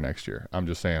starter next year. I'm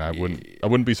just saying I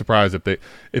wouldn't be surprised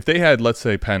if they had, let's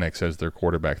say, Penix as their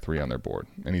quarterback 3 on their board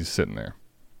and he's sitting there.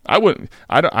 I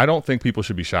don't think people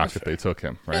should be shocked if they took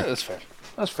him. Right. Yeah, that's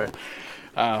fair.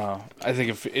 I think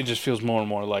if it just feels more and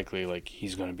more likely like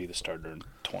he's going to be the starter in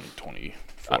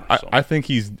 2024. I think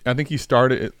he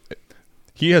started.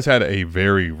 He has had a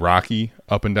very rocky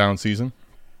up and down season.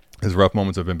 His rough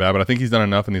moments have been bad, but I think he's done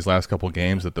enough in these last couple of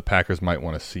games that the Packers might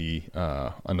want to see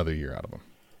another year out of him.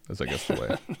 That's, I guess,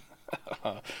 the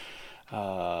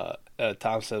way.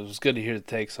 Tom says, it was good to hear the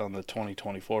takes on the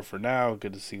 2024 for now.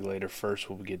 Good to see later first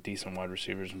we'll get decent wide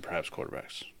receivers and perhaps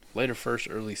quarterbacks. Later first,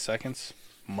 early seconds,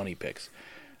 money picks.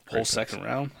 Whole second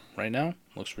round right now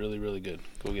looks really, really good.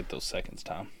 Go get those seconds,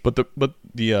 Tom. But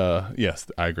yes,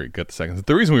 I agree. Get the seconds.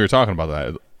 The reason we were talking about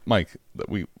that, Mike,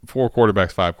 that 4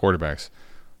 quarterbacks, 5 quarterbacks.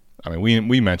 I mean,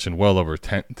 we mentioned well over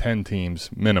 10 teams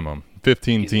minimum,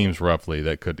 15 teams roughly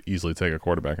that could easily take a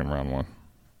quarterback in round 1.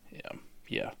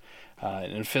 Yeah.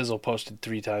 And Fizzle posted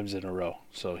 3 times in a row,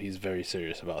 so he's very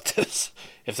serious about this.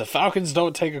 If the Falcons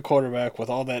don't take a quarterback with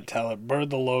all that talent, burn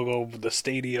the logo, the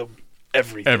stadium,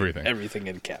 everything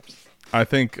in caps. I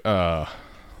think I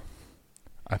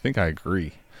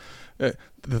agree.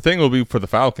 The thing will be for the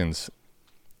Falcons.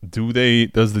 Does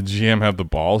the GM have the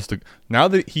balls to now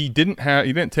that he didn't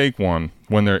take one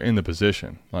when they're in the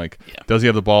position? Like, does he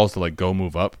have the balls to like go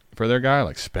move up for their guy,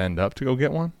 like spend up to go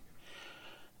get one?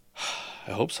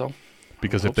 I hope so.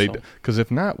 Because if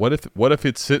not, what if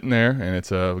it's sitting there and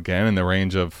it's again in the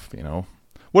range of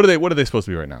what are they supposed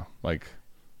to be right now? Like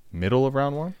middle of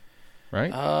round 1,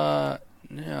 right?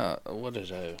 Yeah. What is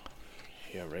it?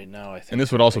 Yeah, right now I think. And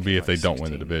this would also be if they don't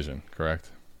win the division, correct?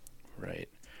 Right.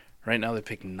 Right now they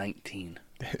pick 19.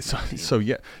 So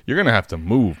yeah, you're gonna have to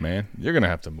move, man. You're gonna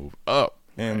have to move up,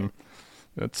 and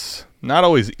that's not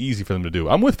always easy for them to do.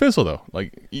 I'm with Fizzle though.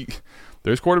 Like,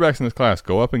 there's quarterbacks in this class.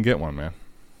 Go up and get one, man.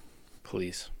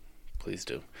 Please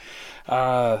do.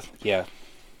 Yeah,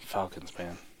 Falcons,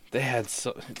 man. They had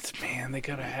they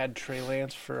could have had Trey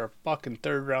Lance for a fucking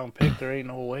 3rd round pick. There ain't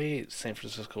no way San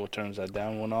Francisco turns that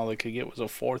down when all they could get was a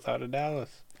 4th out of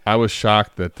Dallas. I was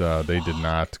shocked that they did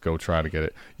not go try to get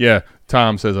it. Yeah,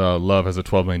 Tom says Love has a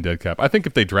 $12 million dead cap. I think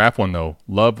if they draft one, though,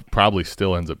 Love probably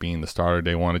still ends up being the starter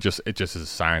day one. It just is a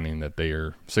signing that they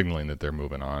are signaling that they're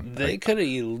moving on. They could have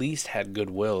at least had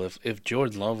goodwill. If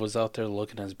Jordan Love was out there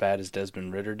looking as bad as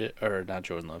Desmond Ridder did, or not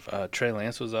Jordan Love, Trey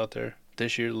Lance was out there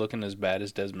this year looking as bad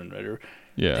as Desmond Ridder,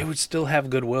 they would still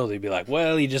have goodwill. They'd be like,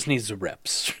 well, he just needs the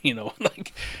reps.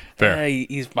 Fair.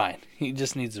 He's fine. He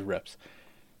just needs the reps.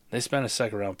 They spent a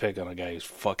 2nd round pick on a guy who's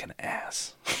fucking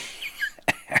ass.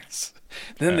 Ass.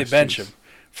 Then they bench him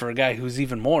for a guy who's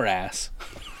even more ass.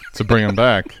 To bring him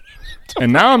back.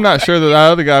 And now I'm not sure that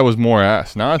other guy was more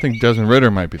ass. Now I think Desmond Ridder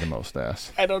might be the most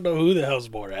ass. I don't know who the hell's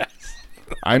more ass.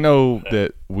 I know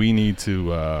that we need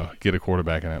to get a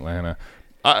quarterback in Atlanta.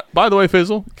 By the way,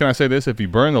 Fizzle, can I say this? If you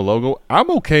burn the logo, I'm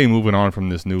okay moving on from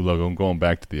this new logo and going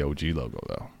back to the OG logo,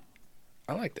 though.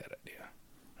 I like that idea.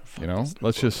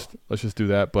 Let's just do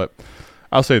that. But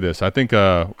I'll say this: I think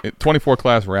 24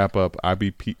 class wrap up,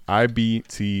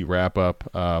 IBT wrap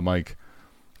up. Mike,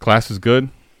 class is good.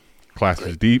 Class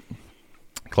is deep.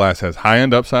 Class has high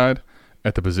end upside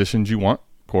at the positions you want.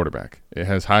 Quarterback. It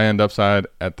has high end upside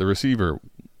at the receiver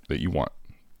that you want.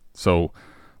 So,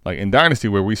 like in Dynasty,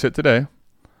 where we sit today,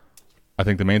 I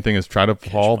think the main thing is try to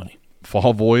fall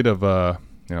void of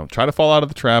try to fall out of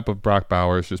the trap of Brock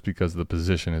Bowers just because the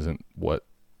position isn't what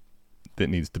it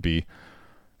needs to be.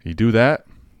 You do that,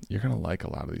 you're going to like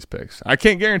a lot of these picks. I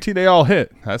can't guarantee they all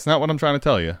hit. That's not what I'm trying to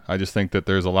tell you. I just think that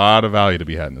there's a lot of value to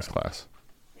be had in this class.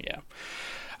 Yeah.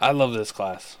 I love this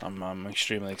class. I'm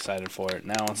extremely excited for it.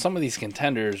 Now, on some of these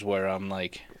contenders where I'm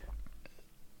like,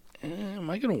 am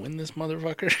I going to win this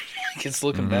motherfucker? It's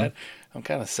looking bad. I'm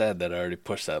kind of sad that I already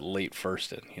pushed that late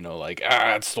first in.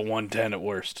 It's the 110 at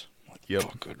worst. Yep.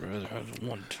 Fuck, I'd rather have the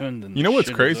 110 than you know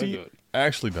what's crazy?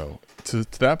 Actually, though, to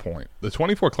that point, the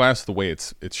 24 class, the way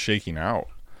it's shaking out,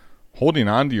 holding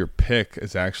on to your pick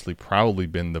has actually probably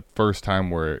been the first time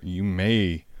where you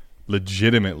may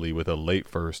legitimately, with a late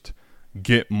first,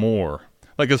 get more.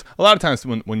 Like, 'cause a lot of times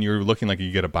when you're looking like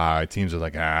you get a bye, teams are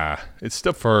like, it's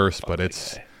still first, but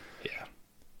it's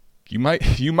you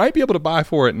might be able to buy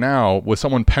for it now with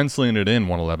someone penciling it in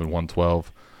 111,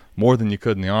 112. More than you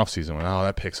could in the offseason when,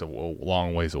 that pick's a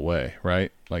long ways away,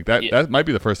 right? Like that might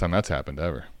be the first time that's happened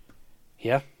ever.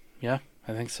 Yeah, I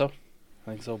think so.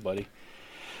 Buddy.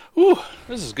 Ooh,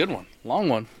 this is a good one. Long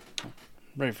one. I'm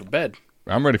ready for bed.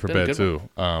 I'm ready for bed, too.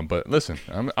 But listen,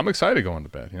 I'm excited going to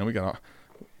bed. We got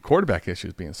quarterback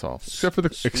issues being solved,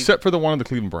 except for the one of the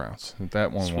Cleveland Browns.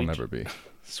 That one will never be.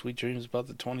 Sweet dreams about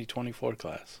the 2024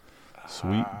 class.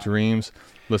 Sweet dreams.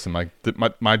 Listen,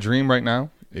 my dream right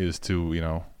now is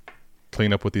to,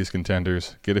 clean up with these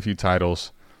contenders, get a few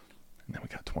titles, and then we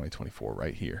got 2024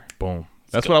 right here. Boom.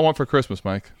 That's what I want for Christmas,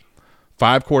 Mike.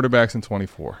 5 quarterbacks in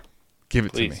 24. Give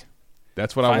it to me.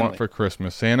 That's what I want for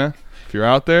Christmas. Santa, if you're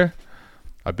out there,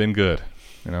 I've been good.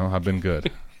 I've been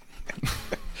good.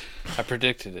 I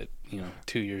predicted it,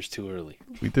 2 years too early.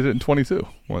 We did it in 22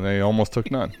 when they almost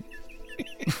took none.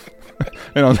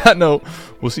 And on that note,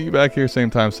 we'll see you back here same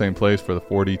time, same place for the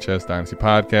 4D Chess Dynasty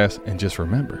podcast. And just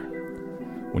remember,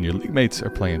 when your league mates are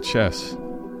playing chess,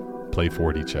 play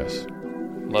 4D chess.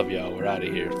 Love y'all. We're out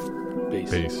of here.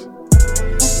 Peace.